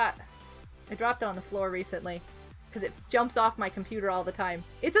things. It's got... I dropped it on the floor recently. Because it jumps off my computer all the time.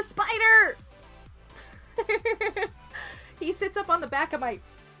 It's a spider! He sits up on the back of my...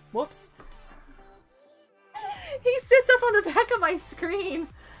 Whoops. He sits up on the back of my screen.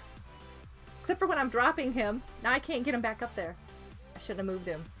 Except for when I'm dropping him. Now I can't get him back up there. I should have moved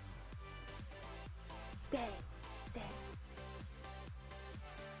him. Stay. Stay.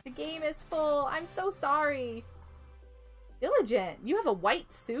 The game is full. I'm so sorry. Diligent. You have a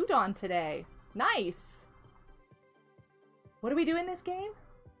white suit on today. Nice. What do we do in this game?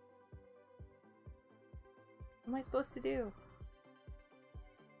 What am I supposed to do?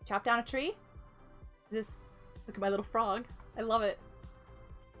 Chop down a tree? This... Look at my little frog. I love it.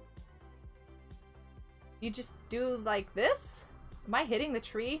 You just do like this? Am I hitting the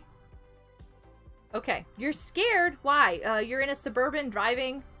tree? Okay. You're scared? Why? You're in a Suburban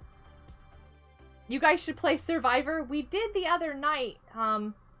driving? You guys should play Survivor. We did the other night.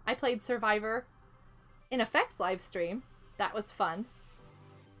 I played Survivor in Effects live stream. That was fun.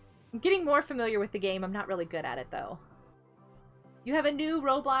 I'm getting more familiar with the game. I'm not really good at it, though. You have a new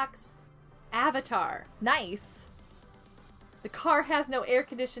Roblox avatar. Nice. The car has no air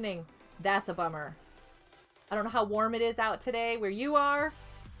conditioning. That's a bummer. I don't know how warm it is out today where you are,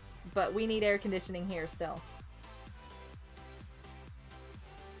 but we need air conditioning here still.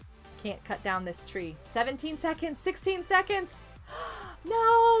 Can't cut down this tree. 17 seconds, 16 seconds.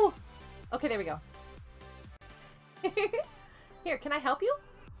 No. Okay, there we go. Here, can I help you?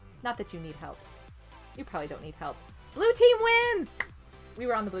 Not that you need help. You probably don't need help. Blue team wins! We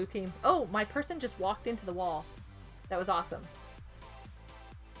were on the blue team. Oh, my person just walked into the wall. That was awesome.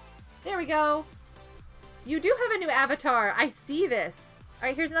 There we go. You do have a new avatar. I see this. All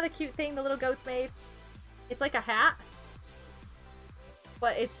right, here's another cute thing the little goats made. It's like a hat.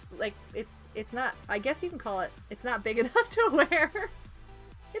 But it's like, it's not, I guess you can call it, it's not big enough to wear.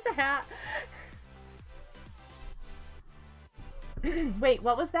 It's a hat. Wait,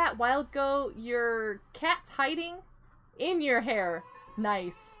 what was that? Wild Goat, your cat's hiding in your hair.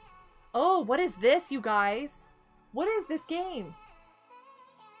 Nice. Oh, what is this, you guys? What is this game?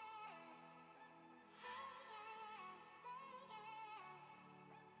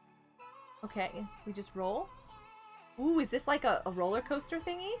 Okay, we just roll. Ooh, is this like a roller coaster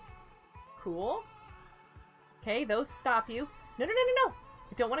thingy? Cool. Okay, those stop you. No, no, no, no, no!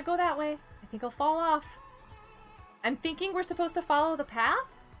 I don't want to go that way. I think I'll fall off. I'm thinking we're supposed to follow the path?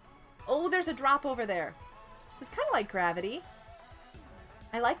 Oh, there's a drop over there. This is kind of like Gravity.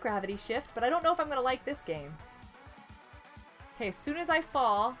 I like Gravity Shift, but I don't know if I'm going to like this game. Okay, as soon as I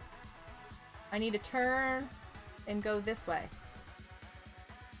fall, I need to turn and go this way.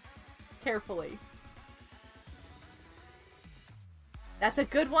 Carefully. That's a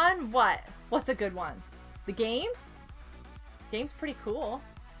good one? What? What's a good one? The game? Game's pretty cool.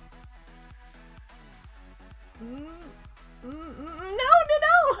 No, no,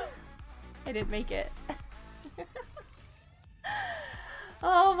 no! I didn't make it.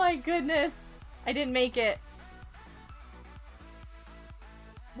 Oh my goodness. I didn't make it.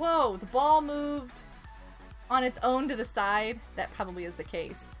 Whoa, the ball moved on its own to the side. That probably is the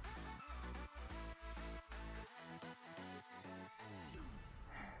case.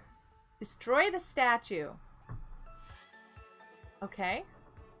 Destroy the statue. Okay.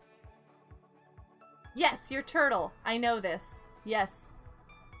 Yes, you're turtle. I know this. Yes.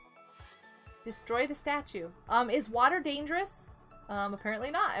 Destroy the statue. Is water dangerous?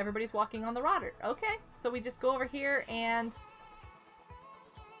 Apparently not. Everybody's walking on the water. Okay, so we just go over here and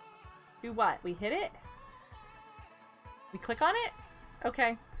do what? We hit it? We click on it?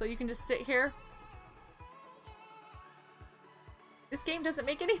 Okay, so you can just sit here. This game doesn't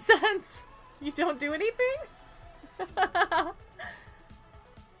make any sense. You don't do anything?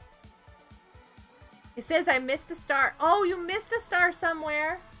 It says I missed a star. Oh, you missed a star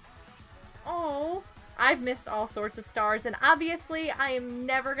somewhere. Oh, I've missed all sorts of stars, and obviously I am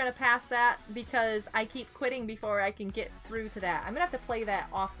never gonna pass that because I keep quitting before I can get through to that. I'm gonna have to play that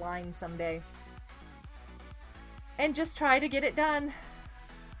offline someday and just try to get it done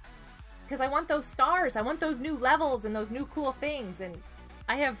because I want those stars. I want those new levels and those new cool things, and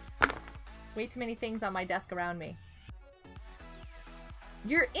I have way too many things on my desk around me.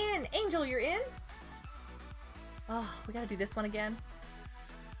 You're in! Angel, you're in? Oh, we gotta do this one again.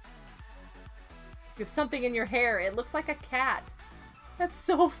 You have something in your hair. It looks like a cat. That's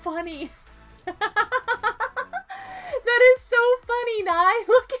so funny. That is so funny, Nye.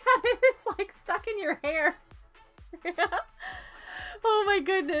 Look at it. It's like stuck in your hair. Oh my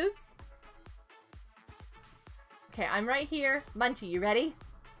goodness. Okay, I'm right here. Munchie, you ready?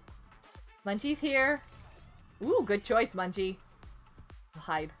 Munchie's here. Ooh, good choice, Munchie. I'll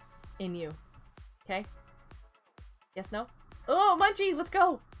hide in you. Okay? Yes, no? Oh, Munchie, let's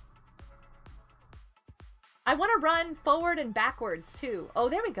go! I want to run forward and backwards, too. Oh,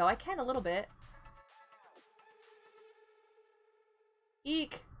 there we go. I can a little bit.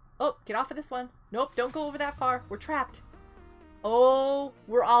 Eek. Oh, get off of this one. Nope, don't go over that far. We're trapped. Oh,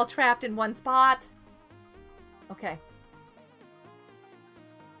 we're all trapped in one spot. Okay.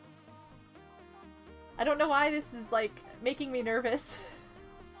 I don't know why this is, like, making me nervous.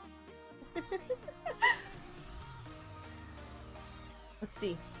 Let's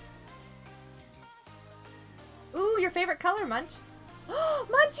see. Ooh, your favorite color, Munch.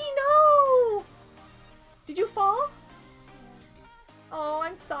 Munchy, no! Did you fall? Oh,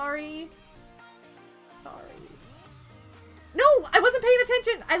 I'm sorry. Sorry.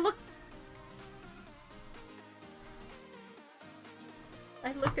 attention!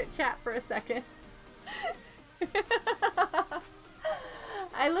 I looked at chat for a second.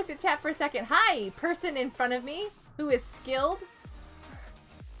 I looked at chat for a second. Hi, person in front of me who is skilled.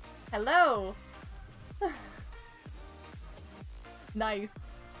 Hello. Nice.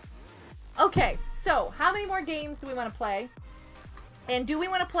 Okay, so how many more games do we want to play? And do we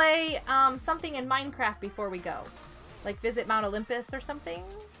want to play something in Minecraft before we go? Like visit Mount Olympus or something?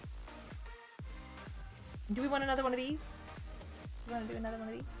 Do we want another one of these? You want to do another one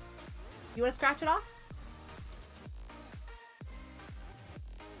of these? You want to scratch it off?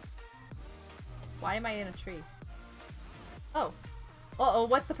 Why am I in a tree? Oh. Uh-oh,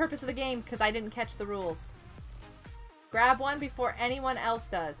 what's the purpose of the game? Because I didn't catch the rules. Grab one before anyone else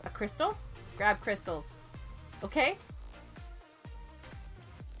does. A crystal? Grab crystals. Okay.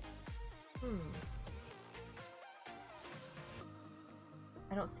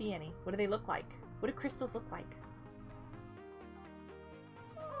 I don't see any. What do they look like? What do crystals look like?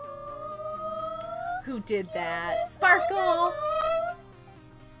 Who did that? Sparkle!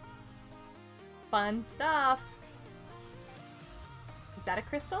 Fun stuff. Is that a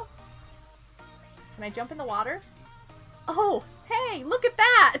crystal? Can I jump in the water? Oh, hey, look at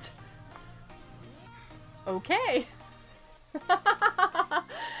that! Okay. I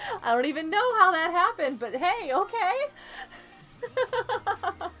don't even know how that happened, but hey, okay.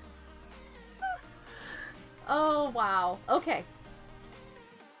 Oh, wow. Okay.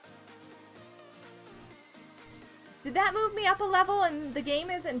 Did that move me up a level and the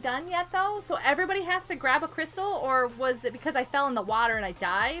game isn't done yet, though? So everybody has to grab a crystal, or was it because I fell in the water and I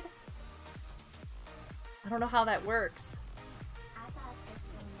died? I don't know how that works. I got a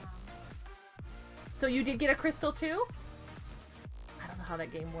crystal now. So you did get a crystal, too? I don't know how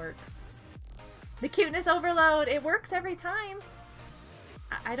that game works. The cuteness overload, it works every time.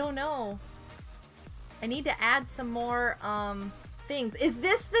 I don't know. I need to add some more, things. Is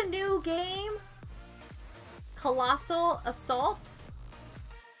this the new game? Colossal Assault?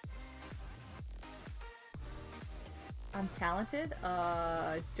 I'm talented?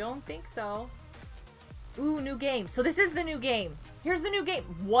 Don't think so. Ooh, new game. So this is the new game. Here's the new game.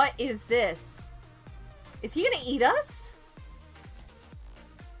 What is this? Is he gonna eat us?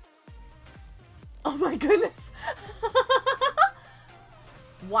 Oh my goodness.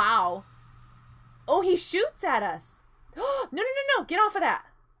 Wow. Oh, he shoots at us. No, no, no, no. Get off of that.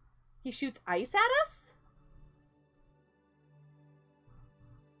 He shoots ice at us?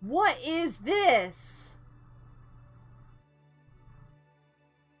 What is this?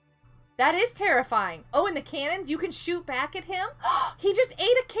 That is terrifying. Oh, and the cannons, you can shoot back at him? He just ate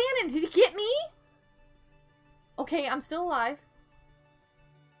a cannon. Did he get me? Okay, I'm still alive.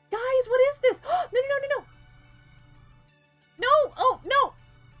 Guys, what is this? No, no, no, no, no. No! Oh, no!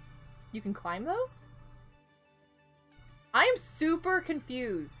 You can climb those? I am super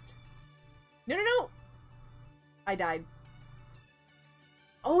confused. No, no, no. I died.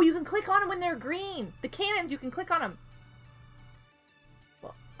 Oh, you can click on them when they're green. The cannons, you can click on them.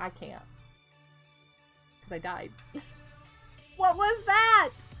 Well, I can't. Because I died. What was that?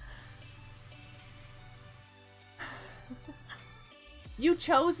 You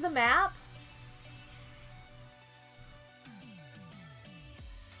chose the map?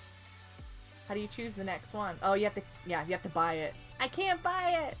 How do you choose the next one? Oh, you have to, yeah, you have to buy it. I can't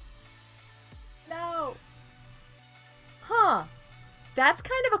buy it. No. Huh. That's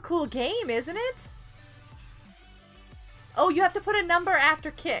kind of a cool game, isn't it? Oh, you have to put a number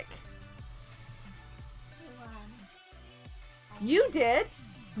after kick. You did?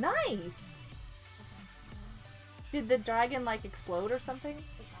 Nice. Did the dragon, like, explode or something?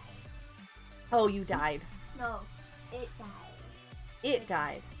 Oh, you died. No, it died. It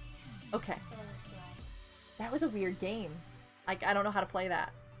died. Okay. That was a weird game. Like, I don't know how to play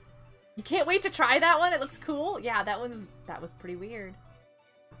that. You can't wait to try that one? It looks cool? Yeah, that was pretty weird.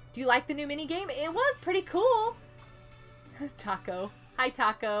 Do you like the new minigame? It was pretty cool. Taco. Hi,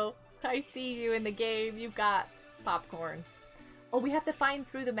 Taco. I see you in the game. You've got popcorn. Oh, we have to find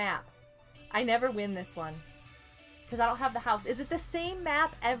through the map. I never win this one. Because I don't have the house. Is it the same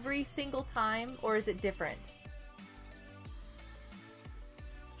map every single time? Or is it different?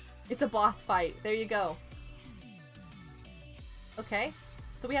 It's a boss fight. There you go. Okay.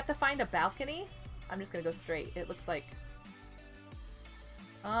 So we have to find a balcony. I'm just gonna go straight. It looks like...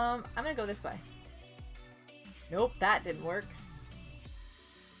 I'm gonna go this way. Nope, that didn't work.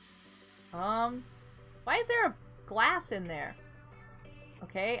 Why is there a glass in there?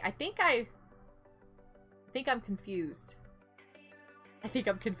 Okay, I think I'm confused. I think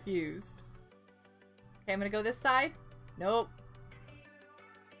I'm confused. Okay, I'm gonna go this side. Nope.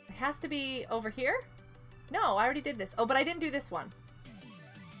 It has to be over here? No, I already did this. Oh, but I didn't do this one.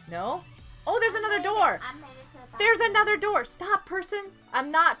 No? Oh, there's another door! I made it to the There's bathroom. another door! Stop, person!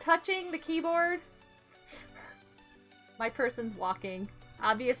 I'm not touching the keyboard. My person's walking.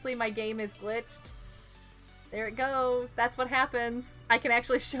 Obviously, my game is glitched. There it goes. That's what happens. I can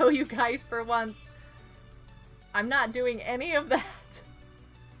actually show you guys for once. I'm not doing any of that.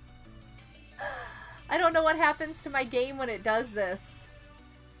 I don't know what happens to my game when it does this.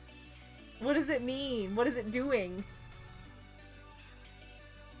 What does it mean? What is it doing?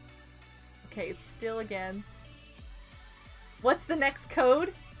 Okay, it's still again. What's the next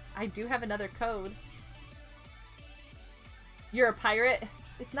code? I do have another code. You're a pirate?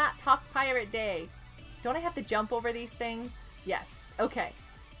 It's not Talk Pirate Day. Don't I have to jump over these things? Yes. Okay.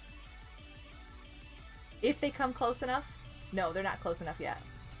 If they come close enough? No, they're not close enough yet.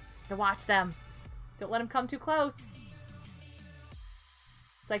 To watch them. Don't let them come too close.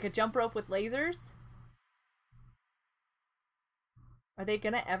 It's like a jump rope with lasers. Are they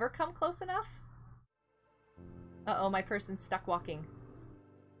gonna ever come close enough? Uh-oh, my person's stuck walking.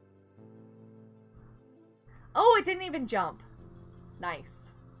 Oh, it didn't even jump.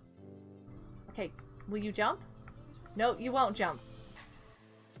 Nice. Okay, will you jump? No, you won't jump.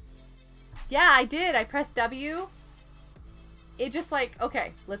 Yeah, I did. I pressed W. It just like,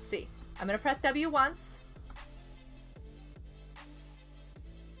 okay, let's see. I'm gonna press W once.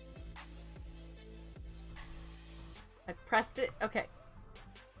 I pressed it. Okay.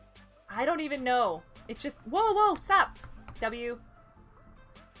 I don't even know. It's just, whoa, whoa, stop. W.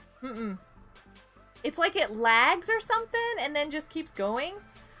 Mm-mm. It's like it lags or something and then just keeps going.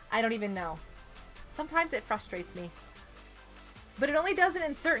 I don't even know. Sometimes it frustrates me. But it only does it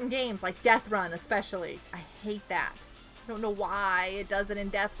in certain games, like Death Run especially. I hate that. I don't know why it does it in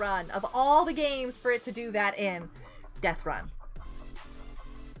Death Run. Of all the games for it to do that in, Death Run.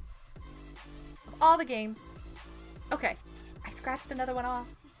 Of all the games. Okay. I scratched another one off.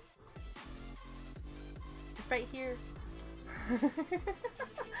 It's right here.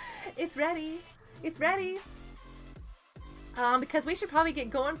 It's ready. It's ready. Because we should probably get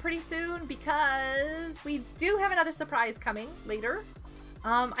going pretty soon because we do have another surprise coming later.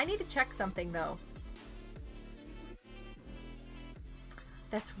 I need to check something though.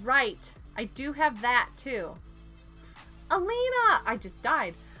 That's right. I do have that too. Alina! I just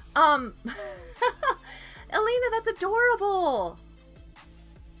died. Alina, that's adorable.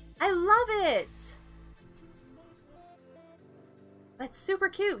 I love it. That's super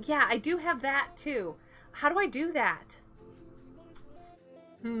cute. Yeah, I do have that too. How do I do that?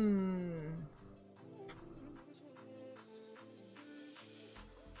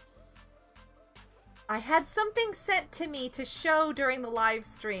 I had something sent to me to show during the live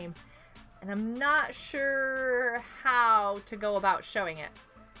stream, and I'm not sure how to go about showing it.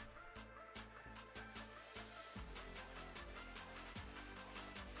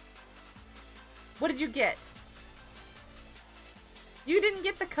 What did you get? You didn't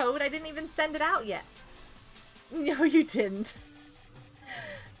get the code. I didn't even send it out yet. No, you didn't.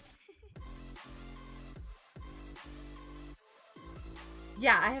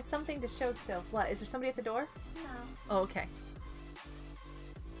 Yeah, I have something to show still. What? Is there somebody at the door? No. Oh, okay.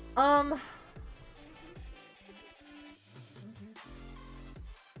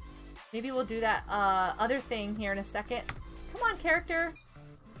 Maybe we'll do that other thing here in a second. Come on, character.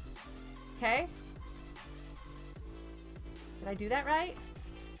 Okay. Did I do that right?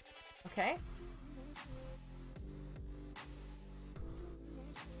 Okay.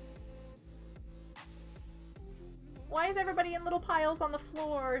 Why is everybody in little piles on the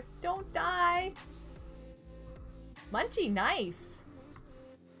floor? Don't die. Munchie, nice.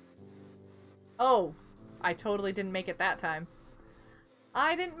 Oh, I totally didn't make it that time.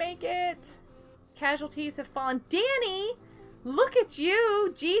 I didn't make it. Casualties have fallen. Danny, look at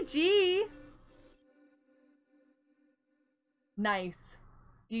you. GG. Nice.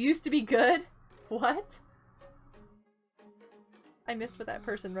 You used to be good? What? I missed what that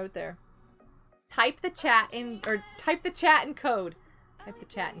person wrote there. Type the chat in, or type the chat in code. Type the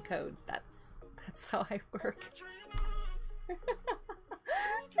chat in code. That's how I work.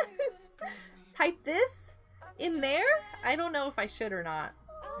 Type this in there? I don't know if I should or not.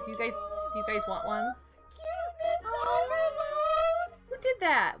 If you guys want one? Who did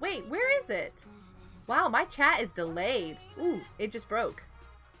that? Wait, where is it? Wow, my chat is delayed. Ooh, it just broke.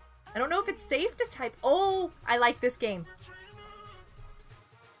 I don't know if it's safe to type. Oh, I like this game.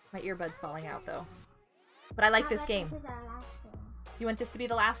 My earbud's falling out though. But I like this game. This is our last game. You want this to be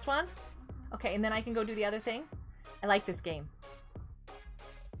the last one? Okay, and then I can go do the other thing? I like this game.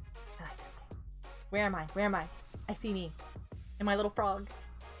 I like this game. Where am I? Where am I? I see me. And my little frog.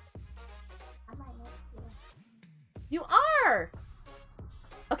 You are!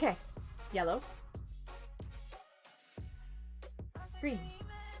 Okay. Yellow. Green.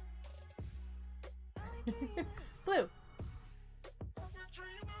 Blue.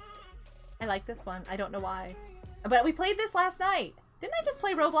 I like this one. I don't know why. But we played this last night. Didn't I just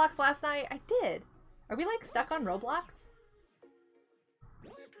play Roblox last night? I did. Are we like stuck on Roblox?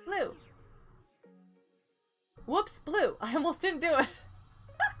 Blue. Whoops, blue. I almost didn't do it.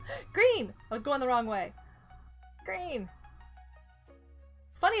 Green. I was going the wrong way. Green.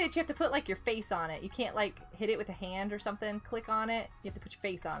 It's funny that you have to put like your face on it. You can't like hit it with a hand or something. Click on it. You have to put your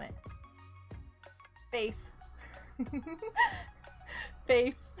face on it. Face.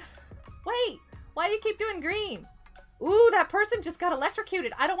 Face. Wait. Why do you keep doing green? Ooh, that person just got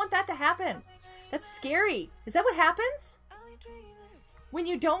electrocuted. I don't want that to happen. That's scary. Is that what happens? When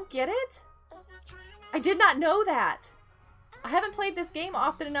you don't get it? I did not know that. I haven't played this game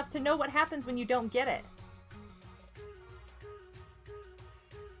often enough to know what happens when you don't get it.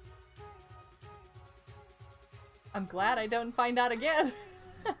 I'm glad I don't find out again.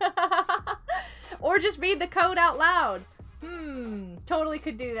 Or just read the code out loud. Totally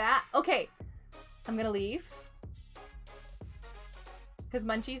could do that. Okay, I'm gonna leave. Because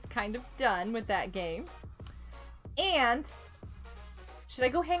Munchie's kind of done with that game. And should I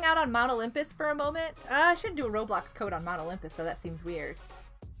go hang out on Mount Olympus for a moment? I shouldn't do a Roblox code on Mount Olympus, so that seems weird.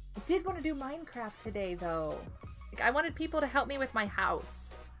 I did want to do Minecraft today, though. Like, I wanted people to help me with my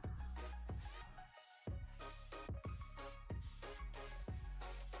house.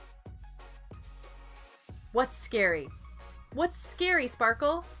 What's scary? What's scary,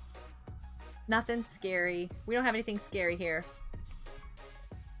 Sparkle? Nothing scary. We don't have anything scary here.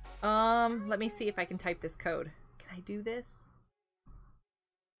 Let me see if I can type this code. Can I do this?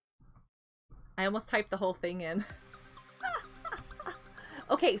 I almost typed the whole thing in.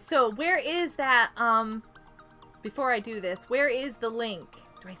 Okay, so where is that, before I do this, where is the link?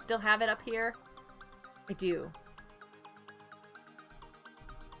 Do I still have it up here? I do.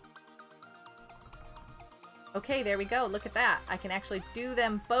 Okay, there we go. Look at that. I can actually do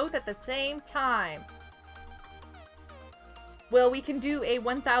them both at the same time. Well, we can do a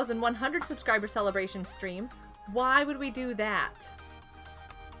 1,100 subscriber celebration stream. Why would we do that?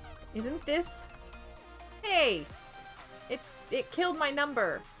 Isn't this... Hey! It killed my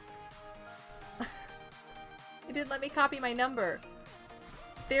number. It didn't let me copy my number.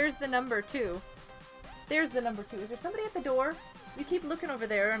 There's the number, too. There's the number, too. Is there somebody at the door? You keep looking over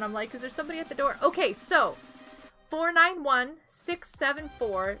there, and I'm like, is there somebody at the door? Okay, so...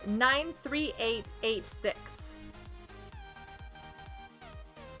 491-674-93886.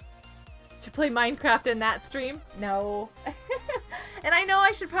 To play Minecraft in that stream? No. And I know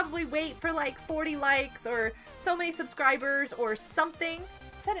I should probably wait for like 40 likes or so many subscribers or something.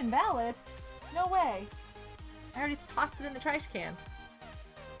 Is that invalid? No way. I already tossed it in the trash can.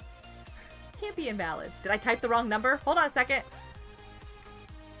 Can't be invalid. Did I type the wrong number? Hold on a second.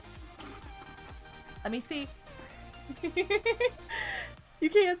 Let me see. You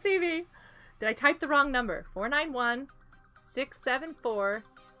can't see me. Did I type the wrong number?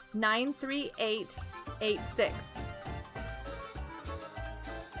 491-674-93886.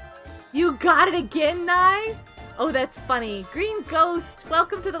 You got it again, Nye? Oh, that's funny. Green Ghost,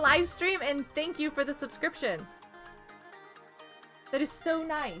 welcome to the live stream and thank you for the subscription. That is so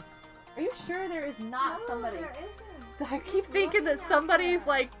nice. Are you sure there is not somebody? There isn't. I keep thinking that somebody's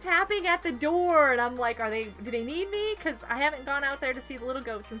like tapping at the door and I'm like, do they need me? Because I haven't gone out there to see the little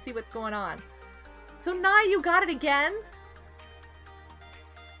goats and see what's going on. So Nye, you got it again?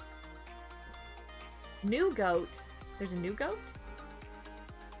 New goat. There's a new goat?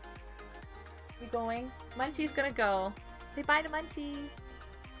 You going? Munchie's gonna go. Say bye to Munchie.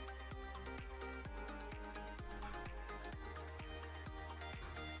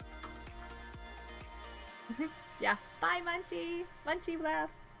 Yeah. Bye, Munchie. Munchie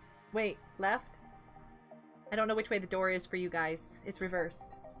left. Wait, left? I don't know which way the door is for you guys. It's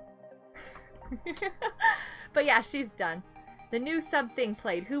reversed. But yeah, she's done. The new sub thing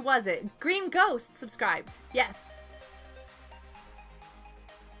played. Who was it? Green Ghost subscribed. Yes.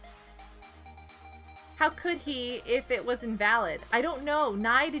 How could he if it was invalid? I don't know.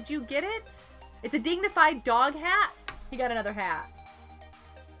 Nye, did you get it? It's a dignified dog hat. He got another hat.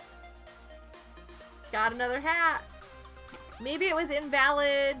 Got another hat. Maybe it was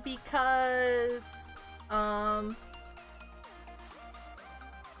invalid because, I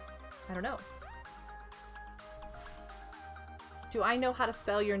don't know. Do I know how to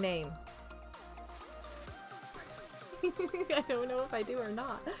spell your name? I don't know if I do or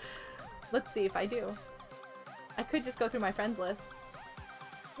not. Let's see if I do. I could just go through my friends list.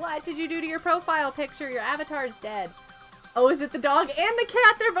 What did you do to your profile picture? Your avatar is dead. Oh, is it the dog and the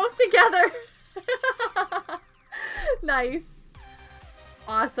cat? They're both together. Nice.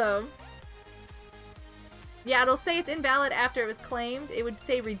 Awesome. Yeah, it'll say it's invalid after it was claimed. It would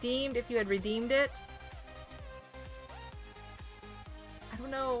say redeemed if you had redeemed it. I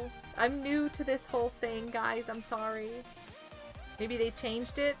don't know. I'm new to this whole thing, guys. I'm sorry. Maybe they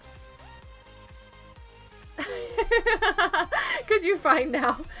changed it? Because you're fine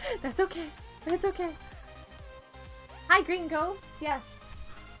now. That's okay. That's okay. Hi, Green Ghost. Yes.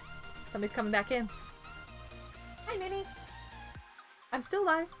 Somebody's coming back in. Hi, Minnie. I'm still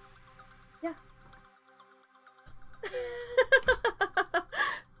live. Yeah.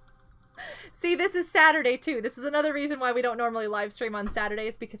 See, this is Saturday too. This is another reason why we don't normally live stream on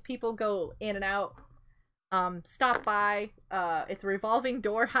Saturdays, because people go in and out. Stop by. It's a revolving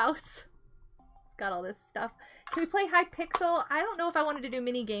door house. It's got all this stuff. Can we play Hypixel? I don't know if I wanted to do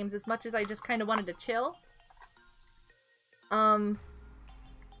mini games as much as I just kind of wanted to chill. Can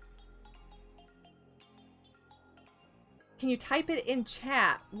you type it in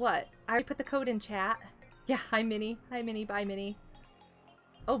chat? What? I already put the code in chat. Yeah, hi Minnie. Hi Minnie, bye Minnie.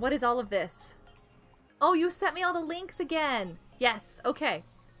 Oh, what is all of this? Oh, you sent me all the links again. Yes, okay.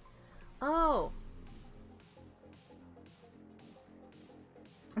 Oh.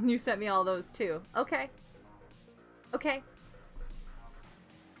 You sent me all those too. Okay. Okay.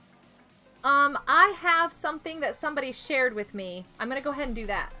 I have something that somebody shared with me. I'm gonna go ahead and do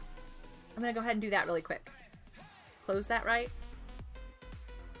that. I'm gonna go ahead and do that really quick. Close that, right?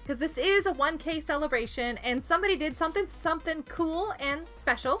 Because this is a 1K celebration and somebody did something cool and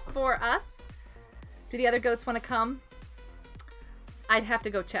special for us. Do the other goats want to come? I'd have to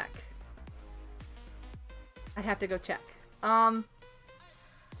go check. I'd have to go check.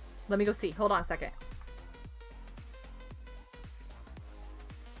 Let me go see. Hold on a second.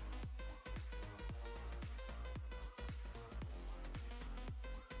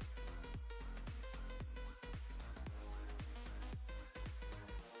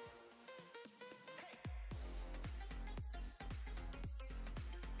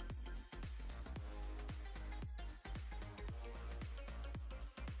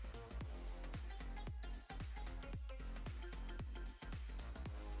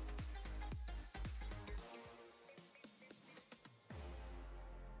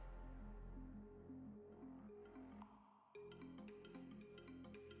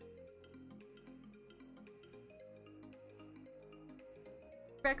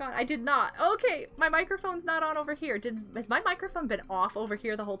 Back on. I did not. Okay, my microphone's not on over here. Has my microphone been off over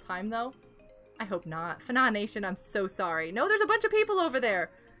here the whole time though? I hope not. Fana Nation, I'm so sorry. No, there's a bunch of people over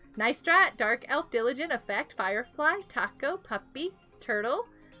there. Nice Strat, Dark Elf, Diligent, Effect, Firefly, Taco, Puppy, Turtle,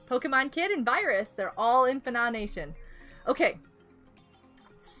 Pokemon Kid, and Virus. They're all in Fana Nation. Okay.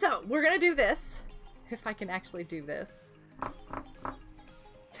 So, we're gonna do this. If I can actually do this.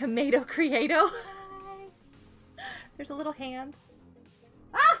 Tomato Creato. There's a little hand.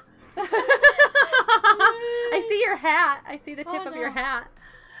 Ah! I see your hat. I see the tip of your hat.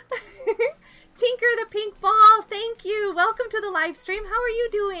 Tinker the Pink Ball, thank you. Welcome to the live stream. How are you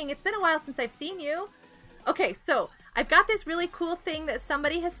doing? It's been a while since I've seen you. Okay, so I've got this really cool thing that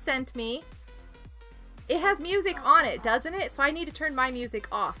somebody has sent me. It has music on it, doesn't it? So I need to turn my music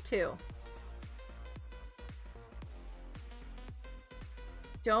off too.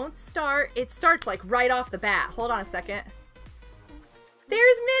 Don't start. It starts like right off the bat. Hold on a second.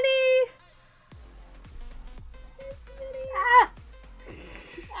 There's Minnie! There's Minnie! Ah!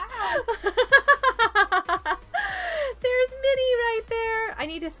 Ah! There's Minnie right there! I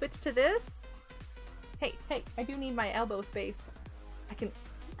need to switch to this. Hey, hey, I do need my elbow space. I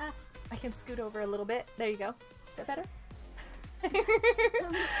can scoot over a little bit. There you go. Is that better?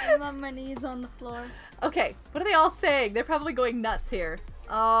 I'm on my knees on the floor. Okay, what are they all saying? They're probably going nuts here.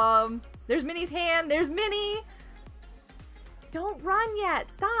 There's Minnie's hand. There's Minnie! Don't run yet.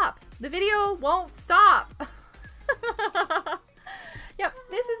 Stop. The video won't stop. Yep,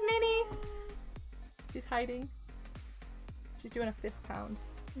 this is Minnie. She's hiding. She's doing a fist pound.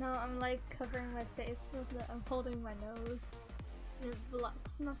 No, I'm like covering my face with the, I'm holding my nose. It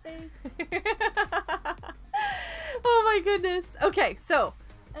blocks my face. Oh my goodness. Okay, so.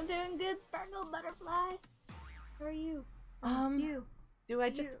 I'm doing good, Sparkle Butterfly. How are you? You. Do I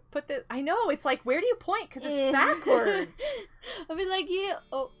just put the? I know, it's like, where do you point? Because it's backwards. I'll be like you.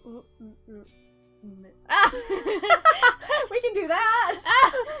 Oh. Ah. We can do that.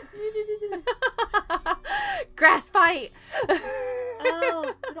 Ah. Grass fight.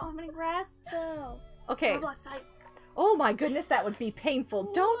 Oh, we don't have any grass though. Okay. Roblox fight. Oh my goodness, that would be painful.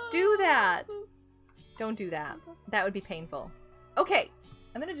 Don't do that. Don't do that. That would be painful. Okay,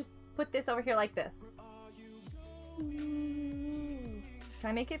 I'm gonna just put this over here like this. Can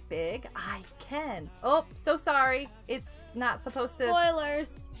I make it big? I can. Oh, so sorry. It's not supposed to...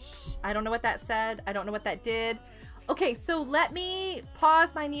 Spoilers. Shh, I don't know what that said. I don't know what that did. Okay, so let me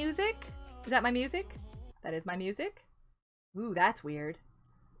pause my music. Is that my music? That is my music. Ooh, that's weird.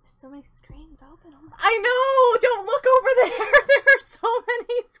 There's so many screens open. Oh my... I know! Don't look over there! There are so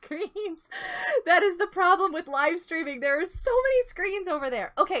many screens. That is the problem with live streaming. There are so many screens over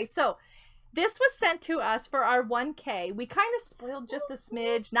there. Okay, so this was sent to us for our 1K. We kind of spoiled just a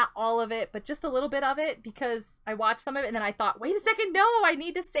smidge, not all of it, but just a little bit of it because I watched some of it and then I thought, wait a second, no, I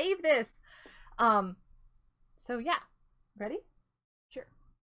need to save this. So yeah. Ready? Sure.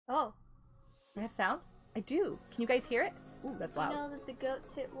 Oh. Do I have sound? I do. Can you guys hear it? Ooh, that's loud. Do you know that the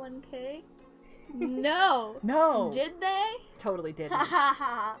goats hit 1K? No. No. Did they? Totally didn't. Ha ha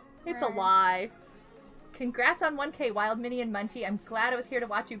ha. It's a lie. Congrats on 1K, Wild Minnie and Munchie. I'm glad I was here to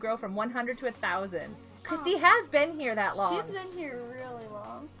watch you grow from 100 to 1,000. Christy has been here that long. She's been here really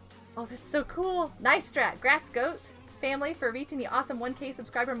long. Oh, that's so cool. Nice strat. Grats, Goat family, for reaching the awesome 1K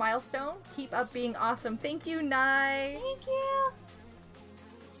subscriber milestone. Keep up being awesome. Thank you, Nye. Thank you.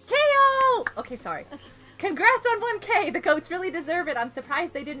 KO! Okay, sorry. Congrats on 1K. The Goats really deserve it. I'm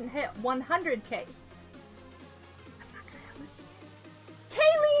surprised they didn't hit 100K.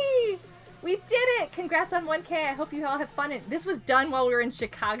 Kaylee! We did it! Congrats on 1K. I hope you all have fun. This was done while we were in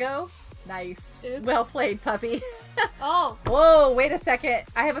Chicago. Nice. Oops. Well played, puppy. Oh. Whoa, wait a second.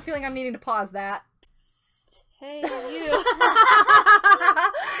 I have a feeling I'm needing to pause that. Hey, you.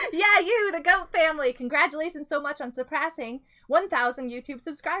 Yeah, you, the Goat family. Congratulations so much on surpassing 1,000 YouTube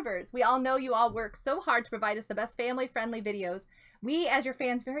subscribers. We all know you all work so hard to provide us the best family-friendly videos. We, as your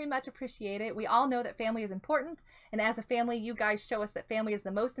fans, very much appreciate it. We all know that family is important, and as a family, you guys show us that family is the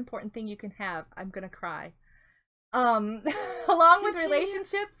most important thing you can have. I'm gonna cry. Along with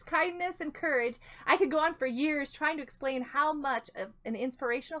relationships, kindness, and courage, I could go on for years trying to explain how much of an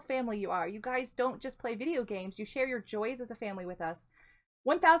inspirational family you are. You guys don't just play video games, you share your joys as a family with us.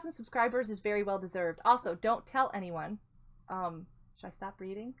 1,000 subscribers is very well deserved. Also, don't tell anyone. Should I stop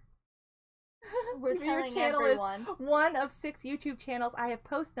reading? We're telling everyone. Is one of 6 YouTube channels I have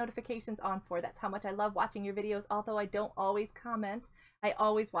post notifications on for. That's how much I love watching your videos. Although I don't always comment, I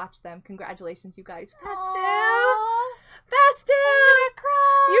always watch them. Congratulations, you guys. Festive! Aww. Festive!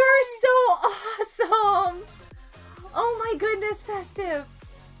 You're so awesome! Oh my goodness, Festive!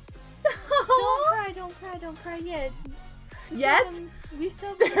 Don't cry, don't cry, don't cry yet. We still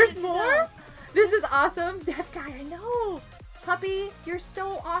have There's more? This is awesome. Deaf guy, I know. Puppy, you're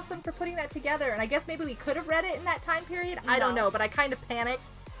so awesome for putting that together. And I guess maybe we could have read it in that time period. No. I don't know, but I kind of panicked.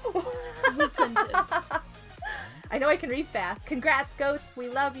 We couldn't have. I know I can read fast. Congrats, Goats. We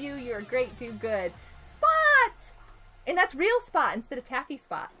love you. You're a great do good. Spot! And that's real Spot instead of Taffy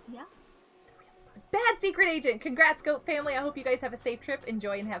Spot. Yeah. Bad Secret Agent. Congrats, Goat family. I hope you guys have a safe trip.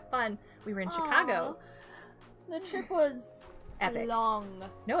 Enjoy and have fun. We were in Chicago. The trip was epic. Long.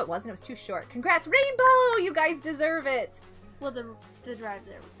 No, it wasn't. It was too short. Congrats, Rainbow! You guys deserve it. Well, the drive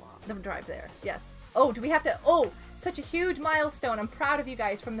there was long. The drive there, yes. Oh, do we have to... Oh, such a huge milestone. I'm proud of you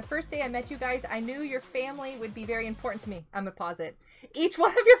guys. From the first day I met you guys, I knew your family would be very important to me. I'm gonna pause it. Each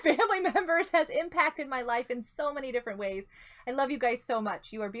one of your family members has impacted my life in so many different ways. I love you guys so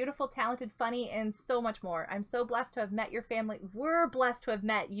much. You are beautiful, talented, funny, and so much more. I'm so blessed to have met your family. We're blessed to have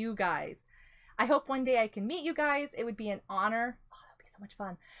met you guys. I hope one day I can meet you guys. It would be an honor. Oh, that would be so much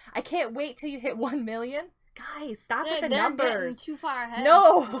fun. I can't wait till you hit 1 million. Guys, stop with the numbers. They're getting too far ahead.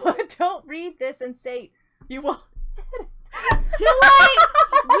 No, don't read this and say you won't. Too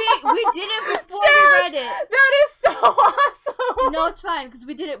late. We did it before we read it. That is so awesome. No, it's fine because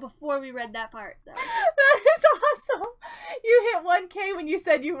we did it before we read that part. So that is awesome. You hit 1K when you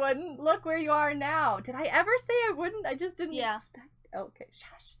said you wouldn't. Look where you are now. Did I ever say I wouldn't? I just didn't expect. Okay,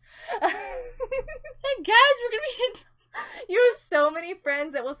 shush. Hey guys, we're gonna be in. You have so many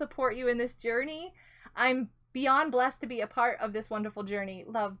friends that will support you in this journey. I'm beyond blessed to be a part of this wonderful journey.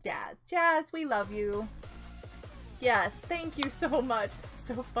 Love, Jazz. Jazz, we love you. Yes, thank you so much. That's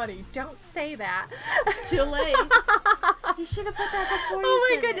so funny. Don't say that. Too late. You should have put that before you Oh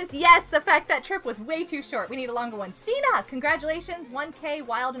my goodness. Yes, the fact that trip was way too short. We need a longer one. Stina, congratulations. 1K,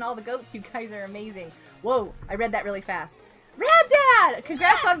 Wild and all the Goats. You guys are amazing. Whoa, I read that really fast. Rad Dad!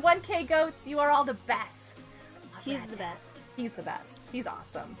 Congrats on 1K, Goats. You are all the best. He's the best. He's the best. He's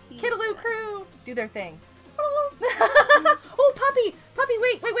awesome. Kidaloo crew, do their thing. Oh, Puppy! Puppy,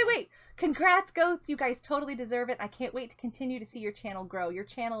 wait! Congrats, Goats. You guys totally deserve it. I can't wait to continue to see your channel grow. Your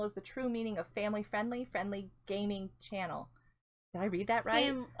channel is the true meaning of family-friendly gaming channel. Did I read that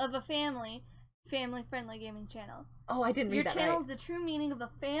right? Family-friendly gaming channel. Oh, I didn't read that right. Your channel is the true meaning of a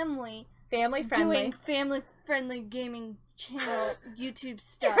family-friendly doing family-friendly gaming channel YouTube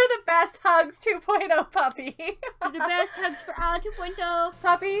stuff. You're the best hugs 2.0, puppy. You're the best hugs for all 2.0.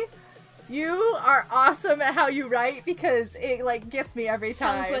 Puppy, you are awesome at how you write because it like gets me every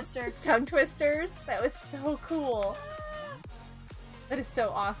time. Tongue twister. It's tongue twisters. That was so cool. That is so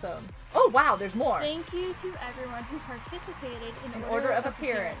awesome. Oh wow, there's more. Thank you to everyone who participated in order of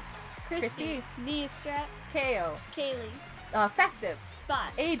appearance. Christy, Neostrat, KO, Kaylee, Festive, Spot,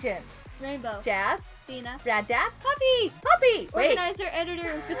 Agent, Rainbow, Jazz, Stina, Rad Dad, Puppy, Puppy, wait, organizer, editor,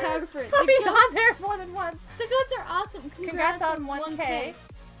 and photographer. Puppy's on there more than once. The goats are awesome. Congrats on 1K.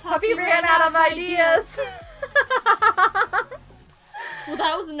 Puppy ran out of ideas. Well,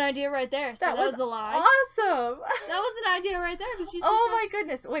 that was an idea right there. So that was a lie. Awesome. That was an idea right there. Oh my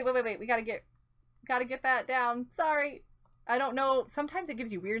goodness. Wait. We gotta get that down. Sorry. I don't know. Sometimes it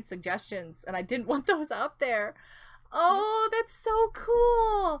gives you weird suggestions, and I didn't want those up there. Oh, that's so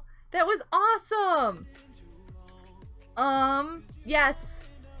cool. That was awesome. Yes.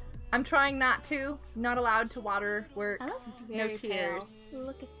 I'm trying not to. Not allowed to water works. No tears. Pale.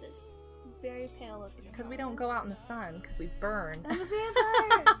 Look at this. Very pale looking. Because we don't go out in the sun, because we burn. I'm a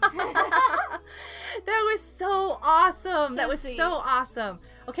vampire. That was so awesome. So that was sweet. so awesome.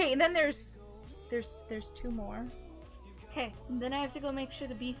 Okay, and then there's two more. Okay, then I have to go make sure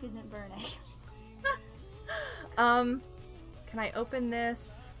the beef isn't burning. Can I open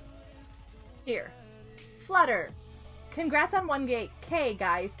this? Here. Flutter. Congrats on 1K,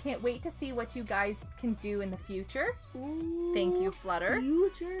 guys. Can't wait to see what you guys can do in the future. Ooh, Thank you, Flutter.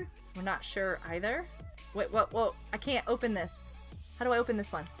 Future. We're not sure either. Wait, whoa, I can't open this. How do I open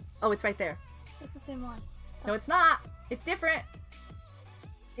this one? Oh, it's right there. It's the same one. No, it's not. It's different.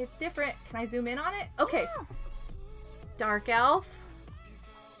 It's different. Can I zoom in on it? Okay. Yeah. Dark Elf.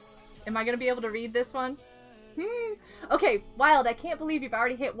 Am I going to be able to read this one? Okay, Wild, I can't believe you've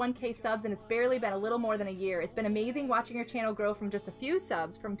already hit 1K subs and it's barely been a little more than a year. It's been amazing watching your channel grow from just a few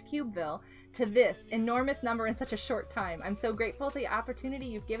subs from Cubeville to this enormous number in such a short time. I'm so grateful for the opportunity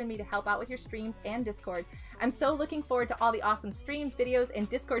you've given me to help out with your streams and Discord. I'm so looking forward to all the awesome streams, videos, and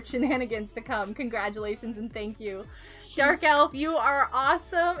Discord shenanigans to come. Congratulations and thank you. Dark Elf, you are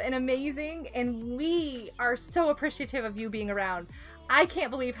awesome and amazing, and we are so appreciative of you being around. I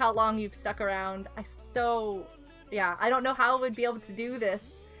can't believe how long you've stuck around. Yeah, I don't know how I would be able to do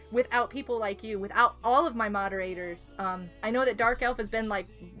this without people like you, without all of my moderators. I know that Dark Elf has been like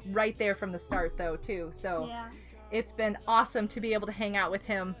right there from the start though too, so Yeah. It's been awesome to be able to hang out with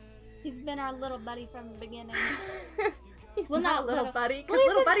him. He's been our little buddy from the beginning. He's Well, not not little little- buddy, well, because he's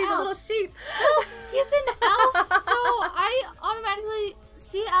little an buddy's a elf. little sheep. Well, he's an elf, so I automatically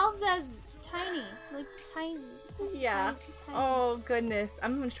see elves as tiny. Like tiny. Yeah. Tiny. Oh goodness,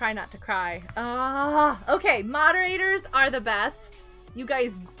 I'm gonna try not to cry. Okay, moderators are the best. You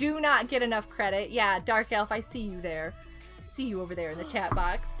guys do not get enough credit. Yeah, Dark Elf, I see you there. See you over there in the chat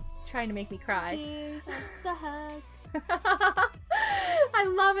box, trying to make me cry. Give us a hug. I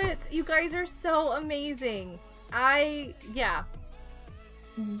love it. You guys are so amazing. Yeah.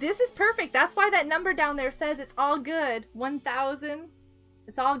 This is perfect. That's why that number down there says it's all good. 1,000.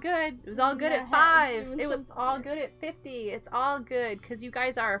 It's all good. It was all good Yeah, at 5. doing It was something all right. good at 50. It's all good because you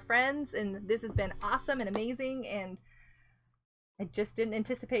guys are our friends and this has been awesome and amazing, and I just didn't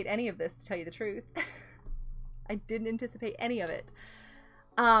anticipate any of this, to tell you the truth. I didn't anticipate any of it.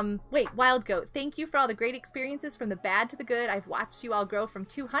 Wait, Wild Goat, thank you for all the great experiences from the bad to the good. I've watched you all grow from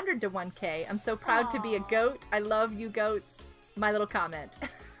 200 to 1K. I'm so proud to be a Aw. goat. I love you goats. My little comment.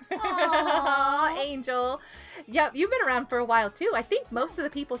 Aw. Angel. Yep, you've been around for a while too. I think most of the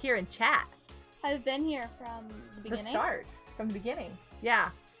people here in chat. I've been here from the beginning. The start. From the beginning. Yeah.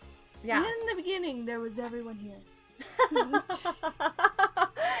 Yeah. In the beginning, there was everyone here.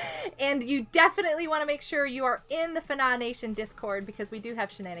 And you definitely want to make sure you are in the Fana Nation Discord because we do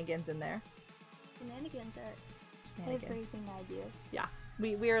have shenanigans in there. Shenanigans are Shenanigans. everything I do. Yeah.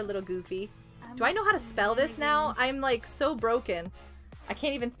 We are a little goofy. I'm Do I know how to spell this now? I'm like so broken. I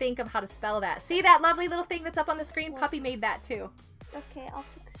can't even think of how to spell that. See that lovely little thing that's up on the screen? What? Puppy made that too. Okay, I'll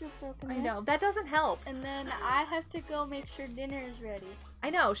fix your brokenness. I know. That doesn't help. And then I have to go make sure dinner is ready. I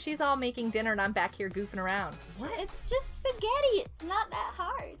know. She's all making dinner and I'm back here goofing around. What? It's just spaghetti. It's not that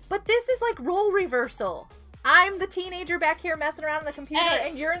hard. But this is like role reversal. I'm the teenager back here messing around on the computer Hey.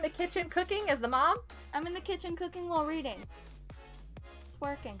 and you're in the kitchen cooking as the mom? I'm in the kitchen cooking while reading. It's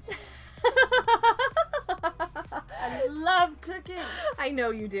working. I love cooking. I know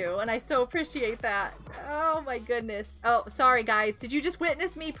you do, and I so appreciate that. Oh my goodness. Oh, sorry guys. Did you just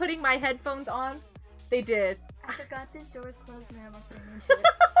witness me putting my headphones on? They did. I forgot this door was closed and I almost ran into it.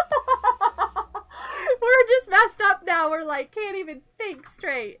 We're just messed up now. We're like, can't even think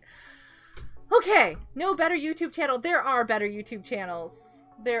straight. Okay, no better YouTube channel. There are better YouTube channels.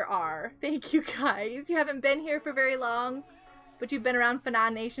 There are. Thank you guys. You haven't been here for very long, but you've been around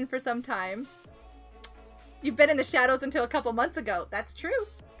Fanon Nation for some time. You've been in the shadows until a couple months ago. That's true.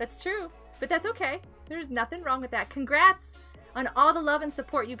 That's true. But that's okay. There's nothing wrong with that. Congrats on all the love and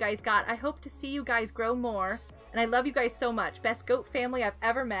support you guys got. I hope to see you guys grow more. And I love you guys so much. Best goat family I've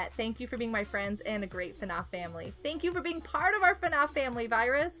ever met. Thank you for being my friends and a great FNAF family. Thank you for being part of our FNAF family,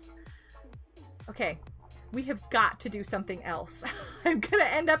 Virus. Okay, we have got to do something else. I'm gonna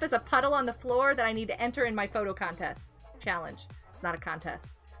end up as a puddle on the floor that I need to enter in my photo contest challenge. It's not a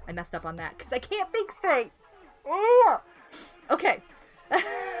contest. I messed up on that because I can't think straight. Ugh. Okay, I'm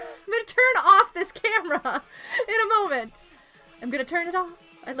gonna turn off this camera in a moment. I'm gonna turn it off.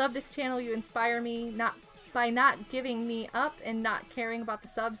 I love this channel. You inspire me by not giving me up and not caring about the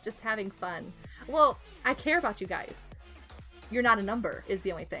subs, just having fun. Well, I care about you guys. You're not a number is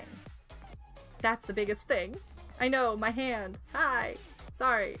the only thing. That's the biggest thing. I know, my hand. Hi.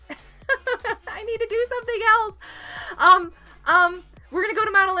 Sorry. I need to do something else. We're gonna go to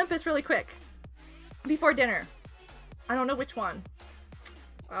Mount Olympus really quick. Before dinner. I don't know which one.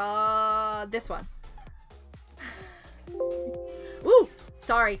 This one. Ooh,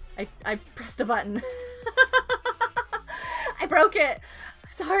 sorry. I pressed a button. I broke it.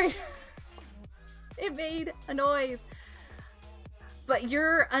 Sorry. It made a noise. But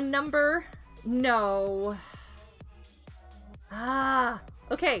you're a number... No. Ah.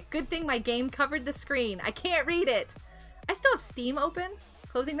 Okay, good thing my game covered the screen. I can't read it. I still have Steam open.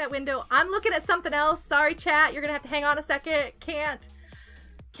 Closing that window. I'm looking at something else. Sorry, chat. You're gonna have to hang on a second. Can't.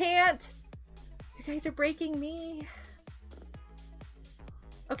 You guys are breaking me.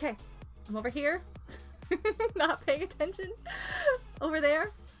 Okay. I'm over here. Not paying attention. Over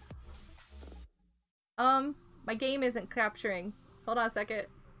there. My game isn't capturing. Hold on a second.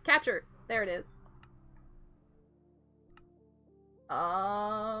 Capture. There it is. Do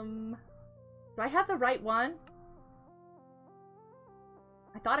I have the right one?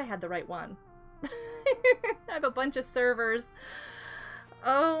 I thought I had the right one. I have a bunch of servers.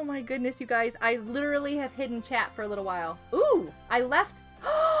 Oh my goodness, you guys. I literally have hidden chat for a little while. Ooh! I left...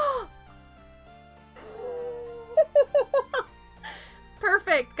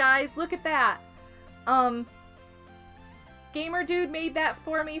 Perfect, guys. Look at that. Gamer Dude made that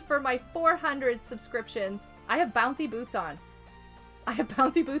for me for my 400 subscriptions. I have bouncy boots on.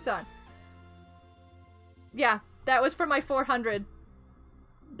 Yeah, that was for my 400.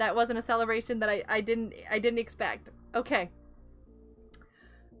 That wasn't a celebration that I didn't expect. Okay.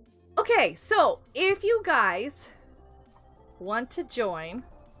 Okay, so if you guys want to join,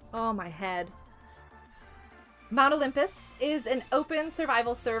 oh my head. Mount Olympus is an open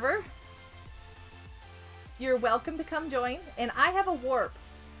survival server. You're welcome to come join, and I have a warp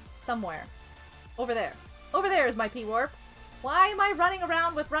somewhere. Over there. Over there is my P-warp. Why am I running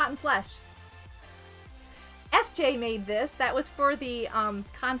around with rotten flesh? FJ made this. That was for the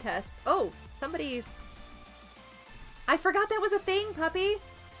contest. Oh, somebody's... I forgot that was a thing, puppy.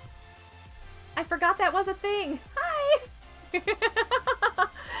 I forgot that was a thing. Hi!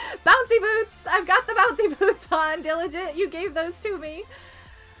 Bouncy boots! I've got the bouncy boots on, Diligent. You gave those to me.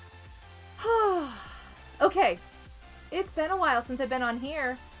 Okay. It's been a while since I've been on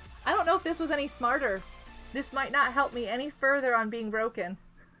here. I don't know if this was any smarter. This might not help me any further on being broken.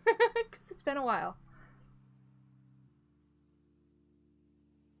 Because it's been a while.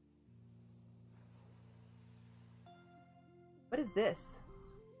 What is this?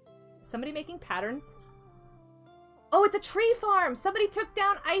 Somebody making patterns? Oh, it's a tree farm! Somebody took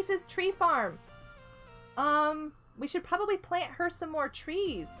down Ice's tree farm! We should probably plant her some more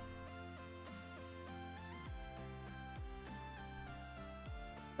trees.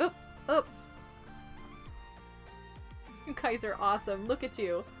 Oop, oop. You guys are awesome. Look at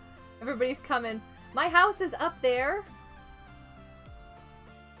you. Everybody's coming. My house is up there.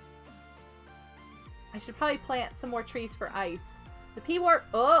 I should probably plant some more trees for Ice. The P-warp.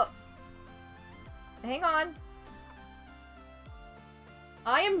 Oh! Hang on.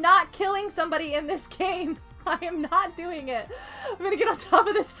 I am not killing somebody in this game. I am not doing it. I'm gonna get on top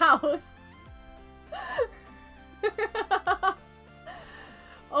of this house.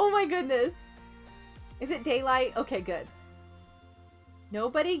 Oh my goodness. Is it daylight? Okay, good.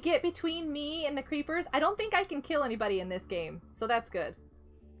 Nobody get between me and the creepers. I don't think I can kill anybody in this game, so that's good.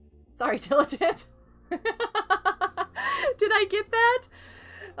 Sorry, Diligent. Did I get that?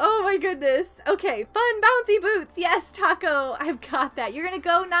 Oh my goodness. Okay, fun bouncy boots. Yes, Taco. I've got that. You're gonna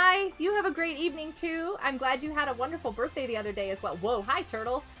go, Nye. You have a great evening too. I'm glad you had a wonderful birthday the other day as well. Whoa, hi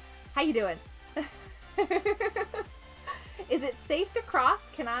Turtle. How you doing? Is it safe to cross?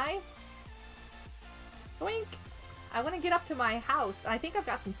 Can I? Oink. I want to get up to my house. I think I've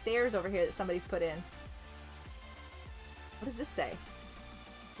got some stairs over here that somebody's put in. What does this say?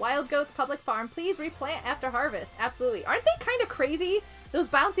 Wild Goats Public Farm. Please replant after harvest. Absolutely. Aren't they kind of crazy? Those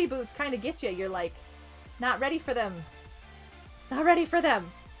bouncy boots kind of get you. You're like, not ready for them. Not ready for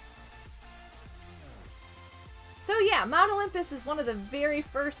them. So yeah, Mount Olympus is one of the very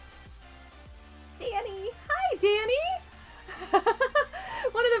first... Danny! Hi, Danny!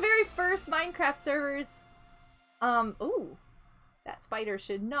 One of the very first Minecraft servers. Ooh. That spider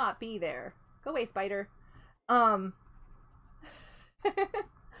should not be there. Go away, spider. I'm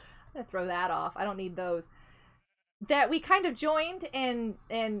gonna throw that off. I don't need those. That we kind of joined and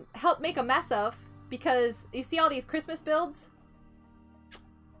helped make a mess of, because you see all these Christmas builds?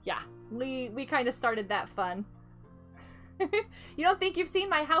 Yeah, we kind of started that fun. You don't think you've seen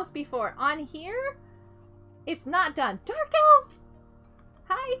my house before? On here? It's not done. Dark Elf!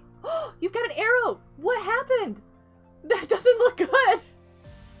 Hi! Oh, you've got an arrow! What happened? That doesn't look good!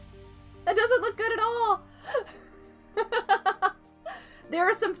 That doesn't look good at all! There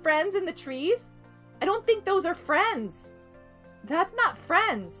are some friends in the trees? I don't think those are friends. That's not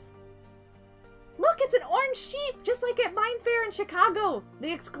friends. Look, it's an orange sheep, just like at Mine Fair in Chicago.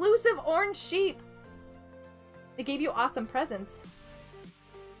 The exclusive orange sheep. They gave you awesome presents.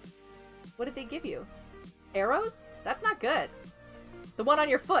 What did they give you? Arrows? That's not good. The one on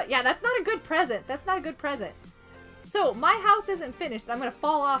your foot. Yeah, that's not a good present. That's not a good present. So, my house isn't finished. I'm going to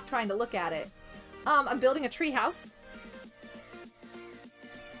fall off trying to look at it. I'm building a tree house.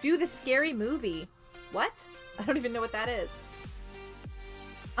 Do the scary movie. What? I don't even know what that is.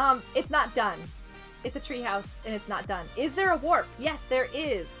 It's not done. It's a tree house and it's not done. Is there a warp? Yes, there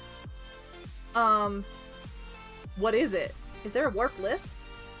is. What is it? Is there a warp list?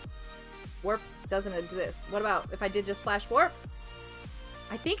 Warp doesn't exist. What about if I did just /warp?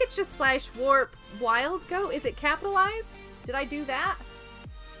 I think it's just /warp wild goat. Is it capitalized? Did I do that?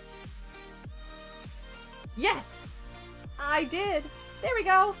 Yes! I did. There we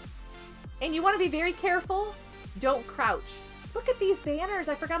go. And you want to be very careful. Don't crouch. Look at these banners.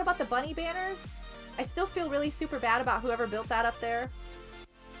 I forgot about the bunny banners. I still feel really super bad about whoever built that up there.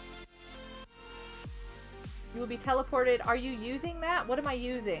 You will be teleported. Are you using that? What am I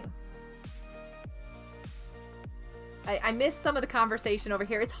using? I missed some of the conversation over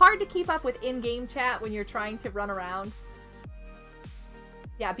here. It's hard to keep up with in-game chat when you're trying to run around.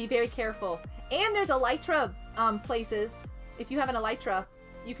 Yeah, be very careful. And there's elytra places. If you have an elytra,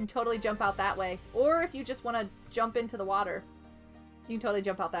 you can totally jump out that way. Or if you just want to jump into the water, you can totally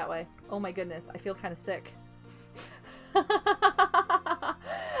jump out that way. Oh my goodness, I feel kind of sick.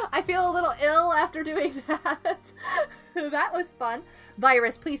 I feel a little ill after doing that. That was fun.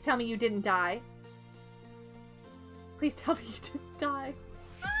 Virus, please tell me you didn't die. Please tell me you didn't die.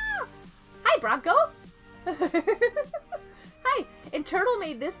 Ah! Hi, Bronco! Hi! And Turtle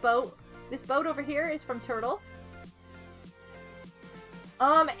made this boat. This boat over here is from Turtle.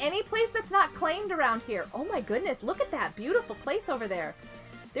 Any place that's not claimed around here. Oh my goodness, look at that beautiful place over there.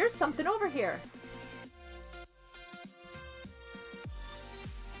 There's something over here.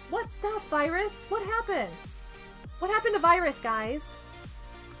 What stuff, Virus? What happened? What happened to Virus, guys?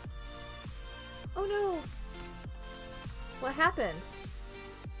 Oh no. What happened?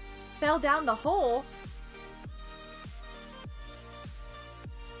 Fell down the hole?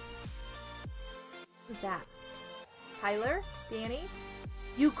 Who's that? Tyler? Danny?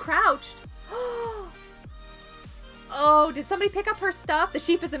 You crouched? Oh, did somebody pick up her stuff? The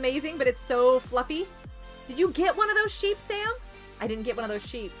sheep is amazing, but it's so fluffy. Did you get one of those sheep, Sam? I didn't get one of those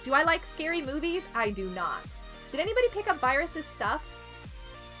sheep. Do I like scary movies? I do not. Did anybody pick up Virus's stuff?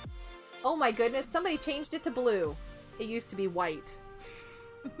 Oh my goodness, somebody changed it to blue. It used to be white.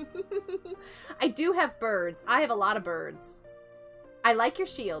 I do have birds. I have a lot of birds. I like your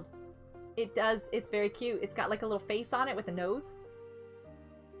shield. It does. It's very cute. It's got like a little face on it with a nose.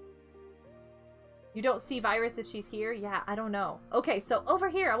 You don't see Virus if she's here? Yeah, I don't know. Okay, so over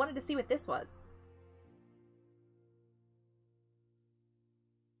here, I wanted to see what this was.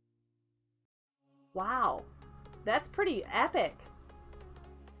 Wow. That's pretty epic.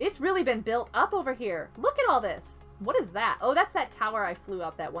 It's really been built up over here. Look at all this. What is that? Oh, that's that tower I flew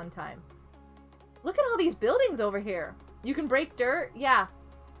up that one time. Look at all these buildings over here. You can break dirt? Yeah.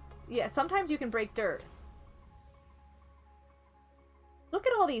 Yeah, sometimes you can break dirt. Look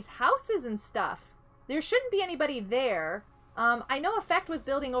at all these houses and stuff. There shouldn't be anybody there. I know Effect was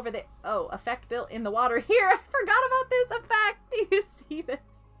building over there. Oh, Effect built in the water here. I forgot about this Effect. Do you see this?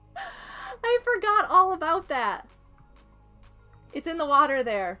 I forgot all about that. It's in the water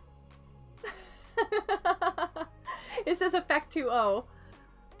there. It says Effect 2.0.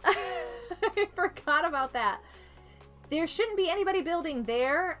 I forgot about that. There shouldn't be anybody building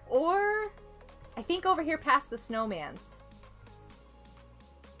there, or I think over here past the snowman's.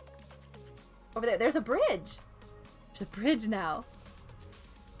 Over there. There's a bridge. There's a bridge now.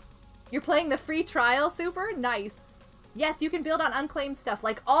 You're playing the free trial, Super? Nice. Yes, you can build on unclaimed stuff.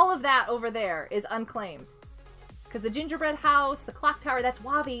 Like, all of that over there is unclaimed. Because the gingerbread house, the clock tower, that's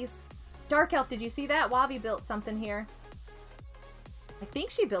Wavi's. Dark Elf, did you see that? Wavi built something here. I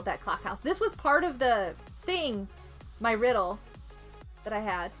think she built that clock house. This was part of the thing, my riddle that I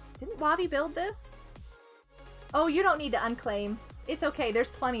had. Didn't Wavi build this? Oh, you don't need to unclaim. It's okay. There's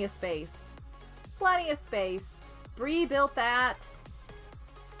plenty of space. Plenty of space. Bree built that.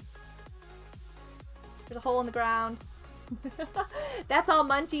 There's a hole in the ground. That's all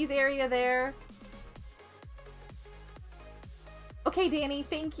Munchie's area there. Okay, Danny,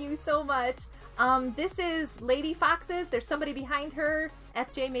 thank you so much. This is Lady Fox's. There's somebody behind her.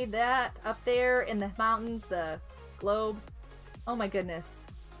 FJ made that up there in the mountains, the globe. Oh my goodness.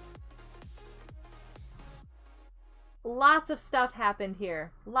 Lots of stuff happened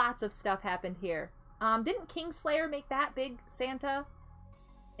here. Lots of stuff happened here. Didn't Kingslayer make that big Santa?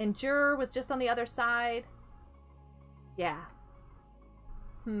 And Jur was just on the other side. Yeah.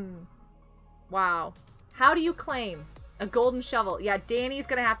 Wow. How do you claim a golden shovel? Yeah, Danny's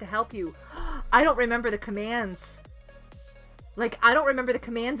gonna have to help you. I don't remember the commands. Like, I don't remember the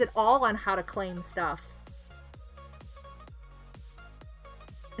commands at all on how to claim stuff.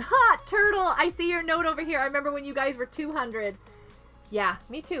 Ha! Turtle! I see your note over here. I remember when you guys were 200. Yeah,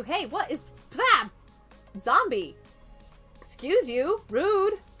 me too. Hey, what is... Blah! Zombie! Excuse you.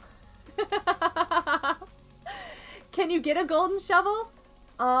 Rude. Can you get a golden shovel?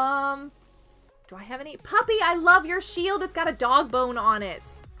 Do I have any? Puppy, I love your shield. It's got a dog bone on it.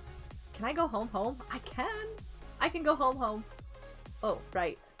 Can I go home? I can. I can go home. Oh,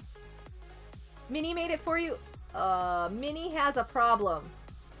 right. Minnie made it for you. Minnie has a problem.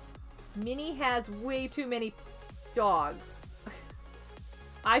 Minnie has way too many dogs.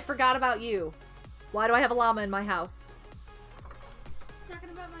 I forgot about you. Why do I have a llama in my house? Talking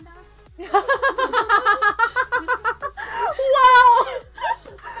about my dogs? Wow!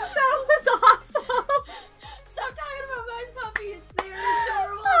 That was awesome! Stop talking about my puppies. They're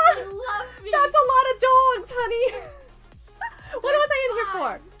adorable. They love me. That's a lot of dogs, honey. What was I in here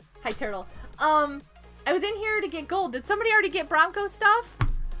for? Hi, Turtle. I was in here to get gold. Did somebody already get Bronco stuff?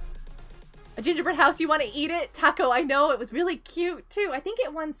 A gingerbread house, you want to eat it? Taco, I know. It was really cute, too. I think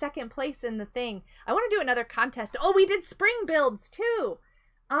it won 2nd place in the thing. I want to do another contest. Oh, we did spring builds, too.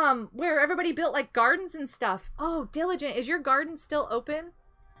 Where everybody built, like, gardens and stuff. Oh, Diligent, is your garden still open?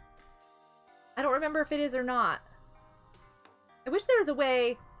 I don't remember if it is or not. I wish there was a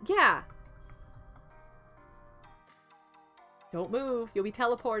way... Yeah. Don't move. You'll be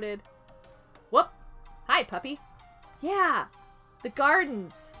teleported. Whoop. Hi, puppy. Yeah. The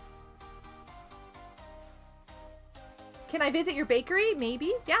gardens. Can I visit your bakery?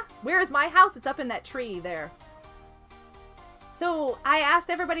 Maybe. Yeah. Where is my house? It's up in that tree there. So I asked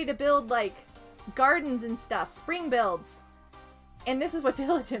everybody to build, like, gardens and stuff. Spring builds. And this is what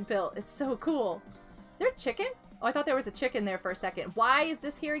Diligent built. It's so cool. Is there a chicken? Oh, I thought there was a chicken there for a second. Why is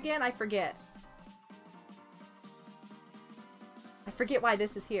this here again? I forget. I forget why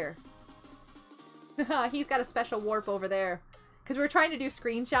this is here. He's got a special warp over there. Because we're trying to do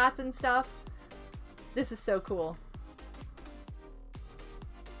screenshots and stuff. This is so cool.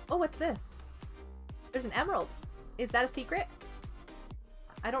 Oh, what's this? There's an emerald. Is that a secret?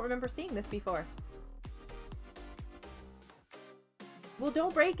 I don't remember seeing this before. Well,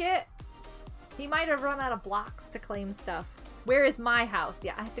 don't break it. He might have run out of blocks to claim stuff. Where is my house?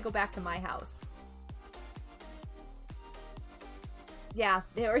 Yeah, I have to go back to my house. Yeah,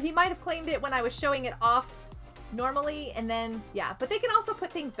 or he might have claimed it when I was showing it off normally, and then, yeah. But they can also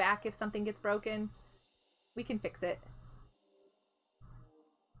put things back if something gets broken. We can fix it.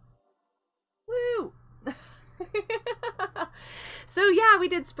 Woo! So yeah, we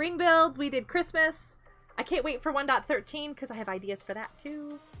did spring builds, we did Christmas. I can't wait for 1.13 because I have ideas for that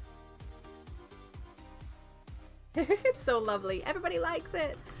too. It's so lovely. Everybody likes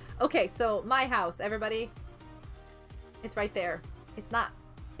it. Okay, so my house, everybody. It's right there. It's not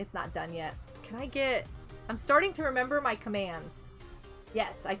done yet. Can I get... I'm starting to remember my commands.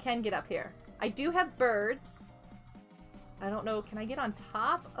 Yes, I can get up here. I do have birds. I don't know. Can I get on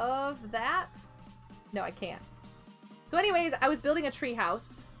top of that? No, I can't. So anyways, I was building a tree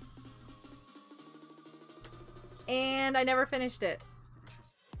house. And I never finished it.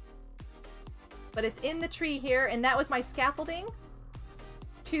 But it's in the tree here, and that was my scaffolding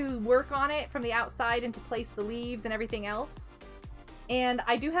to work on it from the outside and to place the leaves and everything else. And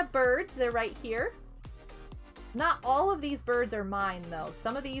I do have birds. They're right here. Not all of these birds are mine, though.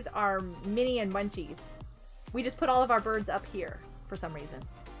 Some of these are Minnie and Munchies. We just put all of our birds up here for some reason.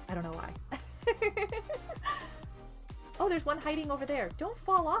 I don't know why. Oh, there's one hiding over there. Don't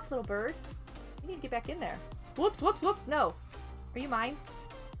fall off, little bird. You need to get back in there. Whoops, whoops, whoops. No. Are you mine?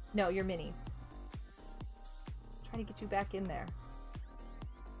 No, you're Minnie's. Trying to get you back in there.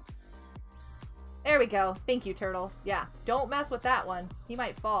 There we go. Thank you, turtle. Yeah, don't mess with that one. He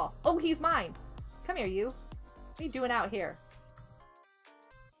might fall. Oh, he's mine. Come here, you. What are you doing out here?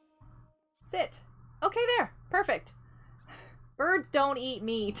 Sit. Okay, there. Perfect. Birds don't eat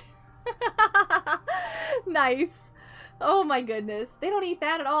meat. Nice. Oh my goodness. They don't eat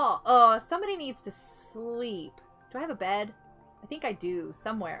that at all. Oh, somebody needs to sleep. Do I have a bed? I think I do.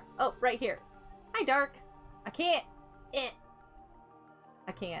 Somewhere. Oh, right here. Hi, Dark. I can't.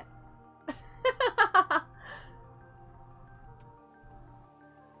 I can't.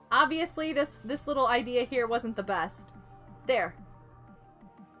 Obviously, this little idea here wasn't the best. There.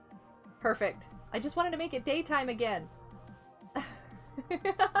 Perfect. I just wanted to make it daytime again.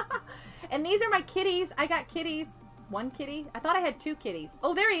 And these are my kitties. I got kitties. One kitty? I thought I had two kitties.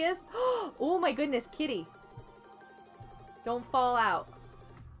 Oh, there he is. Oh my goodness, kitty. Don't fall out.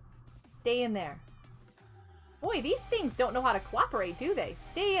 Stay in there. Boy, these things don't know how to cooperate, do they?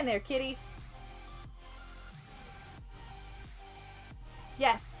 Stay in there, kitty.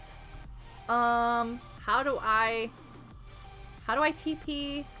 Yes. How do I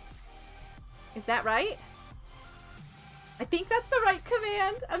TP? Is that right? I think that's the right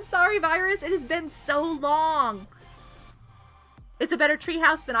command. I'm sorry, Virus. It has been so long. It's a better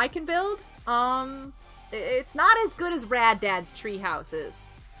treehouse than I can build. It's not as good as Rad Dad's treehouses.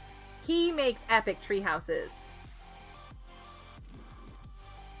 He makes epic treehouses.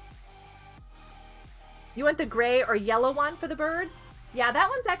 You want the gray or yellow one for the birds? Yeah, that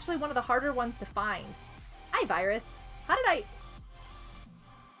one's actually one of the harder ones to find. Hi, Virus. How did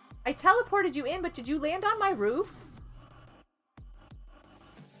I teleported you in, but did you land on my roof?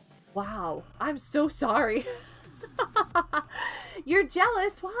 Wow, I'm so sorry. You're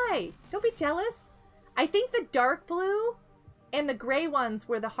jealous? Why? Don't be jealous. I think the dark blue and the gray ones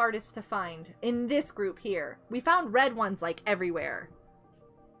were the hardest to find in this group here. We found red ones like everywhere.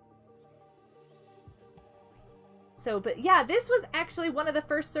 So, but yeah, this was actually one of the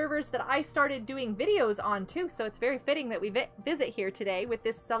first servers that I started doing videos on too, so it's very fitting that we visit here today with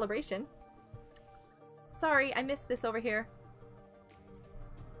this celebration. Sorry, I missed this over here.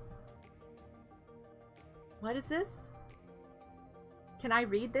 What is this? Can I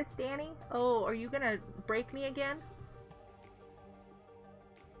read this, Danny? Oh, are you gonna break me again?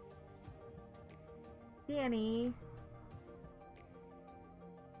 Danny.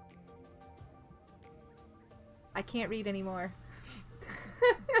 I can't read anymore.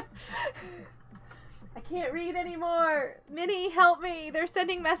 I can't read anymore. Minnie, help me. They're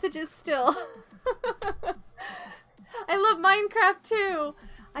sending messages still. I love Minecraft too.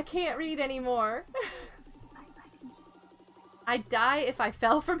 I can't read anymore. I'd die if I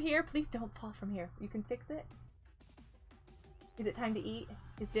fell from here. Please don't fall from here. You can fix it. Is it time to eat?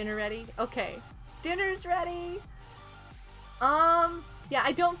 Is dinner ready? Okay. Dinner's ready. Yeah,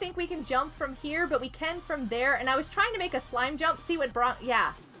 I don't think we can jump from here, but we can from there. And I was trying to make a slime jump. See what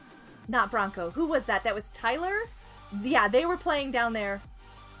yeah. Not Bronco. Who was that? That was Tyler? Yeah, they were playing down there.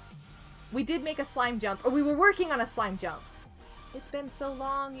 We did make a slime jump. Or we were working on a slime jump. It's been so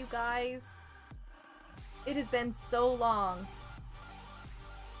long, you guys. It has been so long.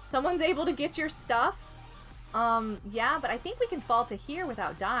 Someone's able to get your stuff? Yeah, but I think we can fall to here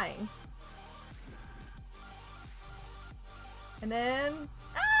without dying. And then...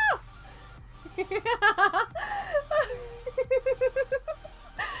 Ah!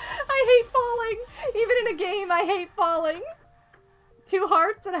 I hate falling. Even in a game, I hate falling. 2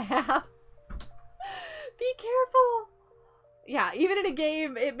 hearts and a half. Be careful. Yeah, even in a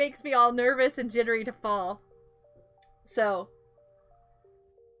game, it makes me all nervous and jittery to fall. So.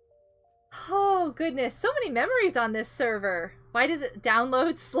 Oh, goodness. So many memories on this server. Why does it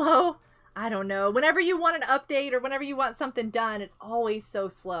download slow? I don't know. Whenever you want an update or whenever you want something done, it's always so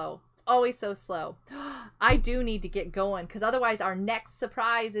slow. It's always so slow. I do need to get going because otherwise our next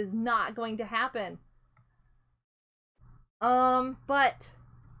surprise is not going to happen. But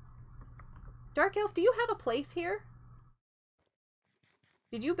Dark Elf, do you have a place here?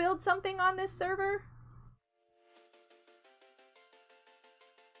 Did you build something on this server?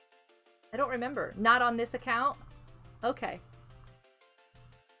 I don't remember. Not on this account? Okay.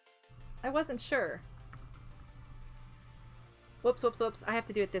 I wasn't sure. Whoops, whoops, whoops. I have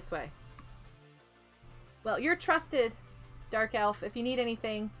to do it this way. Well, you're trusted Dark Elf, if you need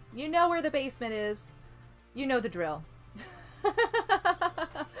anything, you know where the basement is. You know the drill.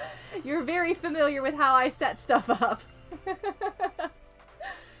 You're very familiar with how I set stuff up.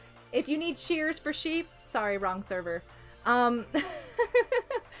 If you need shears for sheep, sorry, wrong server.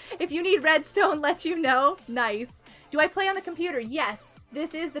 If you need redstone, let you know. Nice. Do I play on the computer? Yes.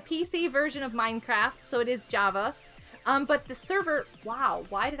 This is the PC version of Minecraft, so it is Java. But the server... Wow,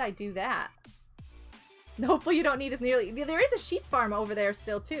 why did I do that? Hopefully you don't need as nearly... There is a sheep farm over there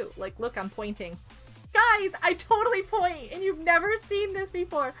still, too. Like, look, I'm pointing. Guys, I totally point, and you've never seen this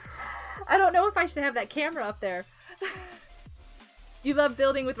before. I don't know if I should have that camera up there. You love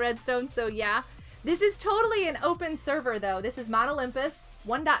building with redstone, so yeah. This is totally an open server, though. This is Mount Olympus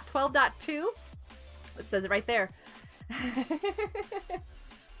 1.12.2. It says it right there.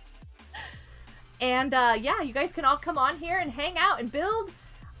 And yeah, you guys can all come on here and hang out and build.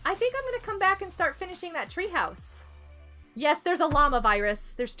 I think I'm gonna come back and start finishing that treehouse. Yes, there's a llama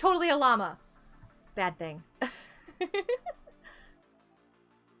virus. There's totally a llama. It's a bad thing.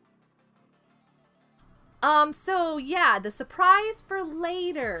 So yeah, the surprise for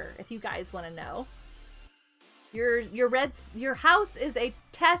later, if you guys want to know. Your house is a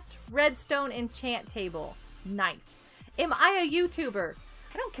test redstone enchant table. Nice. Am I a YouTuber?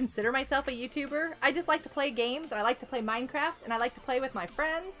 I don't consider myself a YouTuber. I just like to play games, and I like to play Minecraft, and I like to play with my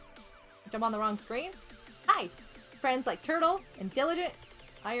friends. Which I'm on the wrong screen. Hi. Friends like Turtle and Diligent.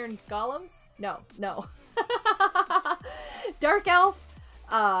 Iron Golems. No. Dark Elf.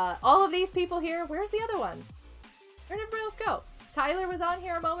 All of these people here. Where's the other ones? Where'd everybody else go? Tyler was on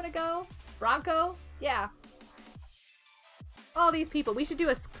here a moment ago. Bronco. Yeah. All these people. We should do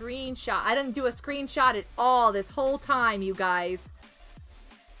a screenshot. I didn't do a screenshot at all this whole time, you guys.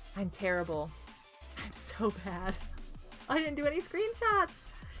 I'm terrible. I'm so bad. I didn't do any screenshots.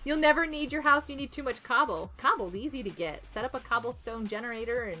 You'll never need your house. You need too much cobble. Cobble's easy to get. Set up a cobblestone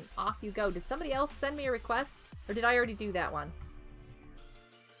generator and off you go. Did somebody else send me a request? Or did I already do that one?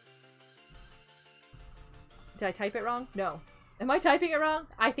 Did I type it wrong? No. Am I typing it wrong?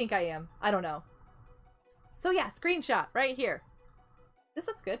 I think I am. I don't know. So yeah, screenshot right here. This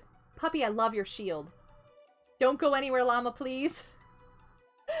looks good. Puppy, I love your shield. Don't go anywhere, llama, please.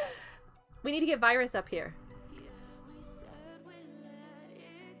 We need to get Virus up here.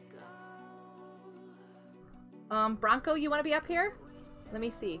 Bronco, you want to be up here? Let me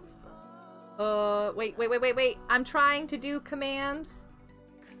see. Wait. I'm trying to do commands.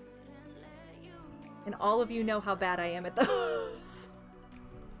 And all of you know how bad I am at those.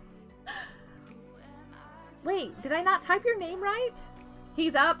 Wait, did I not type your name right?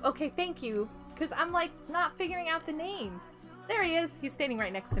 He's up? Okay, thank you. Because I'm like not figuring out the names. There he is. He's standing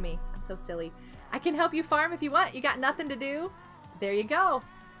right next to me. I'm so silly. I can help you farm if you want. You got nothing to do. There you go.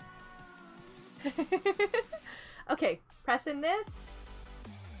 Okay, press in this.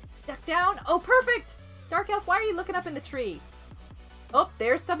 Duck down. Oh, perfect! Dark Elf, why are you looking up in the tree? Oh,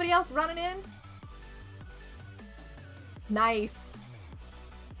 there's somebody else running in. Nice.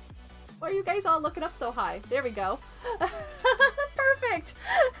 Why are you guys all looking up so high? There we go. Perfect!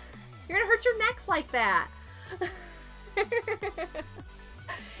 You're gonna hurt your necks like that.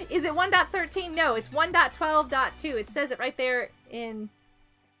 Is it 1.13? No, it's 1.12.2. It says it right there in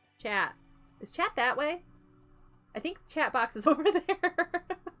chat. Is chat that way? I think the chat box is over there.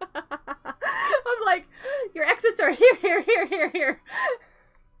 I'm like, your exits are here.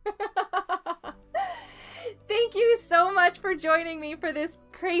 Thank you so much for joining me for this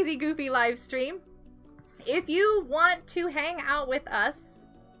crazy goofy live stream. If you want to hang out with us,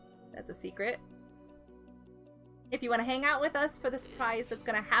 that's a secret. If you want to hang out with us for the surprise that's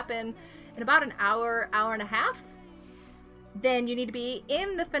going to happen in about an hour, hour and a half, then you need to be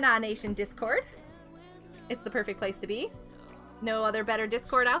in the Fana Nation Discord. It's the perfect place to be. No other better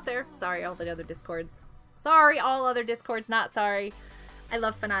Discord out there. Sorry, all the other Discords. Sorry, all other Discords, not sorry. I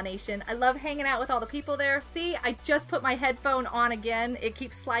love Fana Nation. I love hanging out with all the people there. See, I just put my headphone on again. It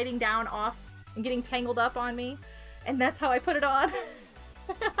keeps sliding down off and getting tangled up on me. And that's how I put it on.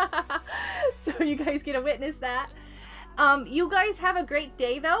 So you guys get to witness that. You guys have a great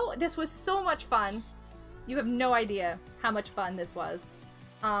day, though. This was so much fun. You have no idea how much fun this was.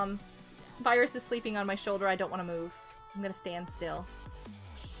 Virus is sleeping on my shoulder. I don't want to move. I'm gonna stand still.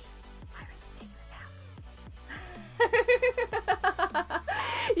 Virus is taking a nap.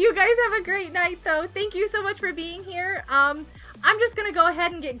 You guys have a great night, though. Thank you so much for being here. I'm just gonna go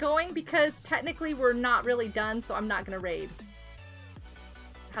ahead and get going because technically we're not really done, so I'm not gonna raid.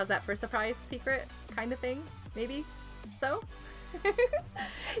 How's that for a surprise secret kind of thing? Maybe? So?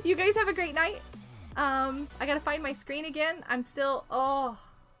 You guys have a great night. I gotta find my screen again. I'm still... Oh.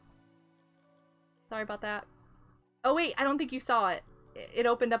 Sorry about that. Oh wait, I don't think you saw it. It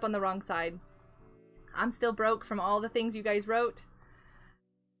opened up on the wrong side. I'm still broke from all the things you guys wrote.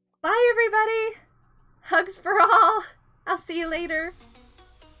 Bye everybody! Hugs for all! I'll see you later.